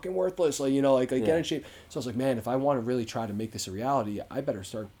fucking worthless, like, you know, like get in shape. So I was like, man, if I want to really try to make this a reality, I better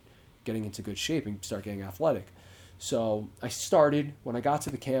start getting into good shape and start getting athletic. So I started when I got to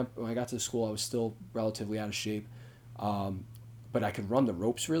the camp. When I got to the school, I was still relatively out of shape. But I could run the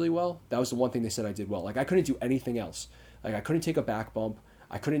ropes really well. That was the one thing they said I did well. Like I couldn't do anything else. Like I couldn't take a back bump.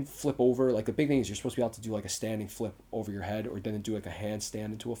 I couldn't flip over. Like the big thing is you're supposed to be able to do like a standing flip over your head, or then do like a handstand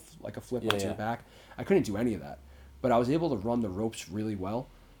into a flip onto your back. I couldn't do any of that, but I was able to run the ropes really well,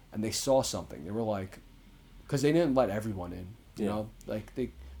 and they saw something. They were like, because they didn't let everyone in, you know, like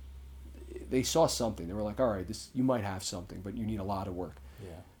they saw something. They were like, all right, you might have something, but you need a lot of work.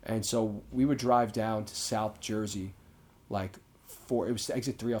 Yeah. And so we would drive down to South Jersey, like it was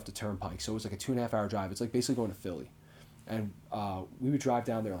exit 3 off the turnpike. So it was like a 2.5 hour drive. It's like basically going to Philly. And we would drive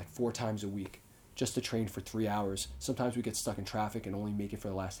down there like 4 times a week just to train for 3 hours. Sometimes we get stuck in traffic and only make it for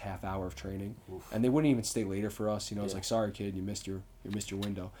the last half hour of training. Oof. And they wouldn't even stay later for us. It's Yeah. like, sorry kid, you missed your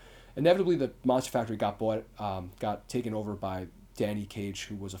window. Inevitably, the Monster Factory got taken over by Danny Cage,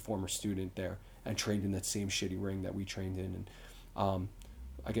 who was a former student there and trained in that same shitty ring that we trained in. And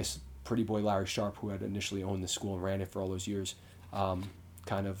I guess Pretty Boy Larry Sharp, who had initially owned the school and ran it for all those years,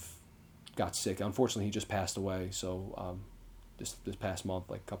 kind of got sick. Unfortunately, he just passed away. So this past month,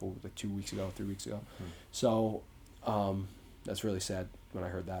 2 weeks ago, 3 weeks ago. So that's really sad when I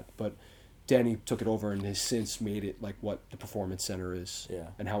heard that. But Danny took it over and has since made it like what the Performance Center is, Yeah.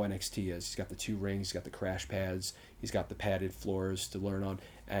 and how NXT is. He's got the 2 rings, he's got the crash pads, he's got the padded floors to learn on,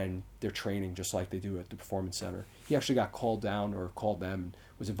 and they're training just like they do at the Performance Center. He actually got called them,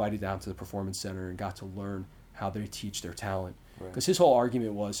 was invited down to the Performance Center and got to learn how they teach their talent. Right. Because his whole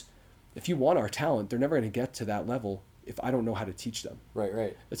argument was, if you want our talent, they're never going to get to that level if I don't know how to teach them.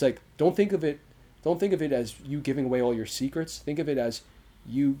 Right. It's like, don't think of it as you giving away all your secrets. Think of it as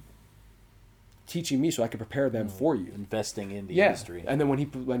you teaching me so I can prepare them for you. Investing in the Yeah. industry. And then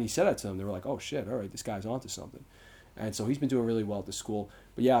when he said that to them, they were like, oh shit, all right, this guy's onto something. And so he's been doing really well at the school.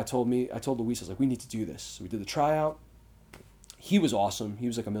 But yeah, I told Luis, I was like, we need to do this. So we did the tryout. He was awesome. He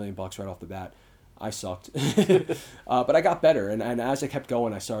was like $1 million right off the bat. I sucked. But I got better. And as I kept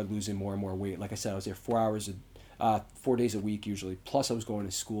going, I started losing more and more weight. Like I said, I was there 4 days a week usually. Plus I was going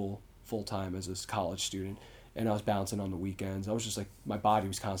to school full time as a college student. And I was bouncing on the weekends. I was just like, my body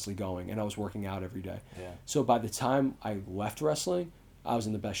was constantly going. And I was working out every day. Yeah. So by the time I left wrestling, I was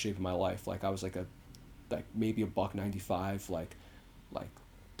in the best shape of my life. Like I was like maybe $195, like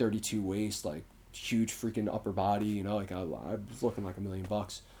 32 waist, like huge freaking upper body, like I was looking like $1 million.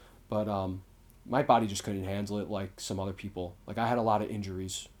 But my body just couldn't handle it like some other people. Like I had a lot of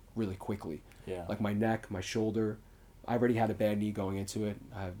injuries really quickly. Yeah. Like my neck, my shoulder. I already had a bad knee going into it.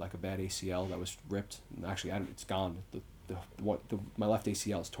 I had like a bad ACL that was ripped. And actually, it's gone. My left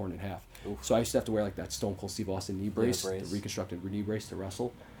ACL is torn in half. Oof. So I used to have to wear like that Stone Cold Steve Austin knee brace, brace. the reconstructed knee brace to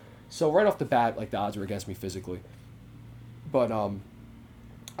wrestle. So right off the bat, like the odds were against me physically. But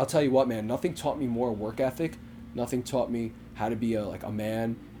I'll tell you what, man, nothing taught me more work ethic. Nothing taught me how to be a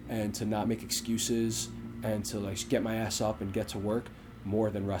man and to not make excuses and to like get my ass up and get to work more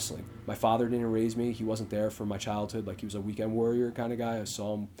than wrestling. My father didn't raise me. He wasn't there for my childhood. Like he was a weekend warrior kind of guy. I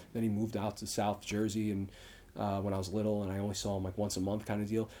saw him. Then he moved out to South Jersey and when I was little, and I only saw him like once a month kind of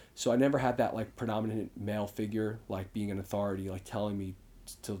deal. So I never had that like predominant male figure like being an authority, like telling me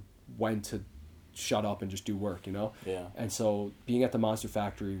when to shut up and just do work, Yeah. And so being at the Monster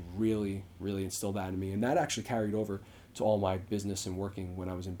Factory really, really instilled that in me. And that actually carried over to all my business and working when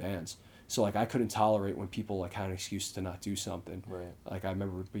I was in bands. So like I couldn't tolerate when people like had an excuse to not do something. Right. Like I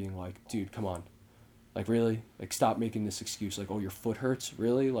remember being like, dude, come on. Like really? Like stop making this excuse. Like, oh, your foot hurts?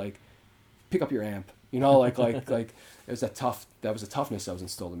 Really? Like pick up your amp. Like it was that was a toughness that was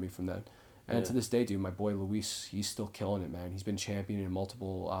instilled in me from that. And Yeah. to this day, dude, my boy Luis, he's still killing it, man. He's been champion in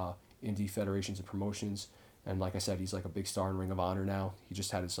multiple indie federations and promotions. And like I said, he's like a big star in Ring of Honor now. He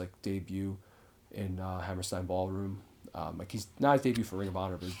just had his like debut in Hammerstein Ballroom. Like he's not his debut for Ring of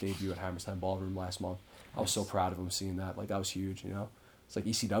Honor, but his debut at Hammerstein Ballroom last month. I was so proud of him seeing that. Like that was huge, It's like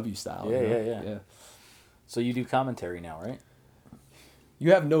ECW style. Yeah. So you do commentary now, right?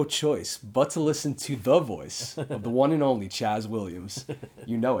 You have no choice but to listen to the voice of the one and only Chaz Williams.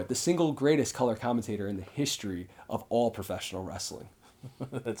 You know it, the single greatest color commentator in the history of all professional wrestling.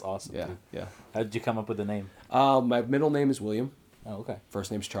 That's awesome. Yeah, Dude. yeah. How did you come up with the name? My middle name is William. Oh, okay.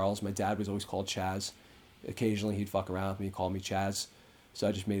 First name's Charles. My dad was always called Chaz. Occasionally he'd fuck around with me, call me Chaz. So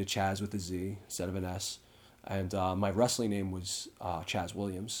I just made a Chaz with a Z instead of an S. And my wrestling name was Chaz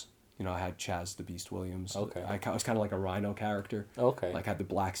Williams. I had Chaz the Beast Williams. Okay. I was kind of like a Rhino character. Okay. Like had the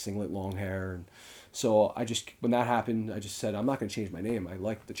black singlet, long hair. And so when that happened, I just said, I'm not going to change my name. I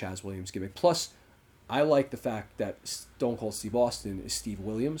like the Chaz Williams gimmick. Plus, I like the fact that Stone Cold Steve Austin is Steve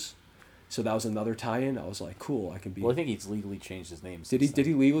Williams. So that was another tie-in. I was like, cool, I can be... Well, I think he's legally changed his name. Did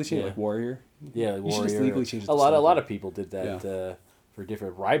he legally change Yeah. like Warrior? Yeah, You Warrior. should just legally change it to a lot something. of people did that for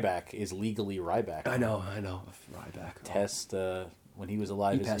different. Ryback is legally Ryback. I know. Ryback. Test when he was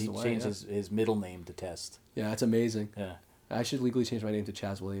alive, He passed he away, changed yeah. his middle name to Test. Yeah, that's amazing. Yeah. I should legally change my name to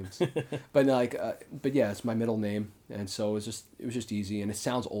Chaz Williams. But yeah, it's my middle name, and so it was just easy, and it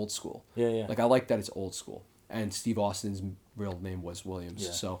sounds old school. Yeah. Like I like that it's old school, and Steve Austin's real name was Williams,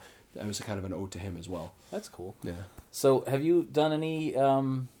 Yeah. so that was a kind of an ode to him as well. That's cool. Yeah. So, have you done any?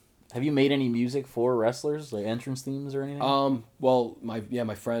 Have you made any music for wrestlers, like entrance themes or anything? Well,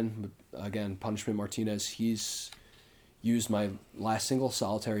 my friend again, Punishment Martinez, he's used my last single,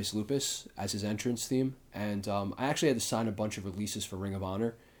 Solitary's Lupus, as his entrance theme, and I actually had to sign a bunch of releases for Ring of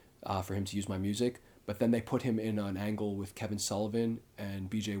Honor. for him to use my music. But then they put him in an angle with Kevin Sullivan and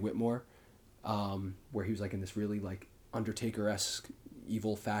B.J. Whitmore, where he was like in this really like Undertaker-esque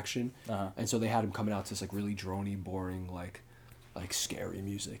evil faction, and so they had him coming out to this like really drony, boring, like scary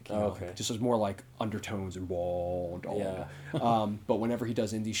music. You know? Okay. Like, just was more like undertones and wall. Yeah. But whenever he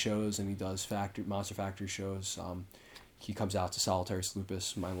does indie shows and he does Monster Factory shows, he comes out to Solitarius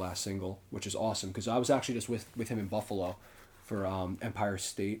Lupus, my last single, which is awesome because I was actually just with him in Buffalo for Empire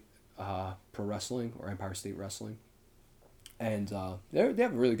State Pro Wrestling or Empire State Wrestling, and they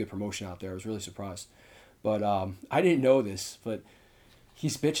have a really good promotion out there. I was really surprised, but I didn't know this, but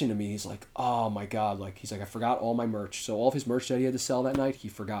he's bitching to me. He's like, oh my God. Like, he's like, I forgot all my merch. So all of his merch that he had to sell that night, he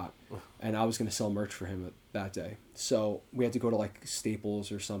forgot. And I was going to sell merch for him that day. So we had to go to like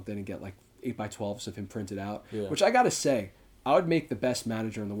Staples or something and get like 8x12s of him printed out, which I got to say, I would make the best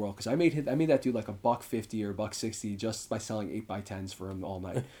manager in the world. Cause I made that dude like $1.50 or $1.60 just by selling 8x10s for him all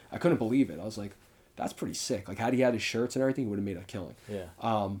night. I couldn't believe it. I was like, that's pretty sick. Like, had he had his shirts and everything, he would have made a killing. Yeah.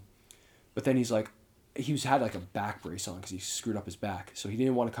 But then he's like, had like a back brace on because he screwed up his back, so he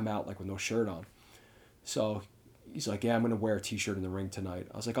didn't want to come out like with no shirt on. So he's like, yeah, I'm gonna wear a t-shirt in the ring tonight.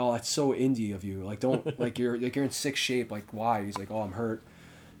 I was like, oh, that's so indie of you. Like, don't like you're in sick shape. Like, why? He's like, oh, I'm hurt.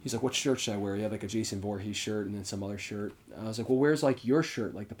 He's like, what shirt should I wear? He had like a Jason Voorhees shirt and then some other shirt. I was like, well, where's like your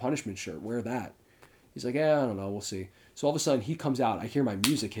shirt, like the Punishment shirt? Wear that. He's like, yeah, I don't know, we'll see. So all of a sudden he comes out. I hear my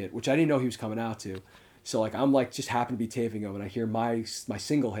music hit, which I didn't know he was coming out to. So like I'm like just happen to be taping him, and I hear my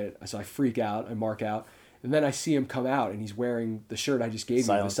single hit. So I freak out, I mark out, and then I see him come out, and he's wearing the shirt I just gave you,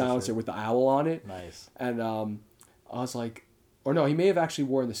 the Silencer with the owl on it. Nice. And I was like, or no, he may have actually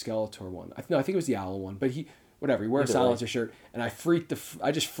worn the Skeletor one. I think it was the owl one, but he wore a Silencer shirt, and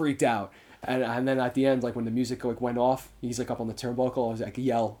I just freaked out. And then at the end, like when the music like went off, he's like up on the turnbuckle. I was like,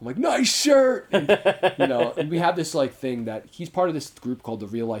 yell. I'm like, nice shirt. And, and we have this like thing that he's part of this group called the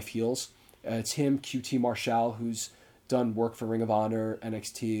Real Life Heels. It's him, QT Marshall, who's done work for Ring of Honor,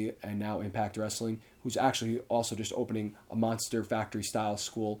 NXT, and now Impact Wrestling, who's actually also just opening a Monster Factory style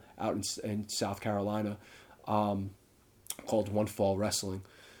school out in South Carolina called One Fall Wrestling.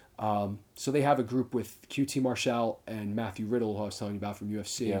 So they have a group with QT Marshall and Matthew Riddle, who I was telling you about from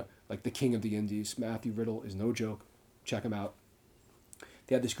UFC, like the king of the indies. Matthew Riddle is no joke. Check him out.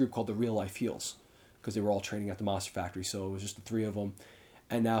 They had this group called the Real Life Heels because they were all training at the Monster Factory, so it was just the three of them.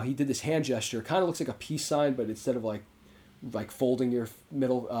 And now he did this hand gesture. Kind of looks like a peace sign, but instead of like folding your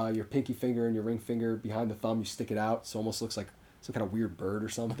your pinky finger and your ring finger behind the thumb, you stick it out. So it almost looks like some kind of weird bird or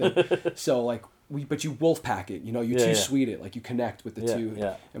something. So like but you wolf pack it. You two sweet it. Like you connect with the two.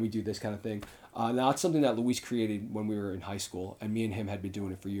 Yeah. And we do this kind of thing. Now it's something that Luis created when we were in high school, and me and him had been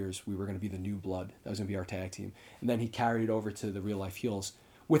doing it for years. We were going to be the New Blood. That was going to be our tag team. And then he carried it over to the Real Life Heels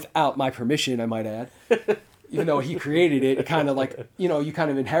without my permission, I might add. Even though he created it, kind of like, you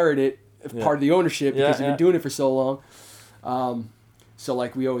kind of inherit it, part of the ownership because you've been doing it for so long. So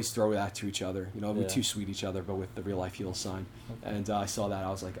like we always throw that to each other, we too sweet each other, but with the Real Life Heel sign. And I saw that, I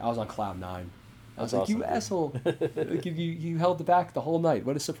was on cloud 9. I was like, awesome, you asshole! Like, you held the back the whole night.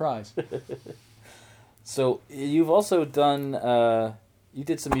 What a surprise! So you've also done, you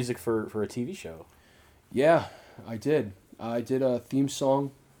did some music for a TV show. Yeah, I did. I did a theme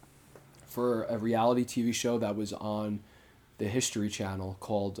song for a reality TV show that was on the History Channel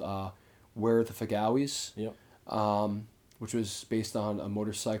called Where Are the Fagawis? Yep. Which was based on a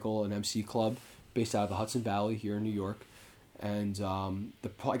motorcycle and MC club based out of the Hudson Valley here in New York. And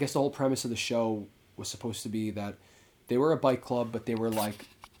I guess the whole premise of the show was supposed to be that they were a bike club, but they were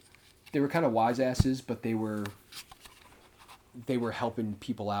kind of wise asses, but they were helping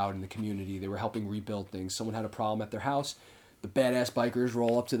people out in the community. They were helping rebuild things. Someone had a problem at their house. The badass bikers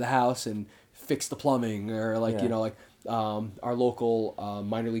roll up to the house and fix the plumbing, or our local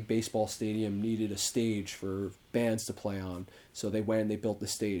minor league baseball stadium needed a stage for bands to play on, so they went and they built the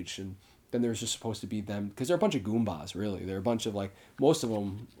stage. And then there's just supposed to be them, because they're a bunch of Goombas, really. They're a bunch of most of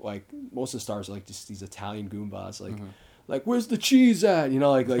the stars are just these Italian Goombas, like where's the cheese at?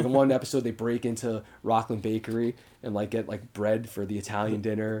 Like in one episode they break into Rockland Bakery and get bread for the Italian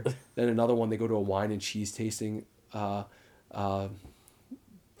dinner. Then another one they go to a wine and cheese tasting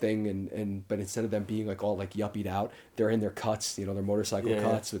thing, but instead of them being all yuppied out, they're in their cuts, their motorcycle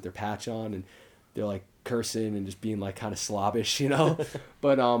cuts with their patch on, and they're cursing and just being kind of slobbish,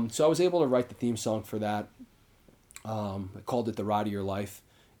 But so I was able to write the theme song for that. I called it The Ride of Your Life.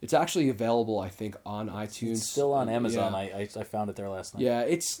 It's actually available, I think, on iTunes. It's still on Amazon. Yeah. I found it there last night. Yeah,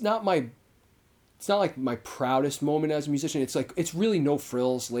 it's not my proudest moment as a musician. It's really no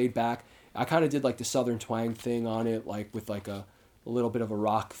frills, laid back. I kind of did the Southern twang thing on it, with a little bit of a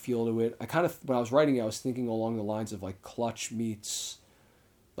rock feel to it. When I was writing it, I was thinking along the lines of Clutch meets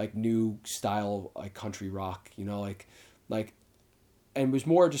like new style like country rock, like, and it was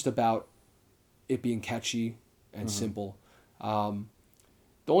more just about it being catchy and simple. The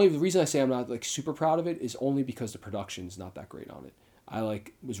reason I say I'm not like super proud of it is only because the production's not that great on it. I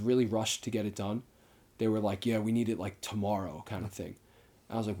like was really rushed to get it done. They were like, yeah, we need it like tomorrow kind of thing.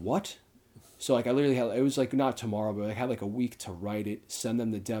 And I was like, what? So like I literally had, it was like not tomorrow, but I had like a week to write it, send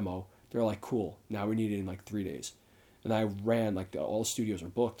them the demo. They're like, cool, now we need it in like 3 days. And I ran like all the studios are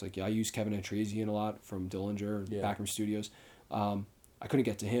booked. Like, yeah, I use Kevin Antrazian a lot from Dillinger, Backroom Studios. I couldn't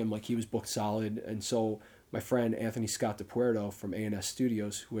get to him, like he was booked solid. And so my friend Anthony Scott DePuerto from A&S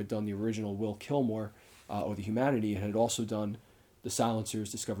Studios, who had done the original Will Kilmore, or The Humanity, and had also done The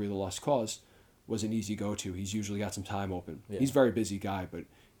Silencers, Discovery of the Lost Cause, was an easy go-to. He's usually got some time open. Yeah. He's a very busy guy, but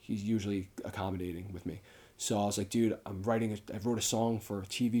he's usually accommodating with me. So I was like, dude, I wrote a song for a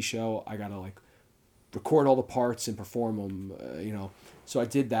TV show. I gotta like record all the parts and perform them, So I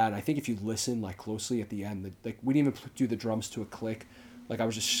did that. And I think if you listen like closely at the end, like we didn't even do the drums to a click. Like I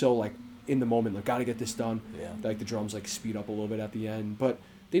was just so like in the moment, like gotta get this done. Yeah. Like the drums like speed up a little bit at the end, but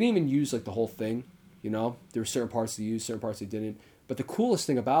they didn't even use like the whole thing. There were certain parts they used, certain parts they didn't. But the coolest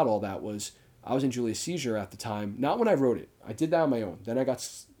thing about all that was I was in Julius Caesar at the time. Not when I wrote it. I did that on my own. Then I got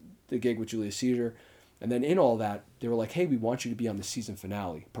the gig with Julius Caesar. And then in all that, they were like, hey, we want you to be on the season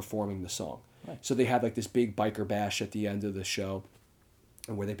finale performing the song. Right. So they had like this big biker bash at the end of the show,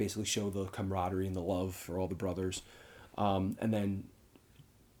 and where they basically show the camaraderie and the love for all the brothers. And then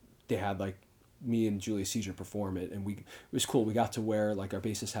they had like me and Julius Caesar perform it, and it was cool. We got to wear, like, our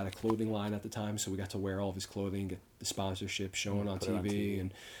bassist had a clothing line at the time, so we got to wear all of his clothing, get the sponsorship shown on TV,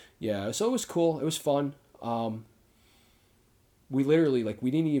 and yeah, so it was cool. It was fun. We literally, like,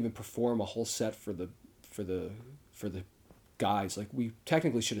 we didn't even perform a whole set for the guys. Like, we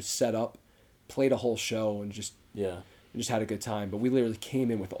technically should have set up, played a whole show, and just had a good time. But we literally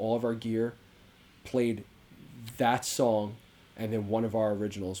came in with all of our gear, played that song, and then one of our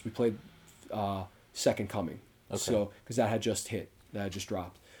originals. We played Second Coming. Okay. So, because that had just hit, that had just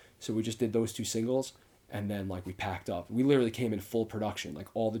dropped. So we just did those two singles, and then like we packed up. We literally came in full production, like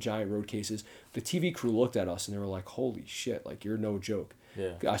all the giant road cases. The TV crew looked at us and they were like, "Holy shit! Like, you're no joke."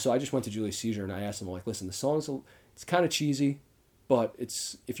 Yeah. So I just went to Julius Caesar and I asked them, like, "Listen, the song's it's kind of cheesy, but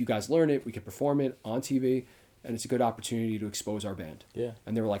if you guys learn it, we can perform it on TV, and it's a good opportunity to expose our band." Yeah.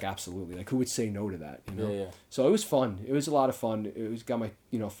 And they were like, "Absolutely! Like, who would say no to that?" Yeah. So it was fun. It was a lot of fun. It was got my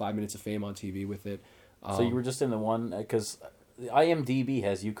 5 minutes of fame on TV with it. So you were just in the one because IMDb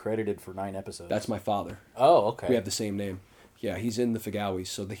has you credited for 9 episodes. That's my father. Oh, okay. We have the same name. Yeah, he's in the Fagawies,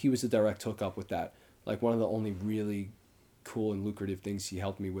 so he was the direct hookup with that. Like, one of the only really cool and lucrative things he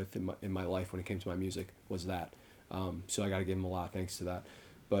helped me with in my life when it came to my music was that. So I got to give him a lot of thanks to that.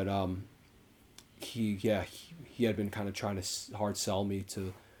 But he had been kind of trying to hard sell me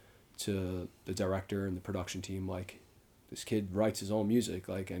to the director and the production team. Like, this kid writes his own music,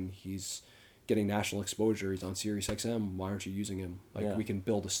 like, and he's getting national exposure. He's on Sirius XM. Why aren't you using him? Like, we can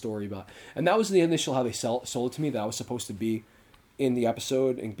build a story about. And that was the initial how they sold it to me. That I was supposed to be in the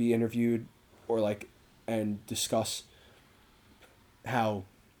episode and be interviewed, or like, and discuss how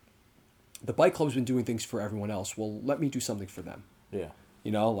the bike club's been doing things for everyone else. Well, let me do something for them. Yeah.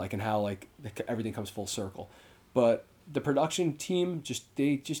 Like, and how like everything comes full circle. But the production team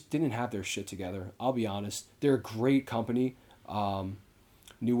they just didn't have their shit together. I'll be honest. They're a great company.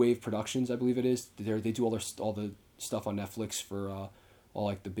 New Wave Productions, I believe it is. They do all the stuff on Netflix for all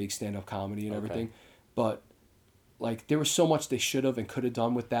like the big stand-up comedy and everything. But like, there was so much they should have and could have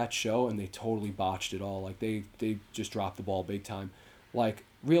done with that show, and they totally botched it all. Like, they just dropped the ball big time. Like,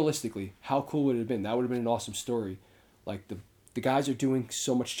 realistically, how cool would it have been? That would have been an awesome story. Like, the guys are doing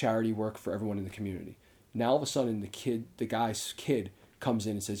so much charity work for everyone in the community. Now all of a sudden the guy's kid comes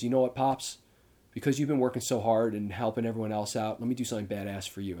in and says, "You know what, Pops? Because you've been working so hard and helping everyone else out, let me do something badass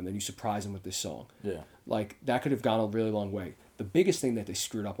for you." And then you surprise him with this song. Yeah. Like, that could have gone a really long way. The biggest thing that they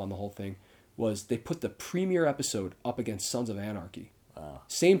screwed up on the whole thing was they put the premiere episode up against Sons of Anarchy. Wow.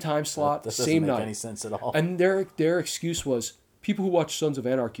 Same time slot, that same night. Doesn't make any sense at all. And their excuse was, people who watch Sons of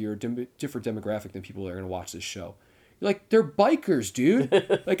Anarchy are a different demographic than people that are going to watch this show. You're like, they're bikers, dude.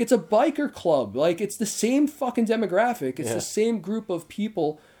 Like, it's a biker club. Like, it's the same fucking demographic. It's the same group of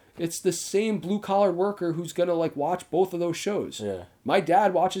people. It's the same blue-collar worker who's going to, like, watch both of those shows. Yeah. My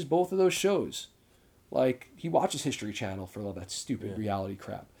dad watches both of those shows. Like, he watches History Channel for all that stupid reality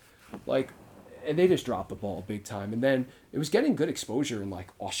crap. Like, and they just dropped the ball big time. And then it was getting good exposure in, like,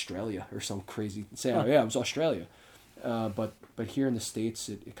 Australia or some crazy... it was Australia. But here in the States,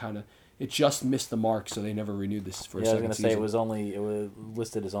 it just missed the mark, so they never renewed this for a second season. I was going to say, it was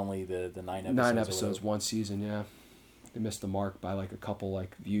listed as only the 9 episodes. 9 episodes, one season, yeah. they missed the mark by like a couple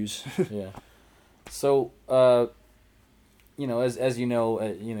like views. Yeah. So, as you know,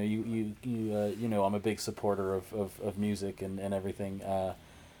 you know, I'm a big supporter of music and everything.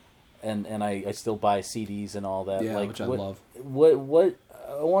 And I still buy CDs and all that. Yeah, like, which I love. What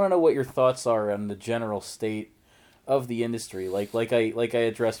I want to know what your thoughts are on the general state of the industry. Like I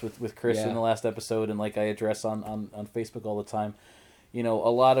addressed with Chris in the last episode, and like I address on Facebook all the time. You know,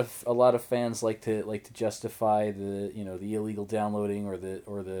 a lot of fans like to justify the the illegal downloading or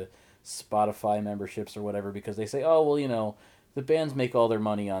the Spotify memberships or whatever, because they say, oh well, the bands make all their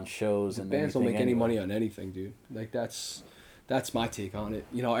money on shows, and bands don't make anyway. any money on anything, dude. Like that's my take on it.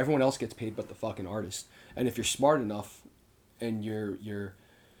 Everyone else gets paid but the fucking artist. And if you're smart enough and you're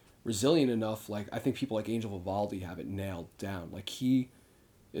resilient enough, like I think people like Angel Vivaldi have it nailed down. Like he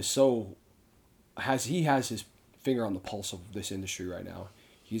has his finger on the pulse of this industry right now.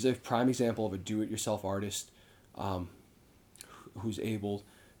 He's a prime example of a do-it-yourself artist who's able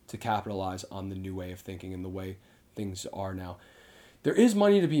to capitalize on the new way of thinking and the way things are now. There is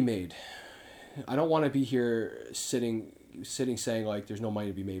money to be made. I don't want to be here sitting saying like there's no money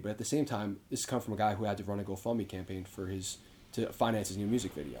to be made, but at the same time, this comes from a guy who had to run a GoFundMe campaign to finance his new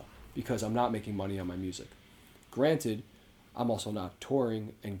music video, because I'm not making money on my music. Granted, I'm also not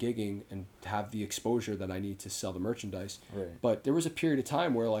touring and gigging and have the exposure that I need to sell the merchandise. Right. But there was a period of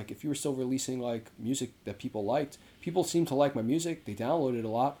time where like if you were still releasing like music that people liked, people seemed to like my music, they downloaded a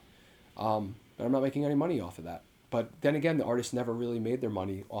lot, but I'm not making any money off of that. But then again, the artists never really made their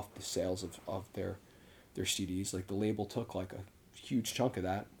money off the sales of their CDs. Like the label took like a huge chunk of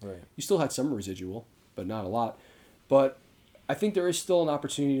that. Right. You still had some residual, but not a lot. But I think there is still an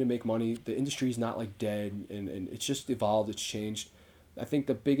opportunity to make money. The industry is not like dead, and it's just evolved, it's changed. I think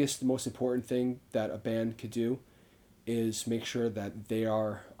the biggest, most important thing that a band could do is make sure that they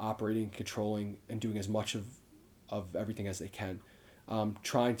are operating, controlling, and doing as much of everything as they can.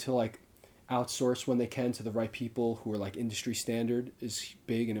 Trying to like outsource when they can to the right people who are like industry standard is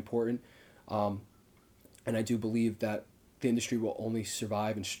big and important. And I do believe that the industry will only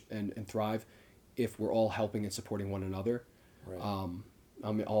survive and thrive if we're all helping and supporting one another. Right.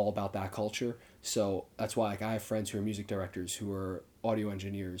 I'm all about that culture. So that's why like I have friends who are music directors, who are audio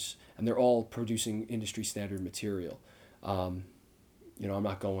engineers, and they're all producing industry standard material. I'm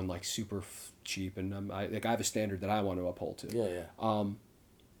not going like super cheap, and I have a standard that I want to uphold to. Yeah.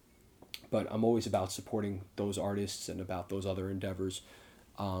 But I'm always about supporting those artists and about those other endeavors.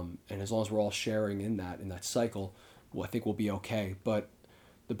 And as long as we're all sharing in that cycle, well, I think we'll be okay. But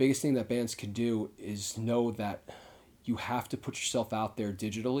the biggest thing that bands can do is know that you have to put yourself out there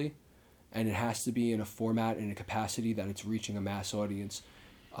digitally, and it has to be in a format and a capacity that it's reaching a mass audience.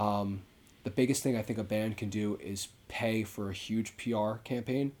 The biggest thing I think a band can do is pay for a huge PR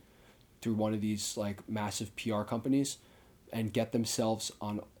campaign through one of these like massive PR companies and get themselves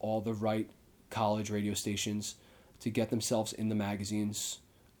on all the right college radio stations, to get themselves in the magazines,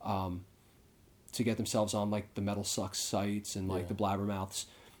 to get themselves on like the Metal Sucks sites and like the Blabbermouths,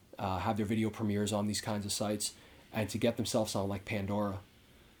 have their video premieres on these kinds of sites, and to get themselves on like Pandora.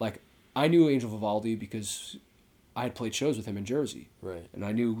 Like I knew Angel Vivaldi because I had played shows with him in Jersey. Right. And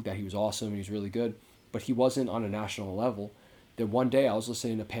I knew that he was awesome and he was really good, but he wasn't on a national level. Then one day I was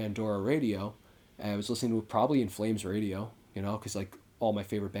listening to Pandora radio, and I was listening to probably In Flames radio, because like all my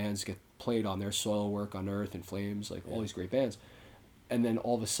favorite bands get played on there, Soilwork, Unearth, In Flames, like all these great bands. And then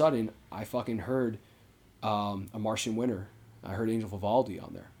all of a sudden I fucking heard A Martian Winter. I heard Angel Vivaldi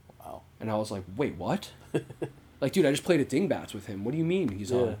on there. Wow. And I was like, wait, what? Like, dude, I just played at Dingbats with him. What do you mean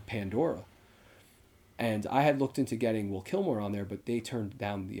he's on Pandora? And I had looked into getting Will Kilmer on there, but they turned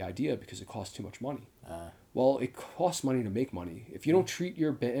down the idea because it costs too much money. Well, it costs money to make money. If you don't treat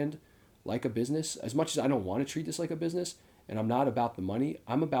your band like a business, as much as I don't want to treat this like a business, and I'm not about the money,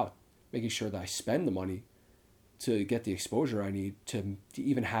 I'm about making sure that I spend the money to get the exposure I need to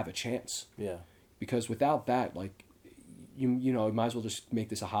even have a chance. Yeah. Because without that, like, you might as well just make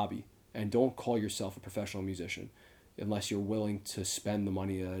this a hobby and don't call yourself a professional musician unless you're willing to spend the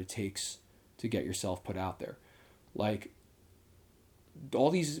money that it takes to get yourself put out there. Like,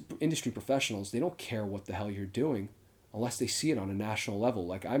 all these industry professionals, they don't care what the hell you're doing unless they see it on a national level.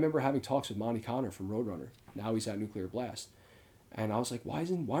 Like, I remember having talks with Monty Connor from Roadrunner. Now he's at Nuclear Blast. And I was like, why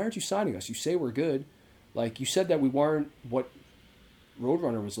aren't you signing us? You say we're good. Like, you said that we weren't what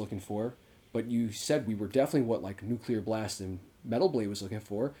Roadrunner was looking for, but you said we were definitely what, like, Nuclear Blast and Metal Blade was looking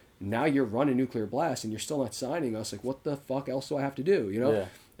for. Now you're running Nuclear Blast and you're still not signing us. Like, what the fuck else do I have to do, Yeah.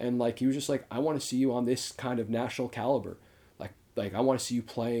 And, like, he was just like, I want to see you on this kind of national caliber. Like I want to see you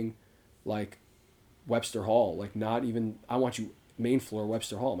playing, like, Webster Hall. Like, not even, I want you main floor,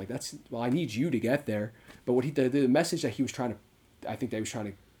 Webster Hall. I'm like, I need you to get there. But what the message that he was trying to, I think that he was trying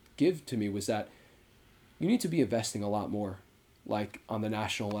to give to me was that you need to be investing a lot more, like on the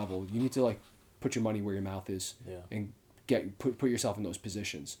national level. You need to like put your money where your mouth is, and put yourself in those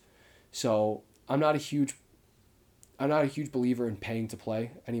positions. So I'm not a huge believer in paying to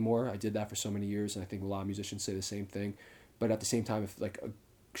play anymore. I did that for so many years, and I think a lot of musicians say the same thing. But at the same time, if like a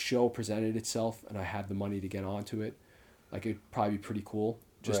show presented itself and I had the money to get onto it, like it'd probably be pretty cool.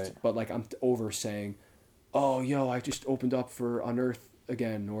 But like I'm over saying, oh yo, I just opened up for Unearth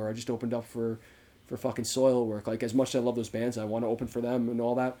again, or I just opened up for fucking Soilwork. Like as much as I love those bands, I want to open for them and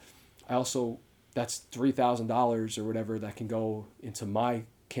all that. I also, that's $3,000 or whatever that can go into my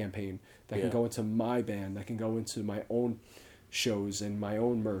campaign, that can go into my band, that can go into my own shows and my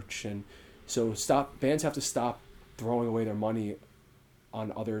own merch. And so bands have to stop throwing away their money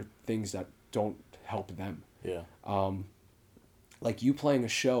on other things that don't help them. Yeah. Like you playing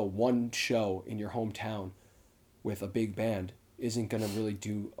one show in your hometown with a big band isn't going to really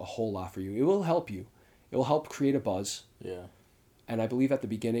do a whole lot for you. It will help you. It will help create a buzz. Yeah. And I believe at the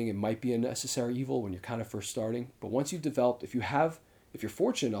beginning it might be a necessary evil when you're kind of first starting. But once you've developed, if you're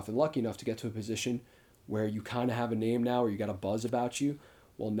fortunate enough and lucky enough to get to a position where you kind of have a name now, or you got a buzz about you,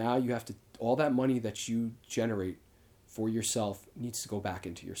 well, now you have to, all that money that you generate for yourself needs to go back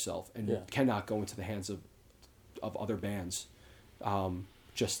into yourself, and cannot go into the hands of other bands,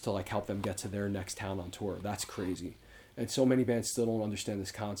 just to like help them get to their next town on tour. That's crazy. And so many bands still don't understand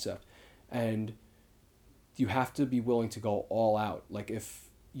this concept. And you have to be willing to go all out. Like if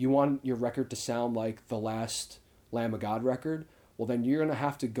you want your record to sound like the last Lamb of God record, well then you're going to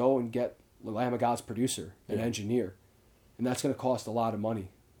have to go and get Lamb of God's producer, an engineer. And that's going to cost a lot of money.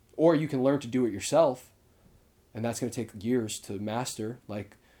 Or you can learn to do it yourself, and that's going to take years to master.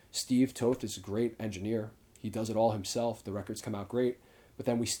 Like Steve Toth is a great engineer. He does it all himself. The records come out great. But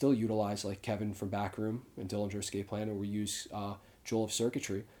then we still utilize like Kevin from Backroom and Dillinger Escape Plan, or we use Joel of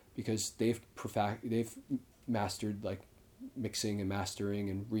Circuitry, because they've mastered like mixing and mastering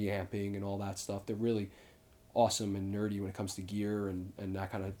and reamping and all that stuff. They're really awesome and nerdy when it comes to gear and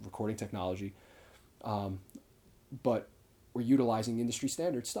that kind of recording technology. But we're utilizing industry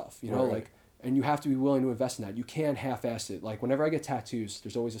standard stuff, you know, like, and you have to be willing to invest in that. You can't half-ass it. Like whenever I get tattoos,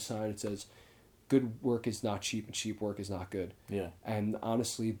 there's always a sign that says, good work is not cheap and cheap work is not good. Yeah. And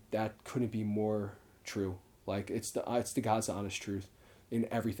honestly, that couldn't be more true. Like it's the God's honest truth in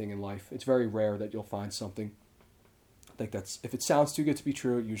everything in life. It's very rare that you'll find something like that's, if it sounds too good to be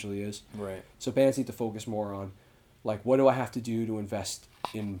true, it usually is. Right. So bands need to focus more on like, what do I have to do to invest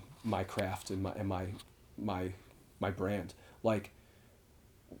in my craft and my brand? Like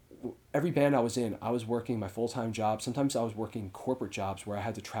every band I was in, I was working my full-time job. Sometimes I was working corporate jobs where I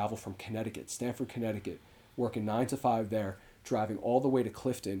had to travel from Stamford, Connecticut, working 9 to 5 there, driving all the way to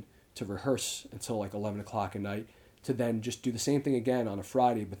Clifton to rehearse until like 11 o'clock at night, to then just do the same thing again on a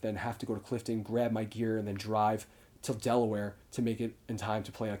Friday, but then have to go to Clifton, grab my gear, and then drive to Delaware to make it in time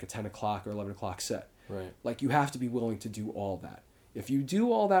to play like a 10 o'clock or 11 o'clock set. Right. Like you have to be willing to do all that. If you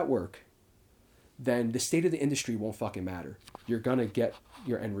do all that work, then the state of the industry won't fucking matter. You're going to get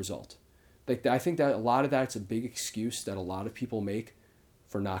your end result. Like I think that a lot of that's a big excuse that a lot of people make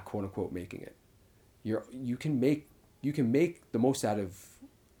for not quote unquote making it. You can make the most out of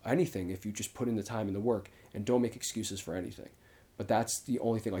anything if you just put in the time and the work and don't make excuses for anything. But that's the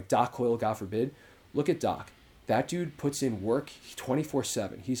only thing. Like Doc Coyle, God forbid. Look at Doc. That dude puts in work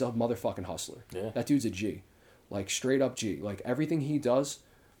 24/7. He's a motherfucking hustler. Yeah. That dude's a G. Like straight up G. Like everything he does,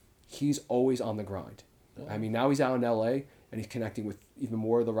 he's always on the grind. I mean, now he's out in LA and he's connecting with even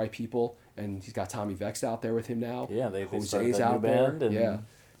more of the right people, and he's got Tommy Vext out there with him now. Yeah, Jose's out there.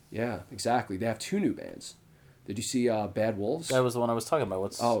 Yeah, exactly. They have 2 new bands. Did you see Bad Wolves? That was the one I was talking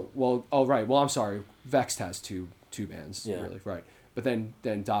about. Right. Well, I'm sorry. Vext has two bands. Yeah. Really, right. But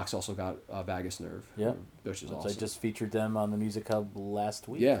then Doc's also got Vagus Nerve. Yeah. Which is awesome. I just featured them on the Music Hub last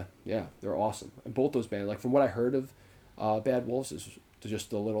week. Yeah. They're awesome. And both those bands, like from what I heard of Bad Wolves, is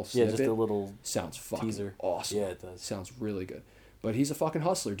just a little snippet. Yeah, just a little sounds fucking teaser. Awesome. Yeah, it does. Sounds really good. But he's a fucking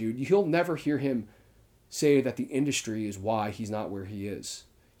hustler, dude. You'll never hear him say that the industry is why he's not where he is.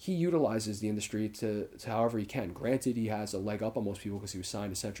 He utilizes the industry to however he can. Granted, he has a leg up on most people because he was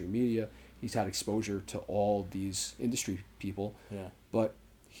signed to Century Media. He's had exposure to all these industry people. Yeah. But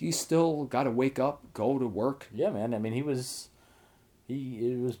he's still got to wake up, go to work. Yeah, man. I mean, he was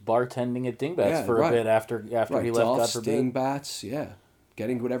bartending at Dingbats for a bit after he left. God forbid. Dingbats, yeah,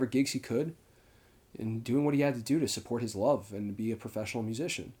 getting whatever gigs he could, and doing what he had to do to support his love and be a professional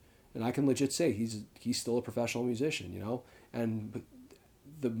musician. And I can legit say he's still a professional musician, you know. And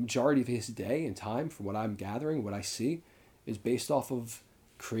the majority of his day and time, from what I'm gathering, what I see, is based off of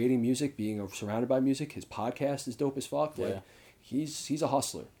creating music, being surrounded by music. His podcast is dope as fuck. Yeah. Like, he's a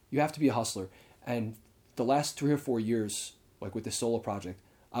hustler. You have to be a hustler. And the last 3 or 4 years, like with this solo project,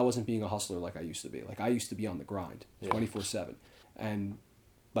 I wasn't being a hustler like I used to be. Like, I used to be on the grind 24/7. And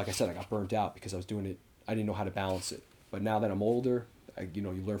like I said, I got burnt out because I was doing it. I didn't know how to balance it. But now that I'm older,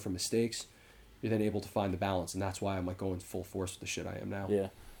 you learn from mistakes. You're then able to find the balance, and that's why I'm like going full force with the shit I am now. Yeah,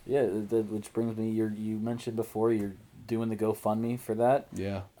 yeah. Which brings me, you mentioned before you're doing the GoFundMe for that.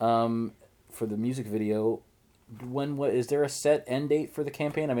 Yeah. For the music video, what is there a set end date for the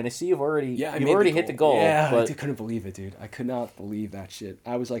campaign? I mean, I see you've already hit the goal. Yeah, but... I couldn't believe it, dude. I could not believe that shit.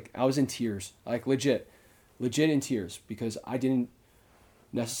 I was in tears, like legit in tears, because I didn't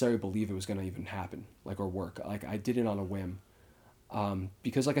necessarily believe it was gonna even happen, like, or work. Like, I did it on a whim,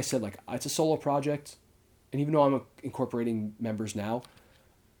 because like I said, like, it's a solo project, and even though I'm incorporating members now,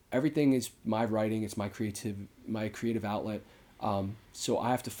 everything is my writing. It's my creative outlet. So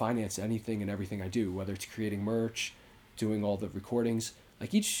I have to finance anything and everything I do, whether it's creating merch, doing all the recordings.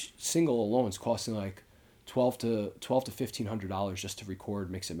 Like, each single alone is costing like $1,200 to $1,500 just to record,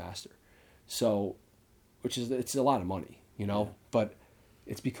 mix, and master. So, it's a lot of money, Yeah. But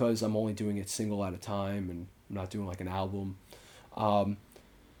it's because I'm only doing it single at a time, and I'm not doing like an album.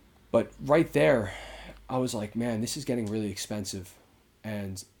 But right there, I was like, man, this is getting really expensive,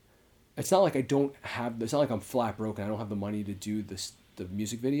 and it's not like it's not like I'm flat broke and I don't have the money to do the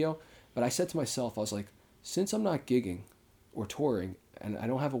music video. But I said to myself, I was like, since I'm not gigging or touring, and I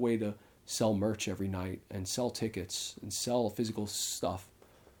don't have a way to sell merch every night and sell tickets and sell physical stuff,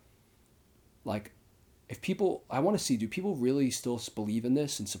 like, I want to see, do people really still believe in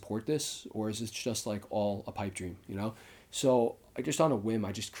this and support this, or is this just like all a pipe dream, So I just, on a whim,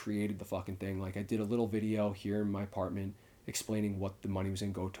 I just created the fucking thing. Like, I did a little video here in my apartment explaining what the money was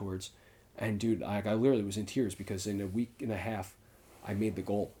going to go towards. And dude, I literally was in tears, because in a week and a half, I made the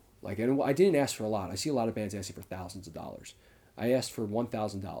goal. Like, and I didn't ask for a lot. I see a lot of bands asking for thousands of dollars. I asked for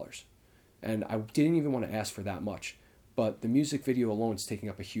 $1,000, and I didn't even want to ask for that much. But the music video alone is taking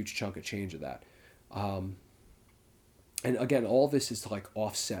up a huge chunk of change of that. And again, all this is to like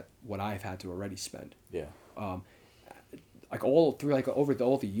offset what I've had to already spend. Yeah. Like, all through, like, over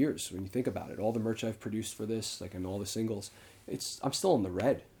all the years, when you think about it, all the merch I've produced for this, like, and all the singles, I'm still in the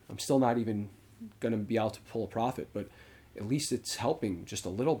red. I'm still not even gonna be able to pull a profit, but at least it's helping just a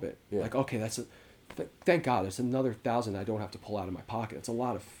little bit. Yeah. Like, okay, thank God, it's another $1,000 I don't have to pull out of my pocket. It's a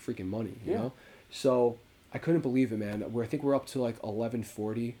lot of freaking money, you know. So I couldn't believe it, man. I think we're up to like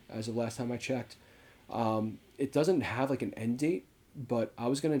 1140 as of last time I checked. It doesn't have like an end date, but I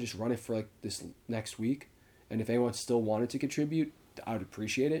was gonna just run it for like this next week, and if anyone still wanted to contribute, I would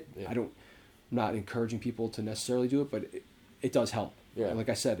appreciate it. Yeah. I'm not encouraging people to necessarily do it, but it does help. Yeah. Like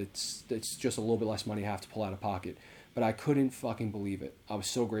I said, it's just a little bit less money I have to pull out of pocket. But I couldn't fucking believe it. I was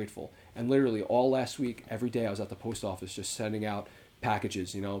so grateful. And literally all last week, every day I was at the post office just sending out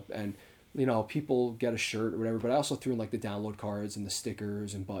packages, and people get a shirt or whatever, but I also threw in like the download cards and the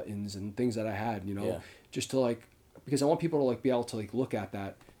stickers and buttons and things that I had, just to like, because I want people to like be able to like look at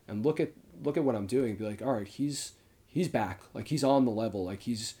that and look at what I'm doing and be like, all right, he's back. Like, he's on the level. Like,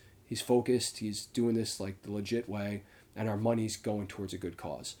 he's focused. He's doing this like the legit way. And our money's going towards a good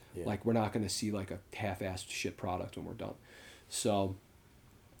cause. Yeah. Like, we're not going to see like a half-assed shit product when we're done. So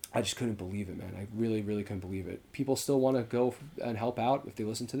I just couldn't believe it, man. I really, really couldn't believe it. People still want to go and help out. If they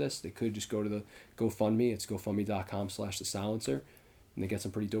listen to this, they could just go to the GoFundMe. It's gofundme.com/thesilencer. And they get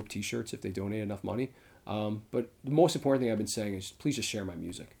some pretty dope t-shirts if they donate enough money. But the most important thing I've been saying is, please just share my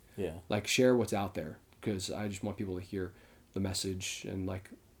music. Yeah. Like, share what's out there, because I just want people to hear the message, and like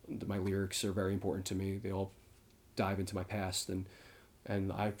my lyrics are very important to me. They all dive into my past, and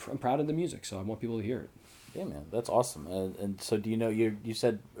I'm proud of the music, so I want people to hear it. Yeah, man, that's awesome. And so, do you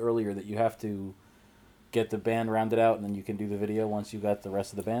said earlier that you have to get the band rounded out, and then you can do the video once you got the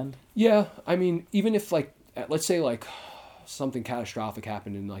rest of the band? Yeah, I mean, even if like, let's say like something catastrophic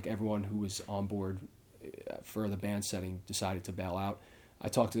happened and like everyone who was on board for the band setting decided to bail out, I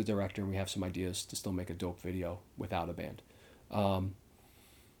talked to the director and we have some ideas to still make a dope video without a band.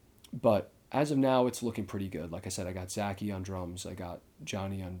 But as of now, it's looking pretty good. Like I said, I got Zachy on drums. I got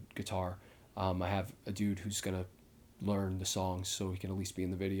Johnny on guitar. I have a dude who's gonna learn the songs so he can at least be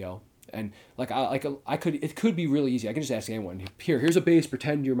in the video. And it could be really easy. I can just ask anyone. Here's a bass.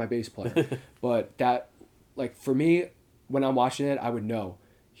 Pretend you're my bass player. But that, like, for me, when I'm watching it, I would know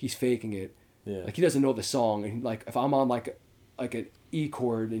he's faking it. Yeah. Like, he doesn't know the song, and like if I'm on like an E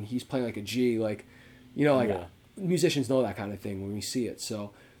chord and he's playing like a G, like, musicians know that kind of thing when we see it.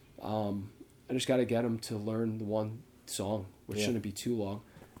 So I just got to get him to learn the one song, which shouldn't be too long,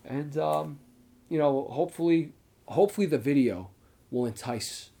 and hopefully hopefully the video will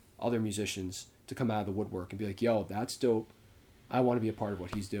entice other musicians to come out of the woodwork and be like, yo, that's dope. I want to be a part of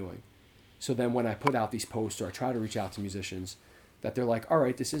what he's doing. So then when I put out these posts or I try to reach out to musicians, that they're like, all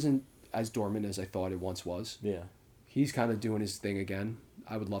right, this isn't as dormant as I thought it once was. Yeah. He's kind of doing his thing again.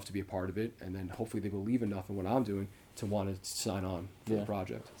 I would love to be a part of it. And then hopefully they believe enough in what I'm doing to want to sign on for the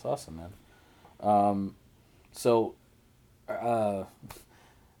project. That's awesome, man. So, a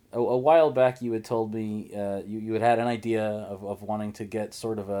while back you had told me you had an idea of wanting to get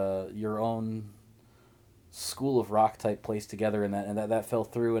sort of your own school of rock type place together, and that fell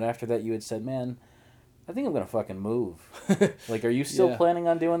through. And after that, you had said, "Man, I think I'm gonna fucking move." Like, are you still planning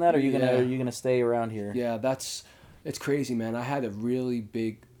on doing that? Or are you gonna stay around here? Yeah, it's crazy, man. I had a really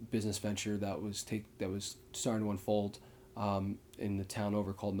big business venture that was starting to unfold in the town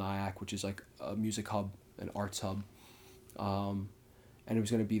over called Nyack, which is like a music hub, an arts hub, and it was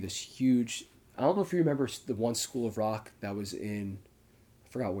going to be this huge. I don't know if you remember the one school of rock that was in, I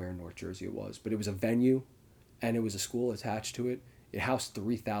forgot where in North Jersey it was, but it was a venue, and it was a school attached to it. It housed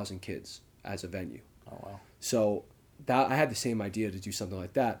 3,000 kids as a venue. Oh wow! So that I had the same idea to do something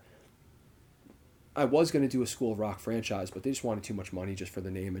like that. I was going to do a School of Rock franchise, but they just wanted too much money just for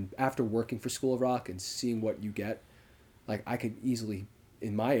the name. And after working for School of Rock and seeing what you get, like I could easily,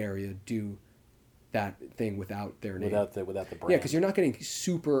 in my area, do that thing without their name. Without the brand. Yeah, because you're not getting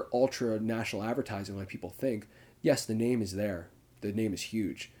super ultra national advertising like people think. Yes, the name is there. The name is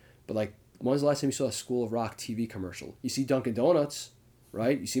huge. But like, when's the last time you saw a School of Rock TV commercial? You see Dunkin' Donuts,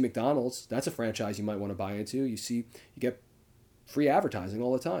 right? You see McDonald's. That's a franchise you might want to buy into. You get free advertising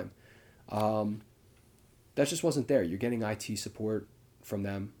all the time. That just wasn't there. You're getting IT support from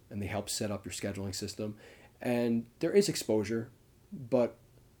them, and they help set up your scheduling system. And there is exposure, but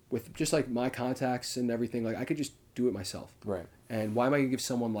with just like my contacts and everything, like I could just do it myself. Right. And why am I gonna give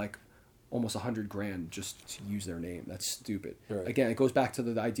someone like almost $100,000 just to use their name? That's stupid. Right. Again, it goes back to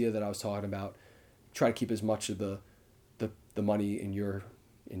the idea that I was talking about. Try to keep as much of the money in your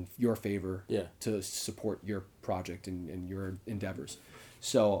favor to support your project and your endeavors.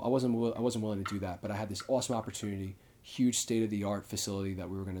 So I wasn't willing to do that, but I had this awesome opportunity, huge state-of-the-art facility that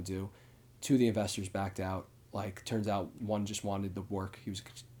we were going to do. Two of the investors backed out. Like, turns out one just wanted the work. He was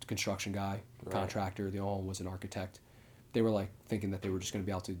a construction guy, contractor. The other one was an architect. They were like thinking that they were just going to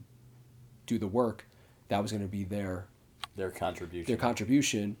be able to do the work. That was going to be their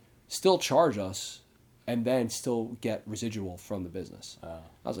contribution, still charge us, and then still get residual from the business. I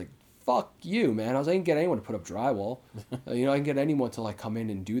was like, fuck you, man. I can get anyone to put up drywall. I can get anyone to like come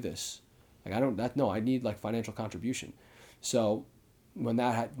in and do this. Like I need like financial contribution. So when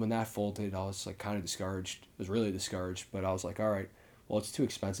that folded, I was like kind of discouraged. I was really discouraged, but I was like, all right, well, it's too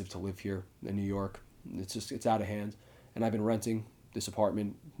expensive to live here in New York. It's out of hand. And I've been renting this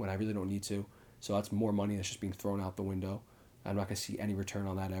apartment when I really don't need to. So that's more money that's just being thrown out the window. I'm not going to see any return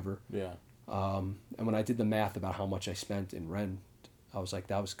on that ever. Yeah. And when I did the math about how much I spent in rent, I was like,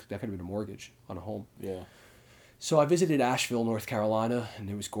 that could have been a mortgage on a home. Yeah. So I visited Asheville, North Carolina, and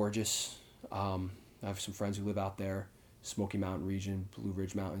it was gorgeous. I have some friends who live out there, Smoky Mountain region, Blue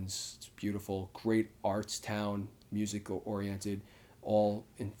Ridge Mountains. It's beautiful, great arts town, music oriented, all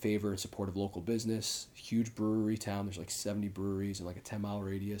in favor and support of local business. Huge brewery town. There's like 70 breweries in like a 10-mile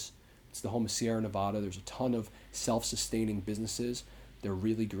radius. It's the home of Sierra Nevada. There's a ton of self-sustaining businesses. They're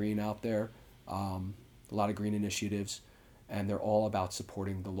really green out there. A lot of green initiatives. And they're all about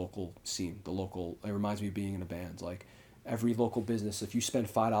supporting the local scene. It reminds me of being in a band. Like every local business, if you spend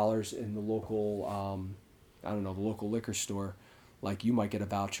 $5 in the local, the local liquor store, like you might get a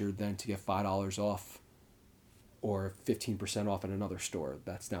voucher then to get $5 off or 15% off at another store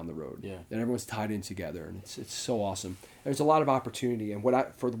that's down the road. Yeah. And everyone's tied in together, and it's so awesome. There's a lot of opportunity, and what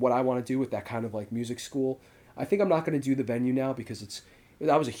I want to do with that kind of like music school, I think I'm not going to do the venue now because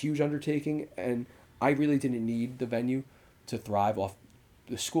that was a huge undertaking, and I really didn't need the venue to thrive off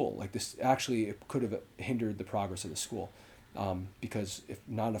the school. Like this, actually, it could have hindered the progress of the school, because if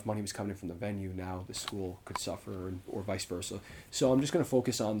not enough money was coming in from the venue, now the school could suffer, or vice versa. So I'm just going to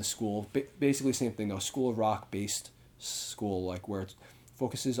focus on the school. Basically, same thing though. School of Rock based school, like where it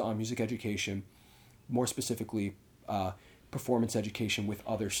focuses on music education, more specifically, performance education with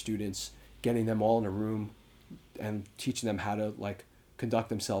other students, getting them all in a room, and teaching them how to like conduct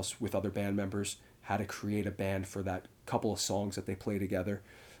themselves with other band members, how to create a band for that couple of songs that they play together,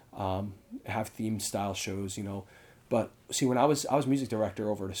 have themed style shows, But see, when I was music director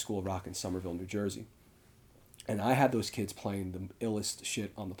over at a School of Rock in Somerville, New Jersey, and I had those kids playing the illest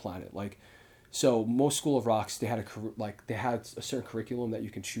shit on the planet. Like, so most School of Rocks, they had a certain curriculum that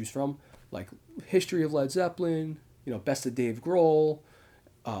you can choose from, like history of Led Zeppelin, best of Dave Grohl,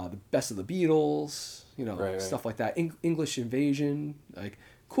 the Best of the Beatles, Right. stuff like that. English Invasion, like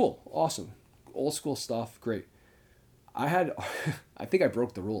cool, awesome, old school stuff, great. I had, I think I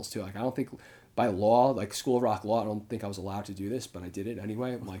broke the rules too. Like I don't think by law, like School of Rock law, I don't think I was allowed to do this, but I did it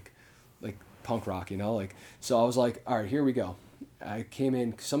anyway. I'm like punk rock, like so. I was like, all right, here we go. I came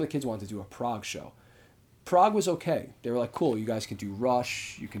in. Some of the kids wanted to do a prog show. Prog was okay. They were like, cool, you guys can do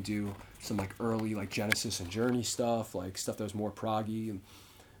Rush, you can do some like early like Genesis and Journey stuff, like stuff that was more proggy.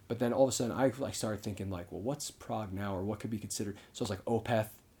 But then all of a sudden I like started thinking like, well, what's prog now, or what could be considered? So it was like Opeth,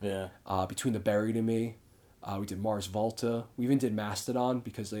 Yeah. Between the Buried and Me. We did Mars Volta. We even did Mastodon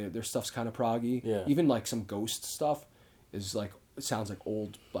because their stuff's kind of proggy. Yeah. Even like some Ghost stuff is like, it sounds like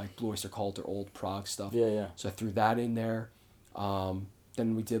old, like Blue Oyster Cult or old prog stuff. Yeah. So I threw that in there.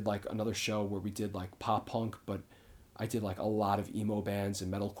 Then we did like another show where we did like pop punk, but I did like a lot of emo bands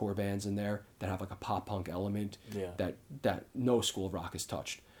and metalcore bands in there that have like a pop punk element Yeah. that no School of Rock has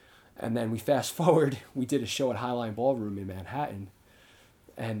touched. And then we fast forward, we did a show at Highline Ballroom in Manhattan,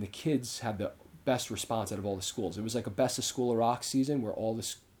 and the kids had the best response out of all the schools. It was like a Best of School of Rock season where all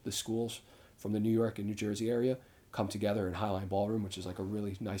the schools from the New York and New Jersey area come together in Highline Ballroom, which is like a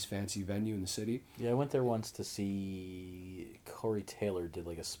really nice fancy venue in the city. Yeah, I went there once to see Corey Taylor did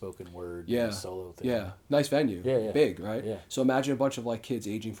like a spoken word solo thing. Yeah, nice venue. Yeah. Big, right? Yeah. So imagine a bunch of like kids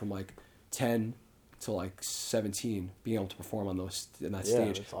aging from like 10 to like 17 being able to perform on that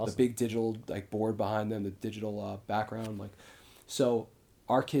stage. That's awesome. The big digital like board behind them, the digital background, like so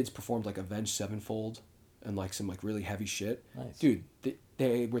our kids performed like Avenged Sevenfold and like some like really heavy shit. Nice. Dude,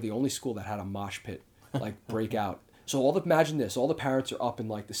 they were the only school that had a mosh pit like break out. So imagine this, all the parents are up in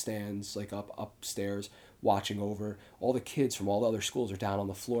like the stands, like upstairs watching over. All the kids from all the other schools are down on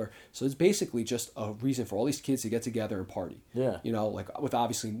the floor. So it's basically just a reason for all these kids to get together and party. Yeah. Like with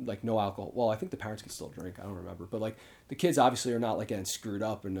obviously like no alcohol. Well, I think the parents can still drink. I don't remember. But like the kids obviously are not like getting screwed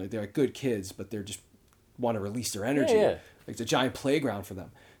up, and they're like good kids, but they're just want to release their energy. Yeah. Like it's a giant playground for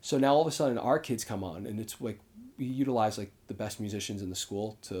them. So now all of a sudden our kids come on, and it's like we utilize like the best musicians in the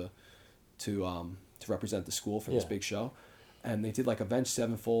school to represent the school for this big show. And they did like Avenged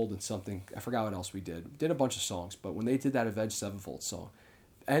Sevenfold and something. I forgot what else we did. We did a bunch of songs, but when they did that Avenged Sevenfold song,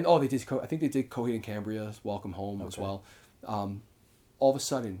 and I think they did Coheed and Cambria's Welcome Home as well. All of a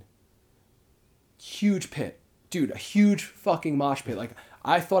sudden, huge pit, dude, a huge fucking mosh pit. Like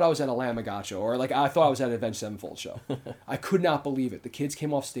I thought I was at a Lamb of God show, or like I thought I was at an Avenged Sevenfold show. I could not believe it. The kids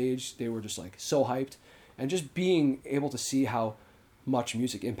came off stage; they were just like so hyped, and just being able to see how much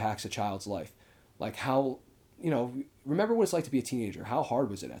music impacts a child's life, like how. Remember what it's like to be a teenager. How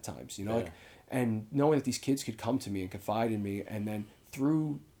hard was it at times, and knowing that these kids could come to me and confide in me, and then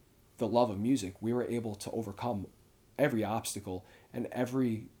through the love of music, we were able to overcome every obstacle and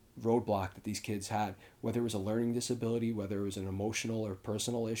every roadblock that these kids had, whether it was a learning disability, whether it was an emotional or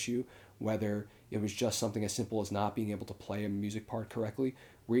personal issue, whether it was just something as simple as not being able to play a music part correctly.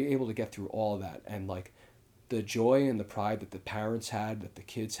 We were able to get through all of that, and like the joy and the pride that the parents had, that the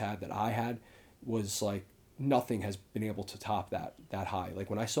kids had, that I had, was like nothing has been able to top that high. Like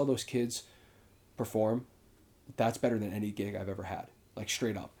when I saw those kids perform, that's better than any gig I've ever had, like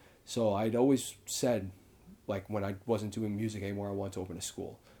straight up. So I'd always said, like when I wasn't doing music anymore, I wanted to open a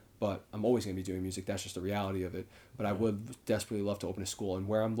school, but I'm always going to be doing music. That's just the reality of it. But I would desperately love to open a school, and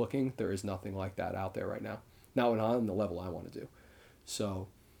where I'm looking, there is nothing like that out there right now. Not on the level I want to do. So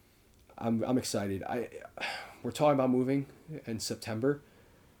I'm excited. We're talking about moving in September.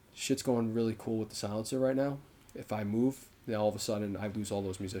 Shit's going really cool with the silencer right now. If I move, then all of a sudden I lose all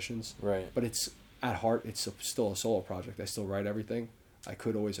those musicians. Right. But it's at heart, it's still a solo project. I still write everything. I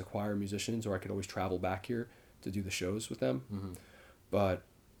could always acquire musicians, or I could always travel back here to do the shows with them. Mm-hmm. But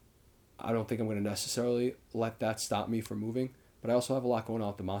I don't think I'm going to necessarily let that stop me from moving. But I also have a lot going on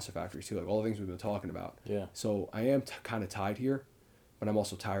with the Monster Factory too, like all the things we've been talking about. Yeah. So I am kind of tied here, but I'm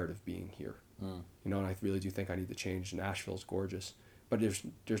also tired of being here. And I really do think I need to change. Nashville's gorgeous. But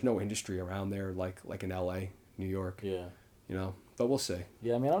there's no industry around there like in LA, New York. Yeah. But we'll see.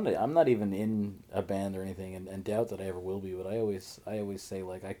 Yeah, I mean, I'm not even in a band or anything, and doubt that I ever will be. But I always say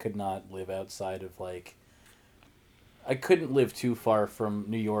like I could not live outside of like. I couldn't live too far from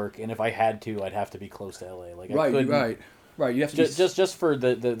New York, and if I had to, I'd have to be close to LA. Like I couldn't, right. You have to just for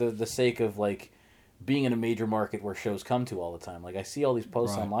the sake of like being in a major market where shows come to all the time. Like I see all these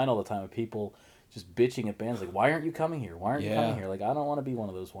posts online all the time of people just bitching at bands like, why aren't you coming here? Why aren't you coming here? Like, I don't want to be one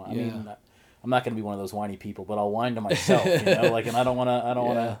of those. I mean, I'm not going to be one of those whiny people, but I'll whine to myself, like, and I don't want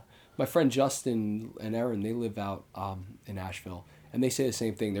to. My friend Justin and Aaron, they live out in Nashville, and they say the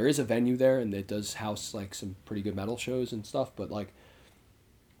same thing. There is a venue there, and it does house like some pretty good metal shows and stuff, but like,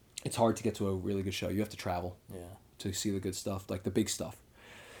 it's hard to get to a really good show. You have to travel to see the good stuff, like the big stuff.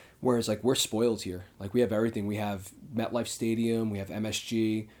 Whereas like we're spoiled here. Like we have everything. We have MetLife Stadium, we have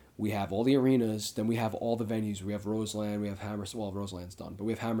MSG, we have all the arenas, then we have all the venues. We have Roseland, we have Roseland's done, but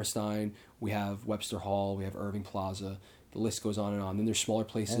we have Hammerstein, we have Webster Hall, we have Irving Plaza. The list goes on and on. Then there's smaller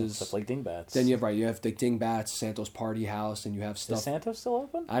places. Stuff like Dingbats. Then you have the Dingbats, Santos Party House, and you have stuff. Is Santos still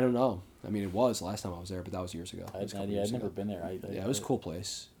open? I don't know. I mean, it was last time I was there, but that was years ago. I'd never been there. Yeah, it was a cool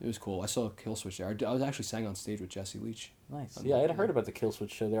place. It was cool. I saw Killswitch there. I was actually sang on stage with Jesse Leach. Nice. Yeah, I had heard about the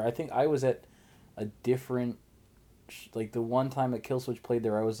Killswitch show there. I think I was at a different, like the one time that Killswitch played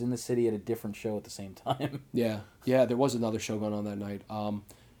there, I was in the city at a different show at the same time. Yeah, there was another show going on that night. I'm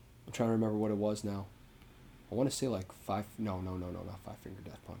trying to remember what it was now. I want to say like not Five Finger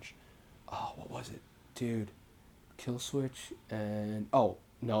Death Punch. Oh, what was it, dude? Killswitch and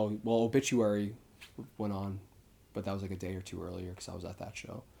Obituary went on, but that was like a day or two earlier because I was at that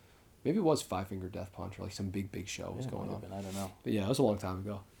show. Maybe it was Five Finger Death Punch or like some big show was going on. I don't know. But yeah, it was a long time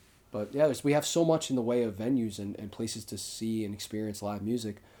ago. But yeah, we have so much in the way of venues and places to see and experience live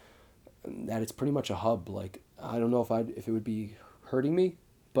music that it's pretty much a hub. Like I don't know if it would be hurting me,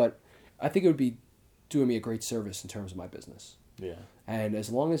 but I think it would be doing me a great service in terms of my business. Yeah. And as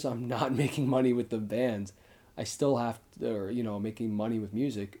long as I'm not making money with the bands, I still have to, making money with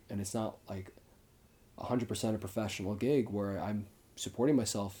music, and it's not like 100% a professional gig where I'm supporting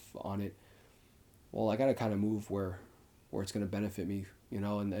myself on it. Well, I got to kind of move where it's going to benefit me,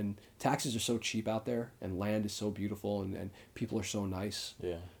 and taxes are so cheap out there, and land is so beautiful, and people are so nice.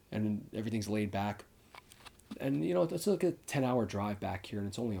 Yeah. And everything's laid back. And, it's like a 10-hour drive back here, and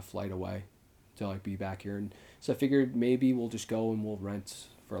it's only a flight away to like be back here. And so I figured maybe we'll just go and we'll rent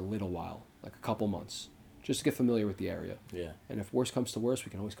for a little while, like a couple months, just to get familiar with the area. Yeah. And if worse comes to worse,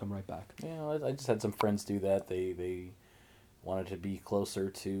 we can always come right back. Yeah, I just had some friends do that. They wanted to be closer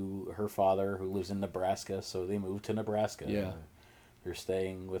to her father, who lives in Nebraska, so they moved to Nebraska. Yeah. They're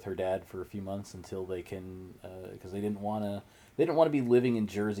staying with her dad for a few months until they can, because they didn't want to be living in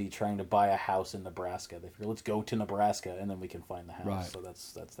Jersey trying to buy a house in Nebraska. They figured, let's go to Nebraska and then we can find the house. Right. So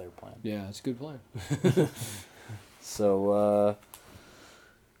that's their plan. Yeah, it's a good plan. So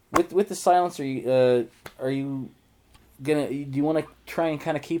with the silencer, are you do you want to try and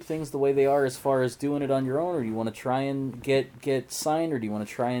kind of keep things the way they are as far as doing it on your own, or do you want to try and get signed, or do you want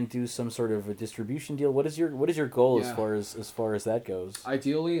to try and do some sort of a distribution deal? What is your goal as far as that goes?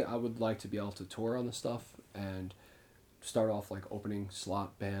 Ideally, I would like to be able to tour on the stuff and start off like opening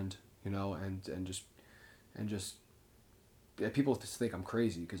slot band, and just yeah, people just think I'm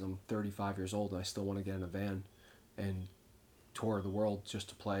crazy because I'm 35 years old and I still want to get in a van and tour the world just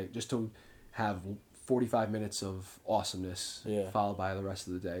to have 45 minutes of awesomeness, followed by the rest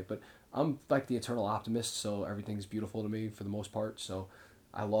of the day. But I'm like the eternal optimist, so everything's beautiful to me for the most part. So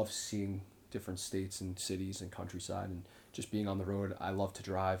I love seeing different states and cities and countryside and just being on the road. I love to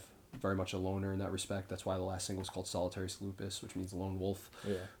drive. Very much a loner in that respect. That's why the last single is called Solitarius Lupus, which means lone wolf.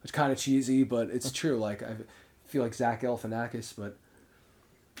 Yeah. Which kind of cheesy, but it's true. Like I feel like Zach Galifianakis, but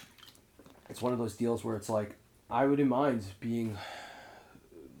it's one of those deals where it's like I wouldn't mind being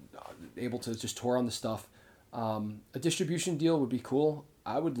able to just tour on the stuff. A distribution deal would be cool.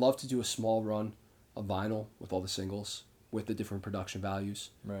 I would love to do a small run of vinyl with all the singles with the different production values.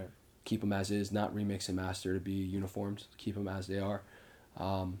 Right. Keep them as is, not remix and master to be uniformed. Keep them as they are.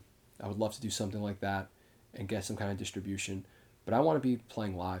 I would love to do something like that and get some kind of distribution, but I want to be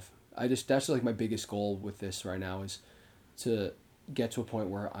playing live. That's like my biggest goal with this right now is to get to a point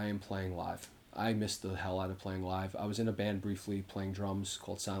where I am playing live. I miss the hell out of playing live. I was in a band briefly playing drums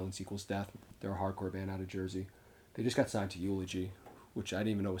called Silence Equals Death. They're a hardcore band out of Jersey. They just got signed to Eulogy, which I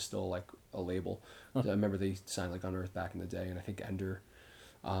didn't even know was still like a label. I remember they signed like Unearth back in the day, and I think Ender.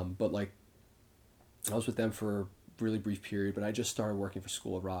 But like, I was with them for really brief period, but I just started working for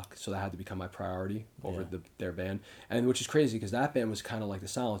School of Rock, so that had to become my priority over their band, and which is crazy because that band was kind of like the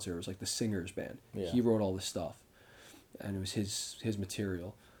Silencer. It was like the singer's band. Yeah. He wrote all this stuff, and it was his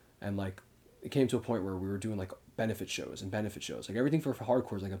material, and like it came to a point where we were doing like benefit shows, like everything for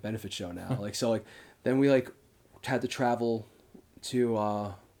hardcore is like a benefit show now. Like so, like then we like had to travel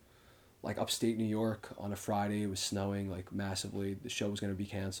to like upstate New York on a Friday. It was snowing like massively. The show was going to be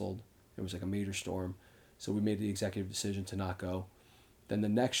canceled. It was like a major storm. So we made the executive decision to not go. Then the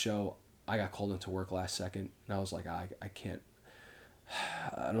next show, I got called into work last second, and I was like, I can't.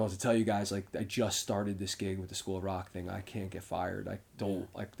 I don't know what to tell you guys. Like, I just started this gig with the School of Rock thing. I can't get fired. I don't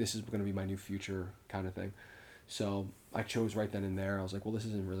like this is going to be my new future kind of thing. So I chose right then and there. I was like, well, this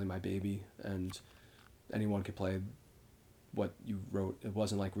isn't really my baby, and anyone could play what you wrote. It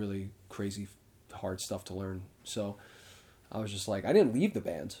wasn't like really crazy hard stuff to learn. So I was just like, I didn't leave the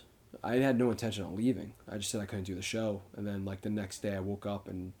band. I had no intention on leaving. I just said I couldn't do the show. And then like the next day I woke up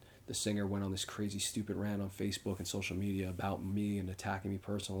and the singer went on this crazy stupid rant on Facebook and social media about me and attacking me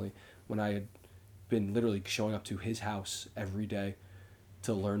personally when I had been literally showing up to his house every day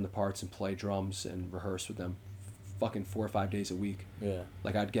to learn the parts and play drums and rehearse with them fucking 4 or 5 days a week. Yeah.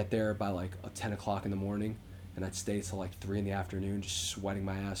 Like I'd get there by like 10 o'clock in the morning and I'd stay till like 3 in the afternoon just sweating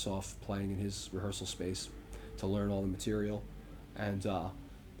my ass off playing in his rehearsal space to learn all the material. And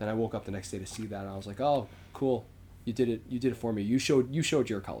then I woke up the next day to see that and I was like, oh, cool. You did it for me. You showed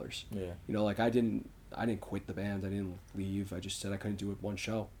your colors. Yeah. You know, like I didn't quit the band. I didn't leave. I just said I couldn't do it one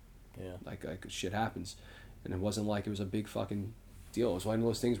show. Yeah. Like shit happens. And it wasn't like it was a big fucking deal. It was one of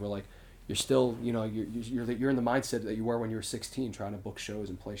those things where like you're still, you know, you're in the mindset that you were when you were 16 trying to book shows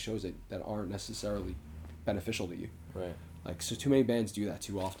and play shows that aren't necessarily beneficial to you. Right. Like, so too many bands do that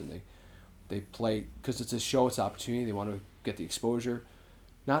too often. They play because it's a show, it's an opportunity. They want to get the exposure.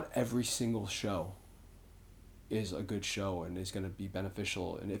 Not every single show is a good show and is going to be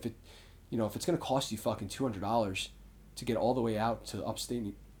beneficial. And if it's going to cost you fucking $200 to get all the way out to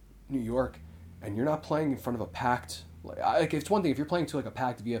upstate New York, and you're not playing in front of a packed, like it's one thing if you're playing to like a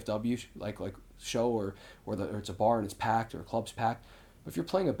packed VFW like show or it's a bar and it's packed or a club's packed. But if you're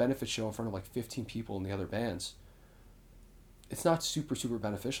playing a benefit show in front of like 15 people in the other bands, it's not super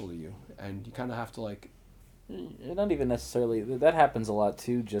beneficial to you, and you kind of have to like. Not even necessarily. That happens a lot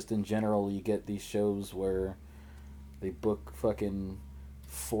too. Just in general, you get these shows where they book fucking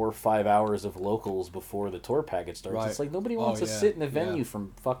 4 or 5 hours of locals before the tour package starts. Right. It's like nobody wants to sit in the venue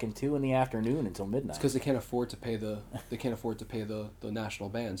from fucking 2 in the afternoon until midnight. It's because they can't afford to pay the national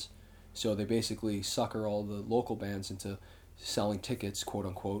bands, so they basically sucker all the local bands into selling tickets, quote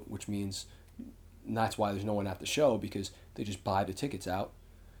unquote, which means that's why there's no one at the show because they just buy the tickets out.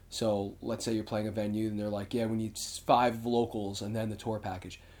 So let's say you're playing a venue and they're like, yeah, we need 5 locals and then the tour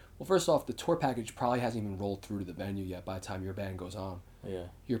package. Well, first off, the tour package probably hasn't even rolled through to the venue yet by the time your band goes on. Yeah.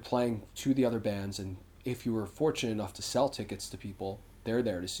 You're playing to the other bands, and if you were fortunate enough to sell tickets to people, they're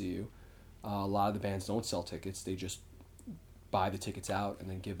there to see you. A lot of the bands don't sell tickets. They just buy the tickets out and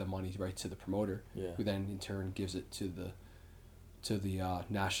then give the money right to the promoter, who then in turn gives it to the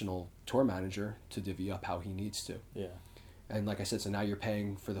national tour manager to divvy up how he needs to. Yeah. And like I said, so now you're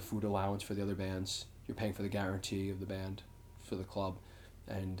paying for the food allowance for the other bands. You're paying for the guarantee of the band for the club,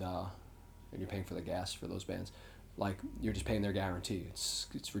 and you're paying for the gas for those bands. Like, you're just paying their guarantee.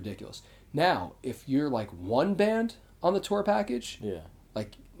 It's ridiculous. Now, if you're like one band on the tour package,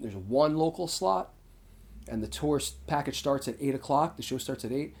 like there's one local slot, and the tour package starts at 8 o'clock, the show starts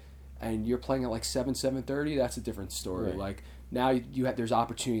at 8, and you're playing at like 7:30, that's a different story. Right. Like, now there's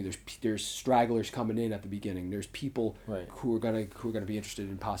opportunity. There's stragglers coming in at the beginning. There's people who are gonna be interested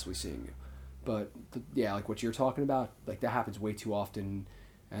in possibly seeing you. But like what you're talking about, like that happens way too often.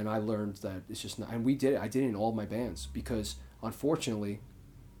 And I learned that it's just not. And we did it. I did it in all of my bands because unfortunately,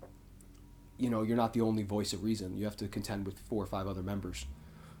 you're not the only voice of reason. You have to contend with 4 or 5 other members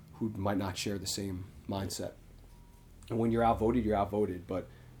who might not share the same mindset. And when you're outvoted, you're outvoted. But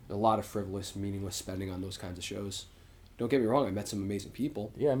a lot of frivolous, meaningless spending on those kinds of shows. Don't get me wrong, I met some amazing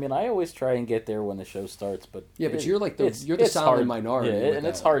people. Yeah, I mean, I always try and get there when the show starts, but but you're like the silent minority. Yeah, and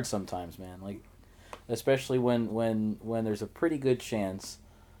it's hard sometimes, man. Like, especially when there's a pretty good chance,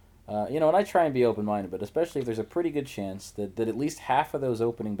 and I try and be open minded, but especially if there's a pretty good chance that at least half of those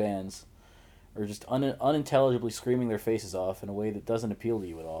opening bands are just unintelligibly screaming their faces off in a way that doesn't appeal to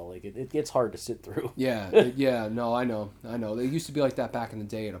you at all. Like it gets hard to sit through. No, I know. They used to be like that back in the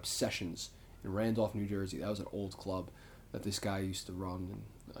day at Obsessions in Randolph, New Jersey. That was an old club that this guy used to run,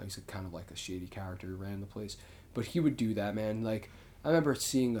 and he's kind of like a shady character who ran the place. But he would do that, man. Like, I remember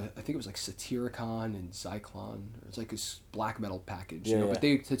seeing, I think it was like Satyricon and Zyklon. It's like this black metal package, you know. But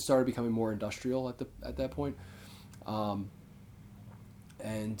they had started becoming more industrial at that point.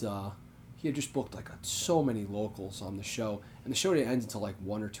 He had just booked like so many locals on the show, and the show didn't end until like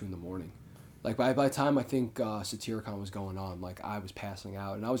 1 or 2 in the morning. Like by the time I think Satyricon was going on, like I was passing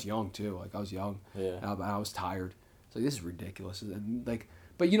out, and I was young too. Like I was young, and I was tired. It's like, this is ridiculous. And like,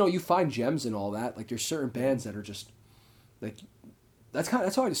 but you find gems in all that. Like there's certain bands that are just like, that's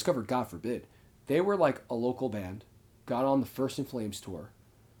how I discovered God Forbid. They were like a local band, got on the First in Flames tour.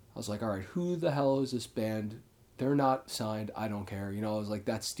 I was like, all right, who the hell is this band? They're not signed. I don't care. I was like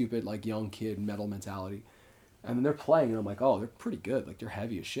that stupid like young kid metal mentality. And then they're playing, and I'm like, oh, they're pretty good. Like they're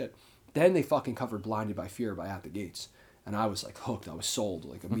heavy as shit. Then they fucking covered Blinded by Fear by At the Gates, and I was like hooked. I was sold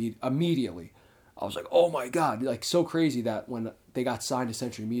like immediately. I was like, oh my God, like so crazy that when they got signed to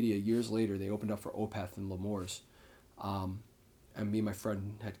Century Media years later, they opened up for Opeth and L'Amours. And me and my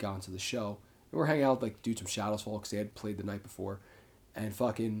friend had gone to the show. And we're hanging out, like, dude, some Shadows Fall, because they had played the night before. And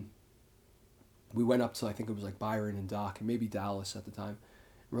fucking, we went up to, I think it was like Byron and Doc, and maybe Dallas at the time.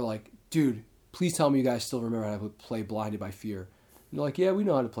 We're like, dude, please tell me you guys still remember how to play Blinded by Fear. And they're like, yeah, we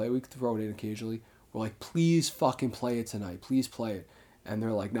know how to play it. We can throw it in occasionally. We're like, please fucking play it tonight. Please play it. And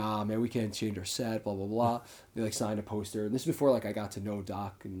they're like, nah, man, we can't change our set, blah, blah, blah. They, like, signed a poster. And this is before, like, I got to know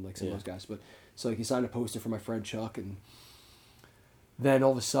Doc and, like, some of those guys. But so, like, he signed a poster for my friend Chuck. And then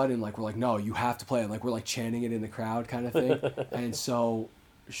all of a sudden, like, we're like, no, you have to play it. Like, we're, like, chanting it in the crowd kind of thing. And so,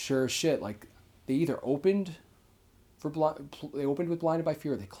 sure as shit, like, they either opened with Blinded by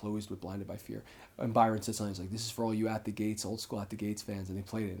Fear, or they closed with Blinded by Fear. And Byron said something like, "This is for all you At the Gates, old school At the Gates fans," and they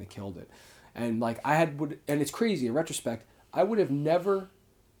played it and they killed it. And like and it's crazy in retrospect, I would have never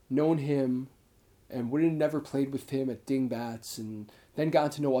known him, and would have never played with him at Dingbats, and then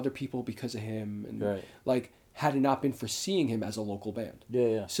gotten to know other people because of him, and like had it not been for seeing him as a local band.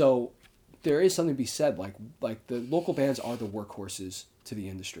 Yeah. So there is something to be said, like the local bands are the workhorses to the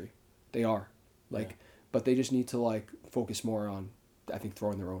industry, they are, like. But they just need to like focus more on, I think,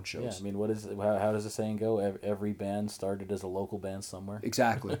 throwing their own shows. Yeah, I mean, how does the saying go? Every band started as a local band somewhere.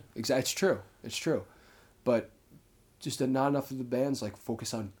 Exactly. It's true. It's true. But just that not enough of the bands like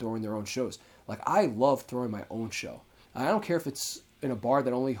focus on throwing their own shows. Like I love throwing my own show. I don't care if it's in a bar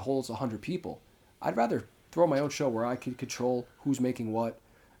that only holds 100 people. I'd rather throw my own show where I can control who's making what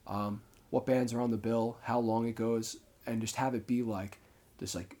bands are on the bill, how long it goes, and just have it be like.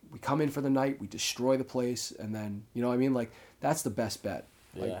 Just like we come in for the night, we destroy the place, and then you know what I mean. Like that's the best bet.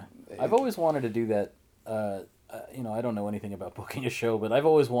 Yeah, like, I've always wanted to do that. You know, I don't know anything about booking a show, but I've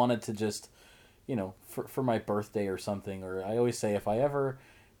always wanted to just, you know, for my birthday or something. Or I always say if I ever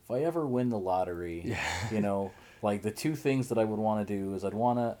win the lottery, you know, like the two things that I would want to do is I'd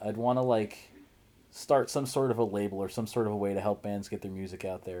wanna like start some sort of a label or some sort of a way to help bands get their music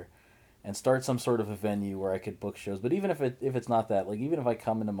out there. And start some sort of a venue where I could book shows. But even if it's not that, like even if I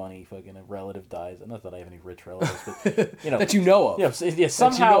come into money, fucking a relative dies. Not that I have any rich relatives, but you know that you know of. Yeah,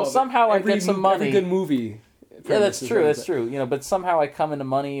 somehow I get some money. Every good movie. Yeah, that's true. That's true. You know, but somehow I come into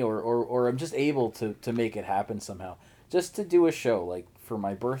money, or I'm just able to make it happen somehow. Just to do a show like for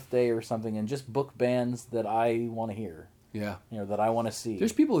my birthday or something, and just book bands that I want to hear. Yeah. You know, that I want to see.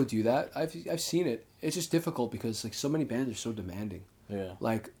 There's people who do that. I've seen it. It's just difficult because like so many bands are so demanding. Yeah.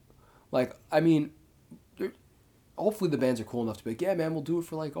 Like, I mean, hopefully the bands are cool enough to be like, yeah, man, we'll do it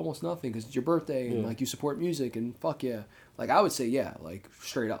for, like, almost nothing because it's your birthday and, like, you support music and fuck yeah. Like, I would say, yeah, like,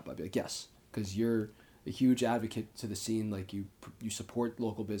 straight up. I'd be like, yes, because you're a huge advocate to the scene. Like, you support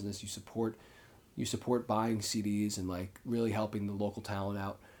local business. You support buying CDs and, like, really helping the local talent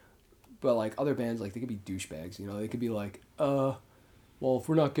out. But, like, other bands, like, they could be douchebags, you know? They could be like, well, if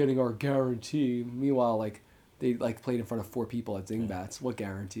we're not getting our guarantee. Meanwhile, like... They like played in front of 4 people at Dingbats. What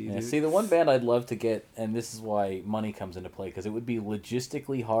guarantee? Yeah, dude? see, the one band I'd love to get, and this is why money comes into play, because it would be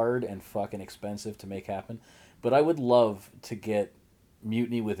logistically hard and fucking expensive to make happen. But I would love to get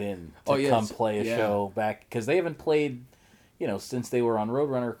Mutiny Within to come play a show back, because they haven't played, you know, since they were on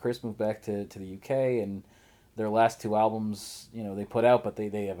Roadrunner. Chris moved back to the UK, and their last 2 albums, you know, they put out, but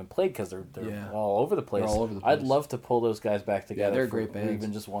they haven't played because they're all over the place. They're all over the place. I'd love to pull those guys back together. Yeah, they're great bands.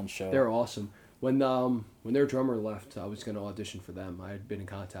 Even just one show. They're awesome. When their drummer left, I was going to audition for them. I had been in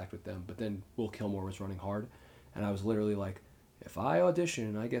contact with them, but then Will Kilmore was running hard, and I was literally like, if I audition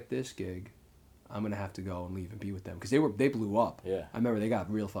and I get this gig, I'm going to have to go and leave and be with them because they blew up. Yeah. I remember they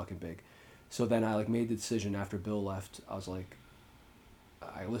got real fucking big. So then I like made the decision after Bill left. I was like,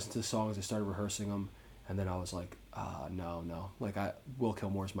 I listened to the songs, I started rehearsing them, and then I was like, no. Like Will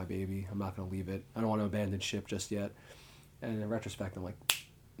Kilmore's my baby. I'm not going to leave it. I don't want to abandon ship just yet. And in retrospect, I'm like,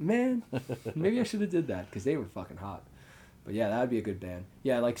 man, maybe I should have did that because they were fucking hot. But yeah, that would be a good band.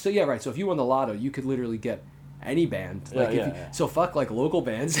 Yeah, like so. Yeah, right. So if you won the lotto, you could literally get any band. Like So fuck like local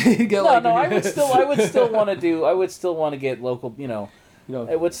bands. I would still want to do. I would still want to get local. You know,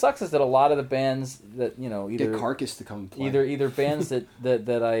 what sucks is that a lot of the bands that either get Carcass to come play. Either bands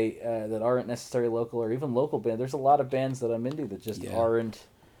that aren't necessarily local or even local bands. There's a lot of bands that I'm into that just aren't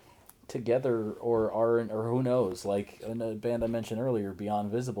together or who knows, like a band I mentioned earlier, Beyond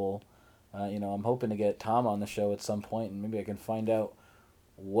Visible. I'm hoping to get Tom on the show at some point, and maybe I can find out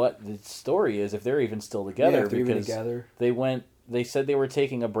what the story is, if they're even still together. If they're even together. They said they were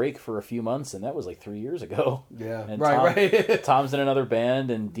taking a break for a few months, and that was like 3 years ago. Yeah, and right. Tom's in another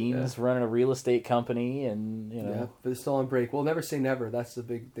band, and Dean's running a real estate company, and Yeah, but they're still on break. Well, never say never. That's the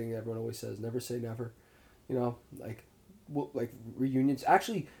big thing everyone always says. Never say never. Like reunions.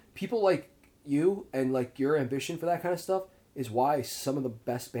 Actually, people like you and like your ambition for that kind of stuff is why some of the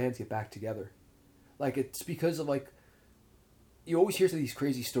best bands get back together. Like it's because of like you always hear these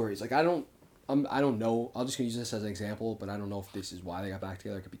crazy stories. Like I'm I don't know. I'm just gonna use this as an example, but I don't know if this is why they got back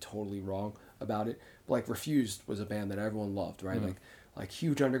together. I could be totally wrong about it. But like Refused was a band that everyone loved, right? Like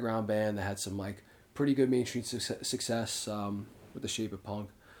huge underground band that had some like pretty good mainstream success with The Shape of Punk.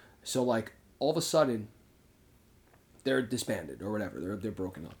 So like all of a sudden, they're disbanded or whatever. They're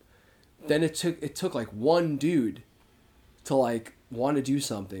broken up. Then it took like one dude to like want to do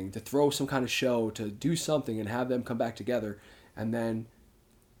something, to throw some kind of show, to do something and have them come back together, and then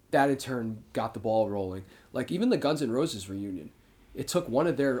that in turn got the ball rolling. Like even the Guns N' Roses reunion, it took one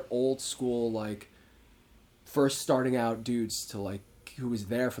of their old school like first starting out dudes to like who was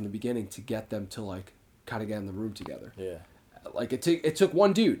there from the beginning to get them to like kind of get in the room together. Yeah. Like it took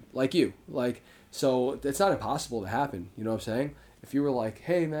one dude like you. Like so it's not impossible to happen, you know what I'm saying? If you were like,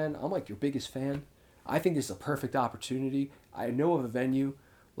 "Hey man, I'm like your biggest fan. I think this is a perfect opportunity. I know of a venue.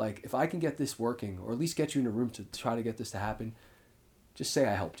 Like if I can get this working or at least get you in a room to try to get this to happen, just say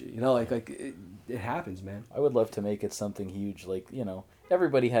I helped you." You know, like it happens, man. I would love to make it something huge. Like, you know,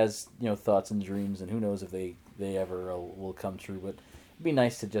 everybody has, you know, thoughts and dreams, and who knows if they ever will come true. But it'd be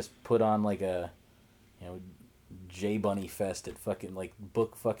nice to just put on like a, you know, J Bunny Fest at fucking like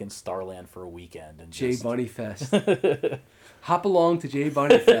book fucking Starland for a weekend and J just... Bunny Fest. Hop along to J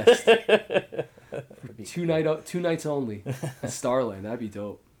Bunny Fest. Two nights only at Starland. That'd be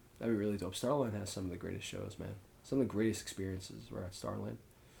dope. That'd be really dope. Starland has some of the greatest shows, man. Some of the greatest experiences were at Starland.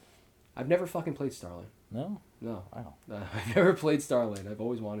 I've never fucking played Starland. No? No. Wow. I've never played Starland. I've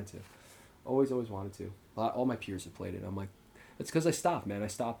always wanted to. Always wanted to. All my peers have played it. I'm like, it's because I stopped, man. I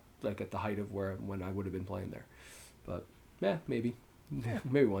stopped like at the height of when I would have been playing there. But yeah, maybe.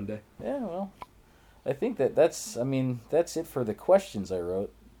 Maybe one day. Yeah, well, I think that's it for the questions I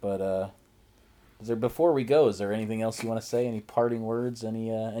wrote. But before we go, is there anything else you want to say? Any parting words?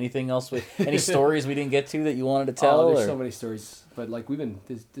 Anything else? Any stories we didn't get to that you wanted to tell? Oh, there's so many stories. But like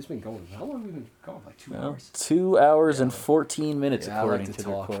this been going. How long have we been going? Like 2 hours. 2 hours and 14 minutes according to the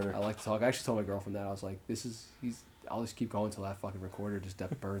talk. recorder. I like to talk. I actually told my girlfriend that. I was like, I'll just keep going until that fucking recorder just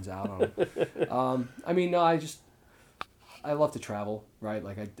burns out on him. I mean, no, I love to travel, right?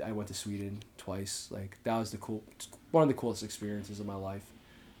 Like I went to Sweden twice. Like that was one of the coolest experiences of my life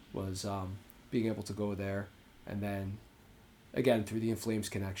was being able to go there, and then again through the In Flames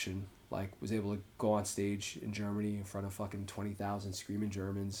connection, like was able to go on stage in Germany in front of fucking 20,000 screaming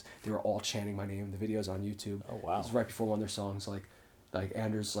Germans. They were all chanting my name. The video's on YouTube. Oh wow! It was right before one of their songs, like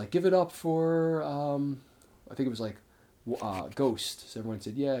Anders like give it up for I think it was like Ghost. So everyone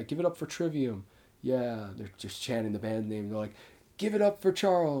said, yeah, give it up for Trivium. Yeah, they're just chanting the band name. They're like, give it up for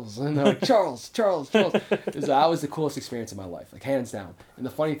Charles. And they're like, Charles. That was the coolest experience of my life, like hands down. And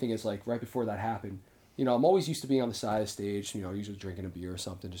the funny thing is, like right before that happened, you know, I'm always used to being on the side of the stage, you know, usually drinking a beer or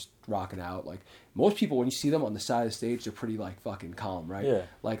something, just rocking out. Like most people, when you see them on the side of the stage, they're pretty like fucking calm, right? Yeah.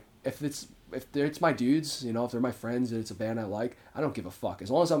 Like if it's my dudes, you know, if they're my friends and it's a band I like, I don't give a fuck. As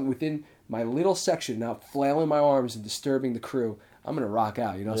long as I'm within my little section, not flailing my arms and disturbing the crew, I'm gonna rock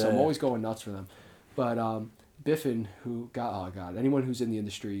out, you know. So I'm always going nuts for them. But Biffin, anyone who's in the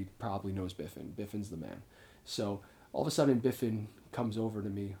industry probably knows Biffin. Biffin's the man. So all of a sudden, Biffin comes over to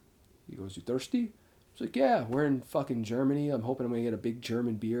me. He goes, "You thirsty?" I was like, "Yeah, we're in fucking Germany. I'm hoping I'm gonna get a big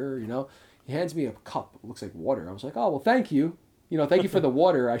German beer, you know." He hands me a cup. It looks like water. I was like, "Oh, well, thank you. You know, thank you for the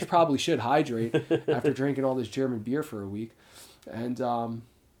water. I probably should hydrate after drinking all this German beer for a week." And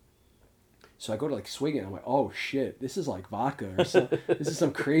so I go to like swig it. I'm like, oh shit, this is like vodka or some, this is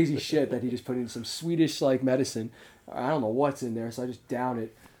some crazy shit that he just put in some Swedish like medicine. I don't know what's in there, so I just down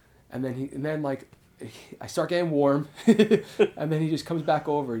it, and then like I start getting warm, and then he just comes back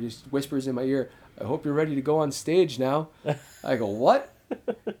over. He just whispers in my ear, "I hope you're ready to go on stage now." I go, "What?"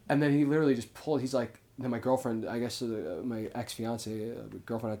 And then he literally just pulled. He's like, then my girlfriend, I guess my ex-fiance,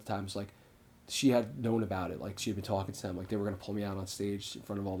 girlfriend at the time, was like, she had known about it. Like, she had been talking to them. Like, they were going to pull me out on stage in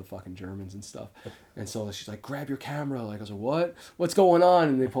front of all the fucking Germans and stuff. And so she's like, grab your camera. Like, I was like, what? What's going on?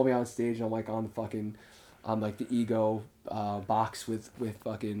 And they pull me out on stage, and I'm, like, on the Ego box with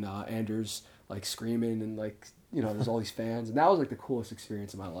fucking Anders, like, screaming. And, like, you know, there's all these fans. And that was, like, the coolest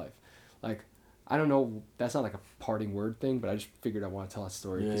experience of my life. Like, I don't know. That's not, like, a parting word thing, but I just figured I want to tell that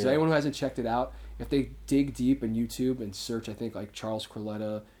story. Because anyone who hasn't checked it out, if they dig deep in YouTube and search, I think, like, Charles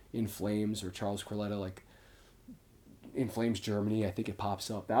Corletta In Flames or Charles Corletta, like In Flames Germany, I think it pops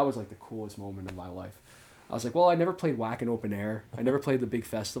up. That was like the coolest moment of my life. I was like, well, I never played Wacken Open Air. I never played the big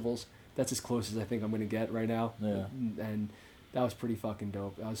festivals. That's as close as I think I'm going to get right now. Yeah. And that was pretty fucking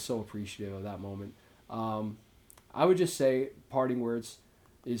dope. I was so appreciative of that moment. I would just say parting words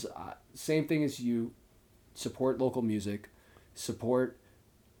is same thing as you. Support local music, support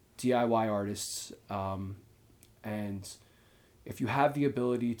DIY artists, and if you have the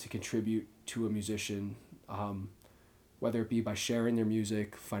ability to contribute to a musician, whether it be by sharing their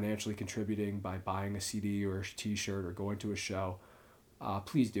music, financially contributing, by buying a CD or a T-shirt or going to a show,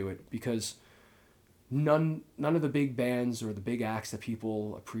 please do it, because none of the big bands or the big acts that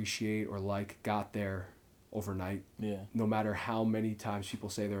people appreciate or like got there overnight. Yeah. No matter how many times people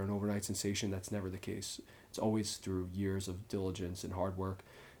say they're an overnight sensation, that's never the case. It's always through years of diligence and hard work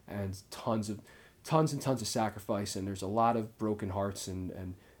and tons and tons of sacrifice, and there's a lot of broken hearts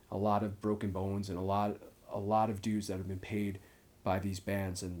and a lot of broken bones and a lot of dues that have been paid by these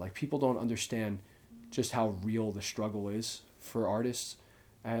bands, and like people don't understand just how real the struggle is for artists.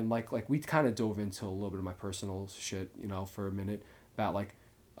 And like we kind of dove into a little bit of my personal shit, you know, for a minute about like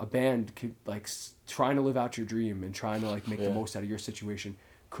a band could like trying to live out your dream and trying to like make the most out of your situation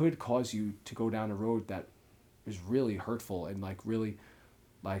could cause you to go down a road that is really hurtful and like really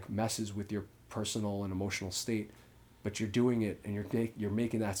like messes with your personal and emotional state. But you're doing it and you're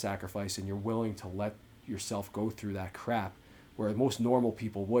making that sacrifice and you're willing to let yourself go through that crap where most normal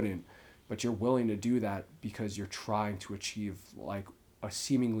people wouldn't, but you're willing to do that because you're trying to achieve like a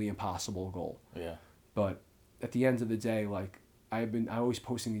seemingly impossible goal. Yeah. But at the end of the day, like I always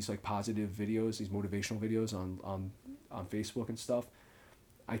posting these like positive videos, these motivational videos on Facebook and stuff.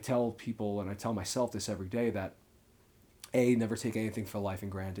 I tell people and I tell myself this every day that never take anything for life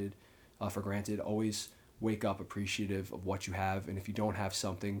and for granted. Always wake up appreciative of what you have, and if you don't have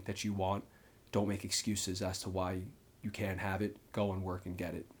something that you want, don't make excuses as to why you can't have it. Go and work and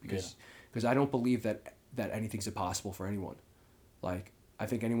get it, because I don't believe that anything's impossible for anyone. Like I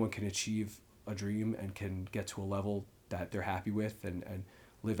think anyone can achieve a dream and can get to a level that they're happy with and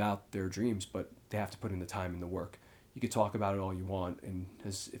live out their dreams, but they have to put in the time and the work. You could talk about it all you want, and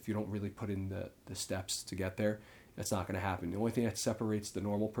if you don't really put in the steps to get there, that's not going to happen. The only thing that separates the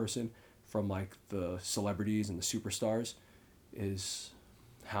normal person from like the celebrities and the superstars is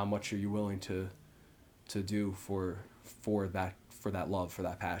how much are you willing to do for that love, for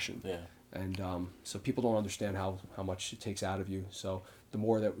that passion. Yeah. And so people don't understand how much it takes out of you. So the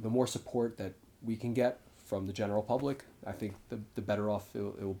more support that we can get from the general public, I think the better off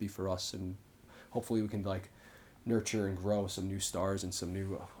it will be for us, and hopefully we can like nurture and grow some new stars and some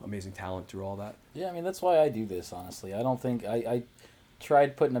new amazing talent through all that. Yeah, I mean that's why I do this. Honestly, I don't think I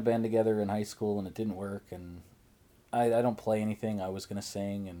tried putting a band together in high school and it didn't work, and I don't play anything. I was gonna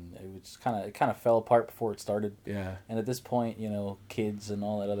sing, and it was kind of fell apart before it started. Yeah. And at this point, you know, kids and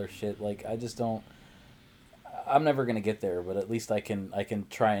all that other shit, like I just don't. I'm never gonna get there, but at least I can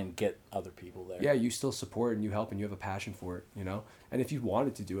try and get other people there. Yeah, you still support and you help and you have a passion for it, you know. And if you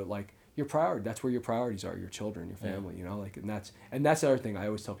wanted to do it, like your priority, that's where your priorities are, your children, your family, you know, like, and that's the other thing I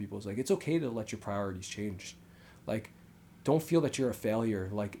always tell people is like, it's okay to let your priorities change. Like, don't feel that you're a failure.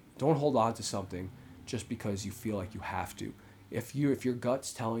 Like, don't hold on to something just because you feel like you have to. If your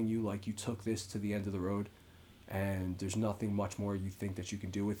gut's telling you like you took this to the end of the road and there's nothing much more you think that you can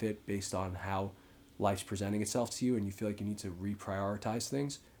do with it based on how life's presenting itself to you, and you feel like you need to reprioritize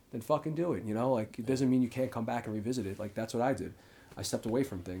things, then fucking do it, you know? Like, it doesn't mean you can't come back and revisit it. Like, that's what I did. I stepped away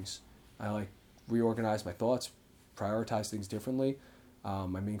from things. I like reorganized my thoughts, prioritized things differently.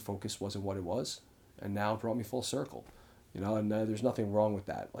 My main focus wasn't what it was, and now it brought me full circle, you know. And there's nothing wrong with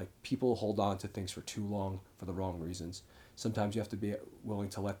that. Like, people hold on to things for too long for the wrong reasons. Sometimes you have to be willing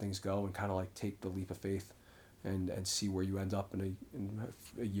to let things go and kind of like take the leap of faith, and see where you end up in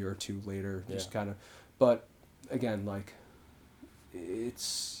a year or two later. Just kind of, but again, like,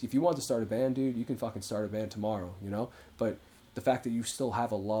 it's, if you want to start a band, dude, you can fucking start a band tomorrow, you know. But the fact that you still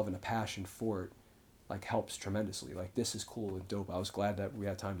have a love and a passion for it, like, helps tremendously. Like, this is cool and dope. I was glad that we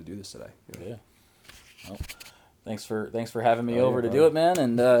had time to do this today. You know? Yeah. Well, thanks for having me over to do it, man.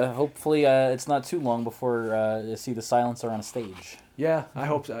 And hopefully it's not too long before you see the Silencer on a stage. Yeah, I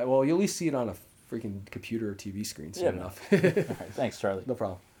hope so. Well, you'll at least see it on a freaking computer or TV screen soon enough. All right, thanks, Charlie. No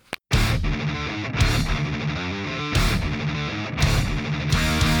problem.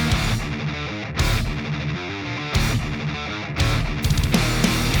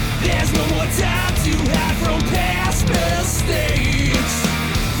 There's no more time to hide from past mistakes.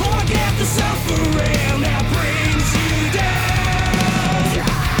 Forget the suffering that brings you down.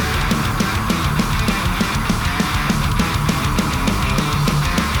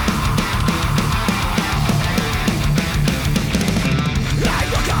 I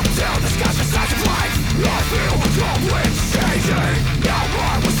look up to the skies for signs of life. I feel the complete changing. Now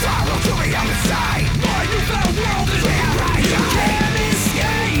I was sorrow to me on the side. My newfound world is where I am. You can't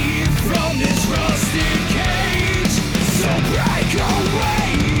escape from this rusted cage. So break away,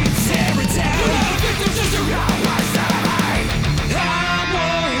 tear it down.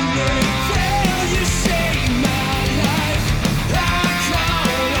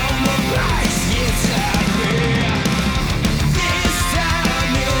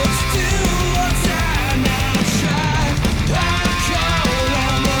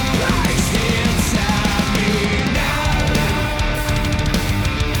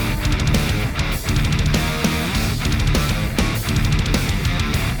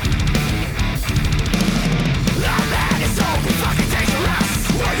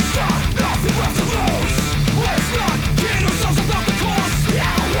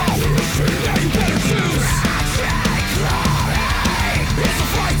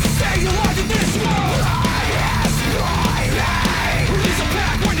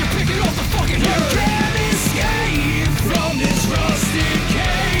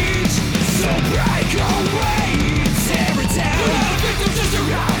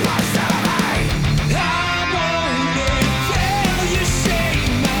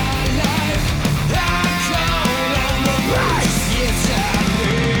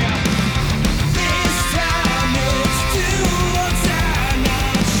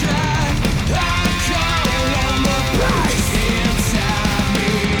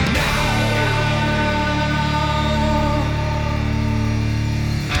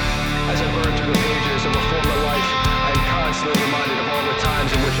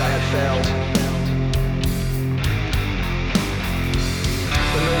 failed.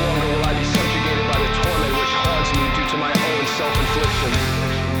 But no longer will I be subjugated by the torment which haunts me due to my own self-infliction.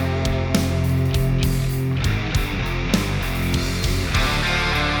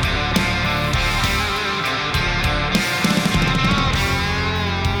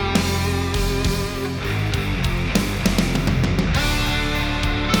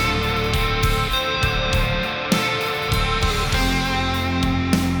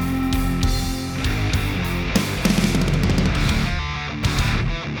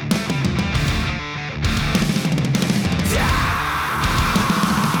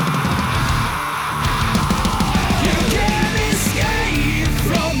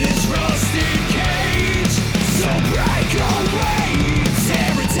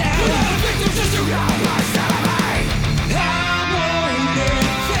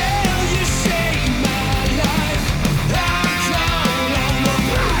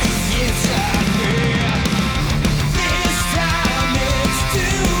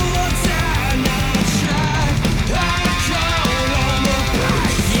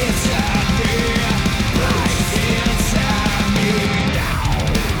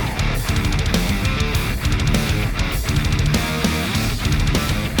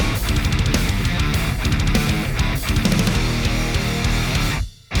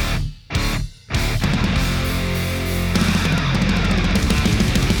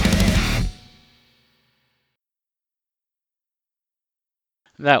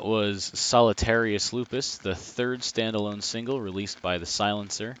 That was Solitarius Lupus, the third standalone single released by The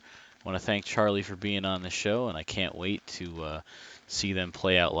Silencer. I want to thank Charlie for being on the show, and I can't wait to see them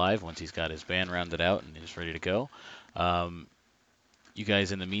play out live once he's got his band rounded out and is ready to go. You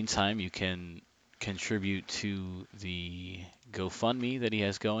guys, in the meantime, you can contribute to the GoFundMe that he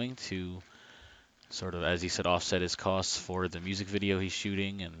has going to sort of, as he said, offset his costs for the music video he's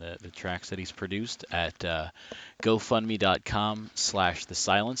shooting and the tracks that he's produced at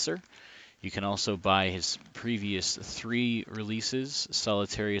gofundme.com/thesilencer. You can also buy his previous 3 releases,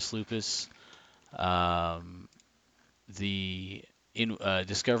 Solitarius Lupus, the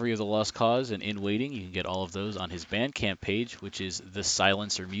Discovery of the Lost Cause, and In Waiting. You can get all of those on his Bandcamp page, which is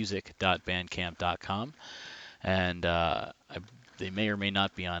thesilencermusic.bandcamp.com. And they may or may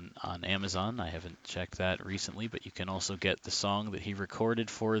not be on Amazon. I haven't checked that recently, but you can also get the song that he recorded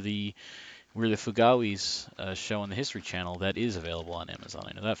for the We're the Fugawis show on the History Channel. That is available on Amazon.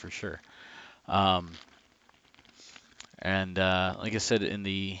 I know that for sure. And like I said in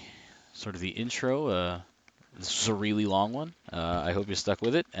the sort of the intro, this is a really long one. I hope you stuck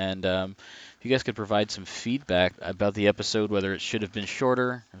with it. And if you guys could provide some feedback about the episode, whether it should have been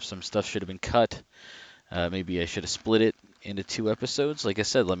shorter, if some stuff should have been cut, maybe I should have split it into 2 episodes. Like I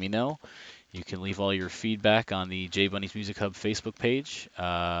said, let me know. You can leave all your feedback on the J Bunny's Music Hub Facebook page.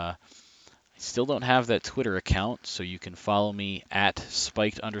 I still don't have that Twitter account, so you can follow me at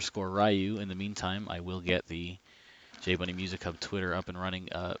spiked_Ryu. In the meantime, I will get the J Bunny Music Hub Twitter up and running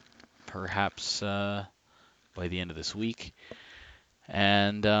perhaps by the end of this week.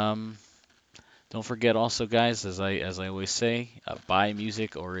 And don't forget also, guys, as I always say, buy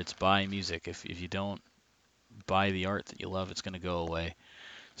music or it's buy music. If you don't buy the art that you love, it's going to go away.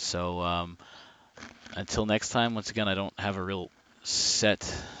 So until next time, once again, I don't have a real set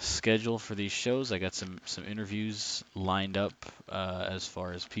schedule for these shows. I got some interviews lined up as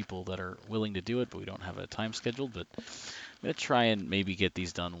far as people that are willing to do it, but we don't have a time scheduled. But I'm going to try and maybe get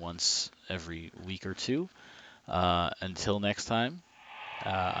these done once every week or 2. Until next time,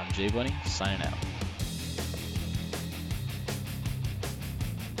 I'm J Bunny, signing out.